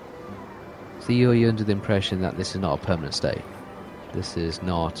building. Theo, you're under the impression that this is not a permanent stay. This is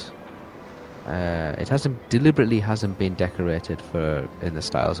not... it deliberately hasn't been decorated in the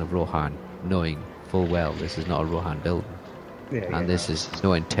styles of Rohan, knowing full well this is not a Rohan building. There's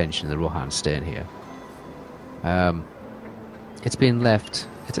no intention of the Rohan staying here. It's been left,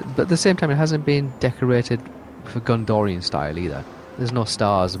 but at the same time it hasn't been decorated for Gondorian style either. There's no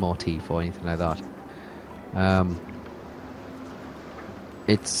stars motif or anything like that.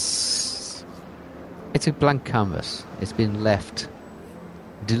 It's a blank canvas. It's been left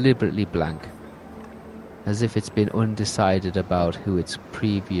deliberately blank, as if it's been undecided about who its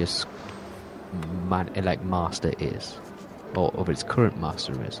previous master is, or its current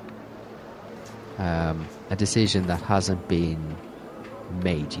master is. A decision that hasn't been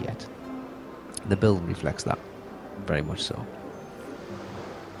made yet. The building reflects that, very much so.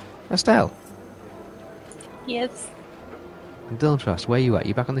 Estelle, Yes. Dylan Trust, where are you at?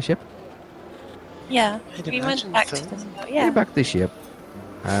 You back on the ship? Yeah. I'd We imagine went back so. to the You're yeah. back to the ship.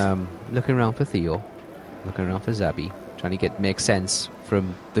 Looking around for Theo, looking around for Zabby, trying to make sense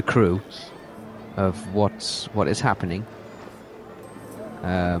from the crew of what is happening.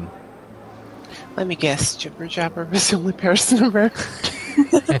 Let me guess, Jibber Jabber was the only person around.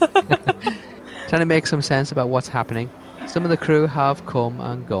 Trying to make some sense about what's happening. Some of the crew have come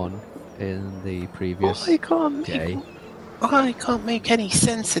and gone in the previous I can't day. make any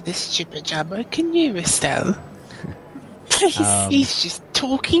sense of this Jibber Jabber. Can you, Estelle? He's just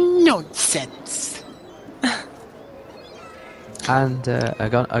talking nonsense. And a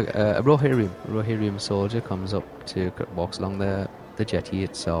Rohirrim soldier comes up walks along the jetty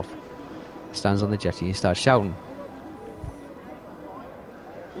itself, stands on the jetty and starts shouting.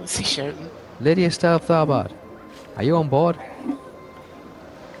 What's he shouting? Lady Estelle Tharbad, are you on board?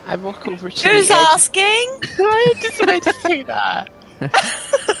 I walk over to Who's the edge. asking? I just wanted to say that.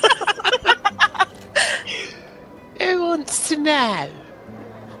 Who wants to know?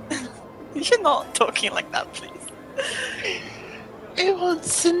 You're not talking like that, please. Who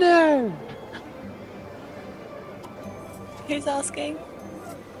wants to know? Who's asking?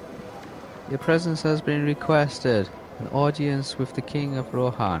 Your presence has been requested. An audience with the King of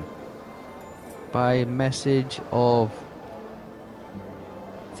Rohan. By message of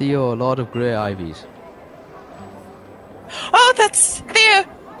Theo, Lord of Grey Ivies. Oh, that's Theo.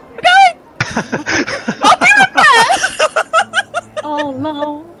 Okay. I'll be right back. Oh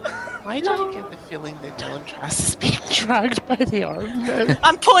no! Why do I get the feeling that Dylan Trask is being dragged by the arm now?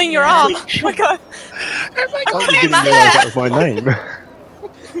 I'm pulling your arm. Oh my god. Oh my I'm god! pulling didn't my realise hair. that was my name.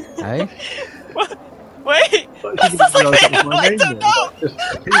 Hey? Wait. I That didn't sounds like realise that was Theo. my I name don't then. know. Just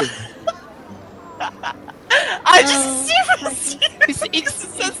appeared. I just assumed it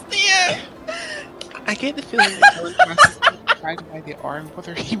says Theo. I get the feeling that Dylan Trask is being dragged by the arm,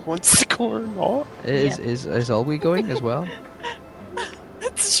 whether he wants to go or not. Is Olwe going as well?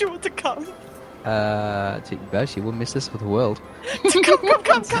 Did she want to come? Well, she wouldn't miss this for the world.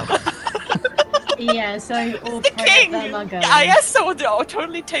 Come. Yeah, so all The three king. of them are going. I guess so. I'll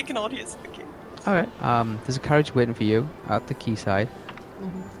totally take an audience for the king. Alright, there's a carriage waiting for you at the quayside.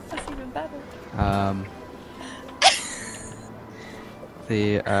 That's even better.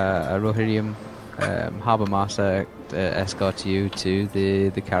 The Rohirrim harbour master escorts you to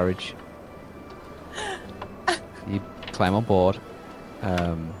the carriage. You climb on board.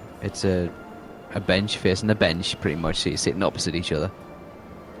 It's a bench facing a bench, pretty much, so you're sitting opposite each other.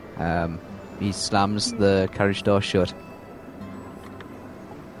 He slams the carriage door shut.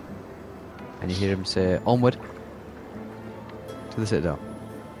 And you hear him say, "Onward to the citadel."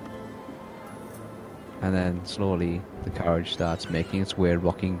 And then slowly the carriage starts making its way,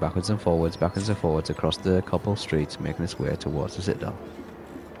 rocking backwards and forwards across the cobble streets, making its way towards the citadel.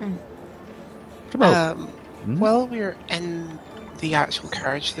 While we're in the actual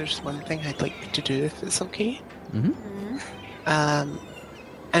carriage, there's one thing I'd like you to do, if it's okay. Mhm. And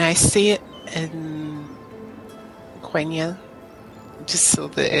I say it in Quenya, just so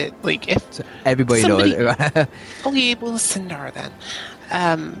that it, like, if So everybody Somebody- knows. okay, well, Sindar then,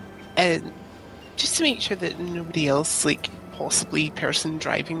 and just to make sure that nobody else, like possibly person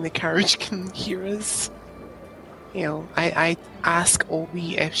driving the carriage, can hear us. You know, I ask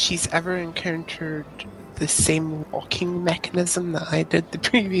Ollie if she's ever encountered the same locking mechanism that I did the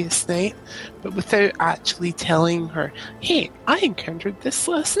previous night, but without actually telling her, hey, I encountered this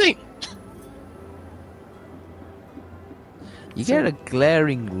last night. You get a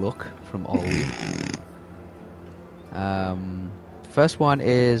glaring look from Ollie. First one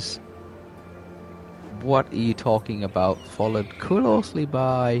is, what are you talking about? Followed closely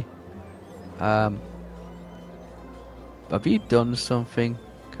by, have you done something?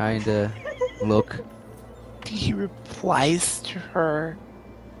 Kinda look. He replies to her,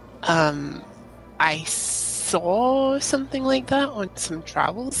 I saw something like that on some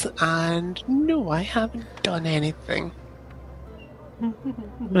travels, and no, I haven't done anything.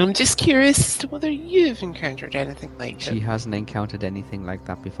 I'm just curious as to whether you've encountered anything like She that. hasn't encountered anything like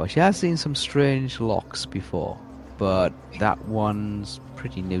that before. She has seen some strange locks before, but that one's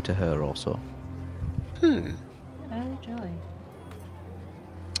pretty new to her also. Oh, joy.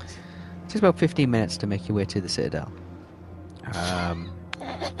 It takes about 15 minutes to make your way to the Citadel.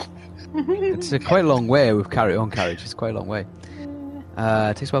 It's a quite a long way with carry-on carriage. It's quite a long way.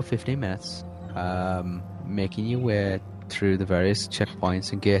 It takes about 15 minutes, making your way through the various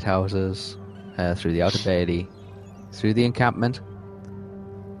checkpoints and gatehouses, through the outer bailey, through the encampment,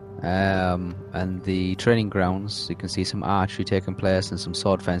 and the training grounds. You can see some archery taking place and some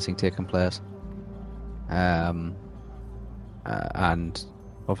sword fencing taking place, and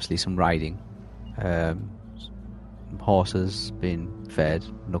obviously some riding, horses being fed,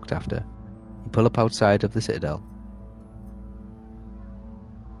 looked after. You pull up outside of the Citadel.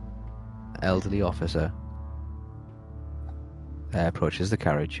 Elderly officer approaches the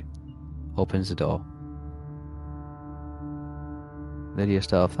carriage, opens the door. Lydia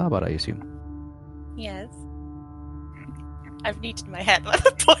Steltharbad, I assume. Yes. I've needed my head at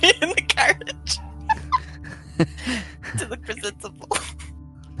a point in the carriage to look presentable.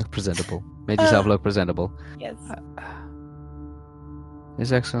 Look presentable. Made yourself look presentable. Yes.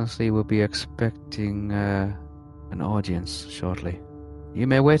 His Excellency will be expecting an audience shortly. You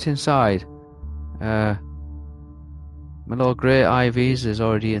may wait inside. My Lord Grey Ivies is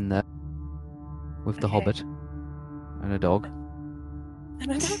already in there with the Okay. Hobbit and a dog.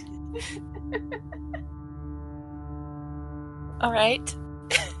 All right.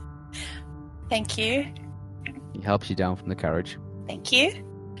 Thank you. He helps you down from the carriage, Thank you.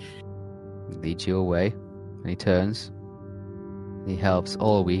 leads you away, and he turns. He helps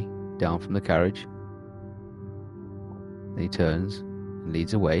Olwe down from the carriage. Then he turns and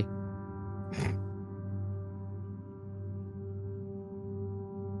leads away.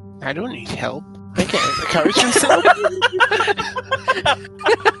 I don't need help. I get in the carriage myself.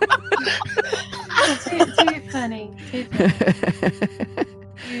 Too funny. Too funny.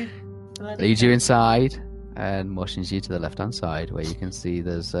 You bloody Leads you inside and motions you to the left-hand side, where you can see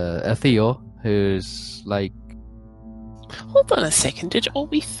there's a Theo who's like, Hold on a second. Did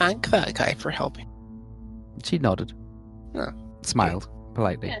Ollie thank that guy for helping? she nodded, Oh. smiled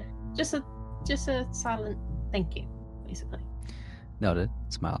politely, Yeah, just a silent thank you, basically. nodded,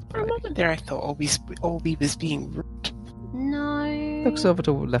 smiled For a politely. moment there, I thought Ollie was being rude. No. Looks over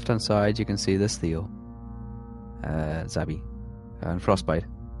to the left-hand side. You can see there's Theo, Zabi, and Frostbite.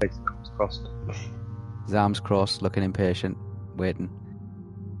 Legs crossed. His arms crossed, looking impatient, waiting.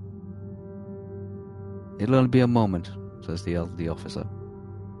 It'll only be a moment, says the elderly officer.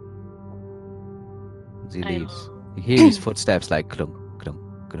 As he I leaves, you hear his footsteps like clunk, clunk,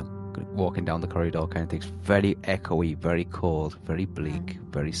 clunk, clunk, walking down the corridor kind of things. Very echoey, very cold, very bleak,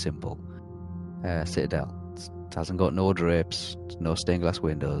 very simple. Citadel. It hasn't got no drapes, no stained glass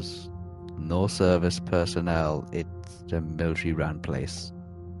windows, no service personnel. It's a military-run place.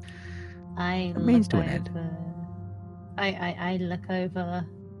 I A means look to an end. over- I look over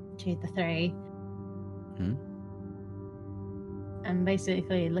to the three. Hmm? I'm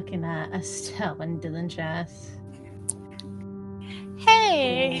basically looking at Estelle and Dylan Chess.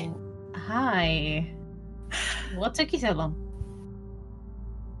 Hey. Hi. What took you so long?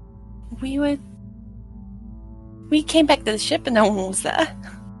 We came back to the ship and no one was there.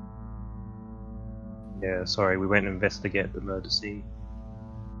 Yeah, sorry, we went to investigate the murder scene.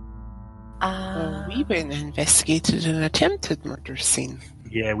 We went and investigated an attempted murder scene.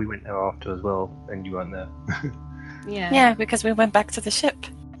 Yeah, we went there after as well, and you weren't there. Yeah, because we went back to the ship.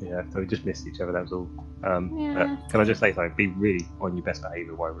 Yeah, so we just missed each other, that was all. Yeah. But can I just say something? Be really on your best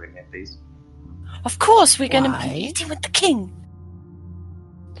behaviour while we're in here, please. Of course, we're going to Why? be meeting with the king.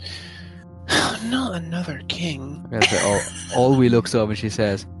 Not another king. That's it. Olwe looks over and she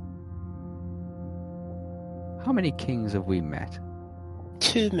says, "How many kings have we met?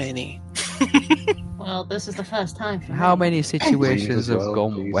 Too many. Well, this is the first time for How me. many situations as have well,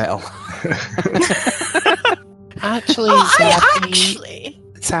 gone please." well?" Actually,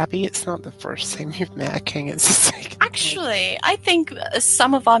 Zabby, it's not the first time you've met a king, it's the second. Actually, I think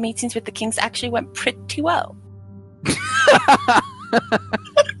some of our meetings with the kings actually went pretty well.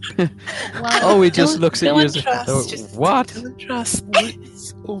 Oh, he just Dylan- looks at you Dylan as if, Trust just- what? Dylan Trust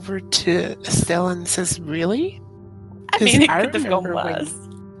looks over to Estelle and says, really? I 'Cause mean, it I could have gone remember when- worse.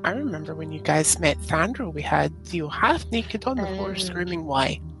 I remember when you guys met Thandra, we had you half naked on the floor screaming,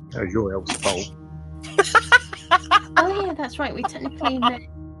 why? That was your elf's fault. Oh yeah, that's right. We technically met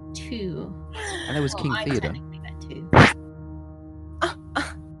two. And there was King I Theoden. technically met two.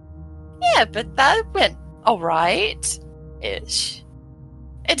 Yeah, but that went alright. Ish.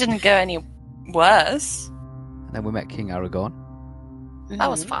 It didn't go any worse. And then we met King Aragorn, That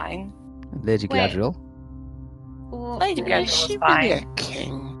was Mhm. fine. and Lady Wait. Galadriel. Well, Lady Is Galadriel she was really fine. a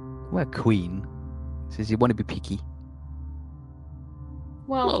king? We're Queen. Says you want to be picky.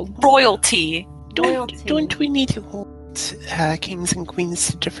 well, Royalty. royalty. Don't we need to hold kings and queens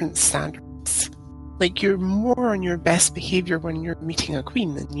to different standards? Like, you're more on your best behavior when you're meeting a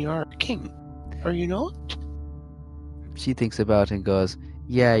queen than you are a king. Are you not? She thinks about it and goes,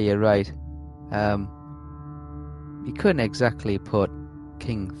 "Yeah, you're right. You couldn't exactly put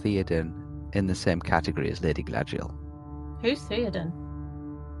King Theoden in the same category as Lady Galadriel." Who's Theoden?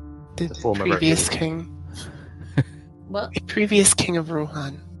 The former previous Mercury. king. What? The previous king of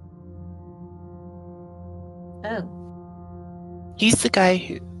Rohan. Oh. He's the guy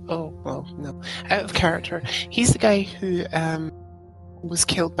who... Oh, well, no. Out of character. He's the guy who was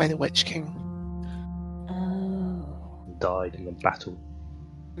killed by the Witch King. Oh. Died in the battle.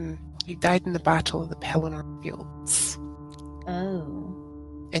 He died in the Battle of the Pelennor Fields. Oh.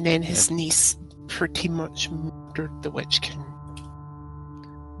 And then his niece pretty much murdered the Witch King.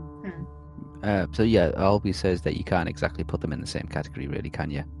 So yeah, Albie says that you can't exactly put them in the same category, really, can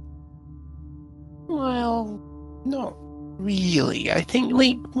you? Well, not really. I think,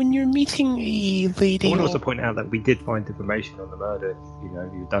 like, when you're meeting a lady... I want to also point out that we did find information on the murder. You know,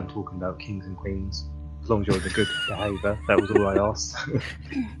 you were done talking about kings and queens. As long as you're the good behaviour, that was all I asked.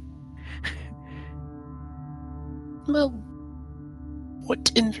 Well,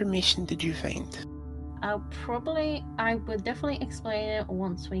 what information did you find? I would definitely explain it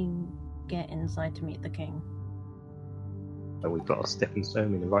once we get inside to meet the king. So we've got a stepping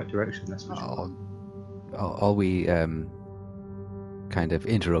stone in the right direction, that's for Oh. sure. Albie kind of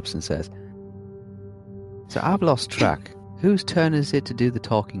interrupts and says, "So I've lost track. Whose turn is it to do the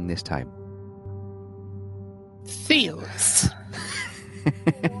talking this time?" Theo's.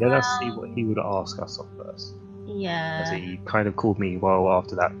 Let us see what he would ask us off first. Yeah. As he kind of called me well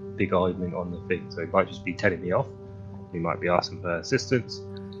after that big argument on the thing, so he might just be telling me off. He might be asking for assistance.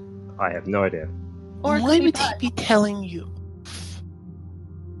 I have no idea. Or it Why could be would he both. be telling you?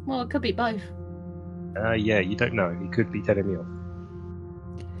 Well, it could be both. Yeah, you don't know. He could be telling me off.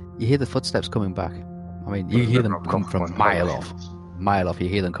 You hear the footsteps coming back. I mean, you hear them come from a mile off. Mile off, you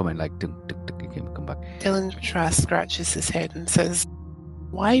hear them coming like dunk, dunk, dunk, you come back. Dylan Trask scratches his head and says,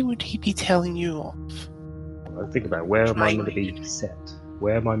 why would he be telling you off? I think about where am I Trying meant to be set?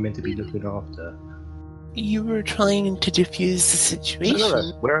 Where am I meant to be looking after? You were trying to diffuse the situation.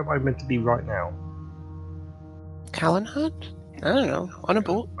 No. Where am I meant to be right now? Calenhad? I don't know. On a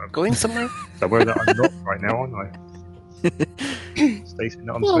boat? Going somewhere? Somewhere that I'm not right now, aren't I? Station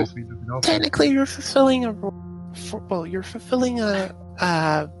that I'm Well, supposed to be looking after. Technically, you're fulfilling a you're fulfilling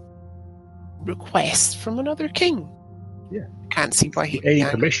a request from another king. Yeah. Can't see why he Get any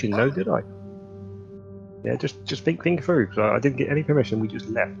can't. permission? No, did I? Yeah, just think through. So I didn't get any permission. We just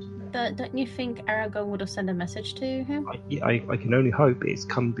left. Don't you think Aragorn would have sent a message to him? I can only hope it's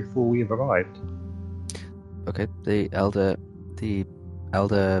come before we have arrived. Okay, the elder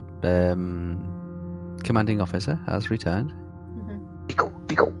commanding officer has returned.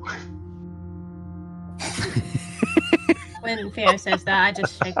 Pickle. When Theo says that, I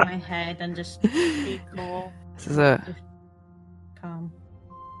just shake my head and just be cool, This is a calm.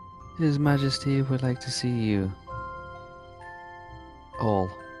 His Majesty would like to see you all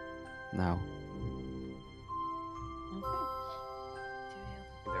now.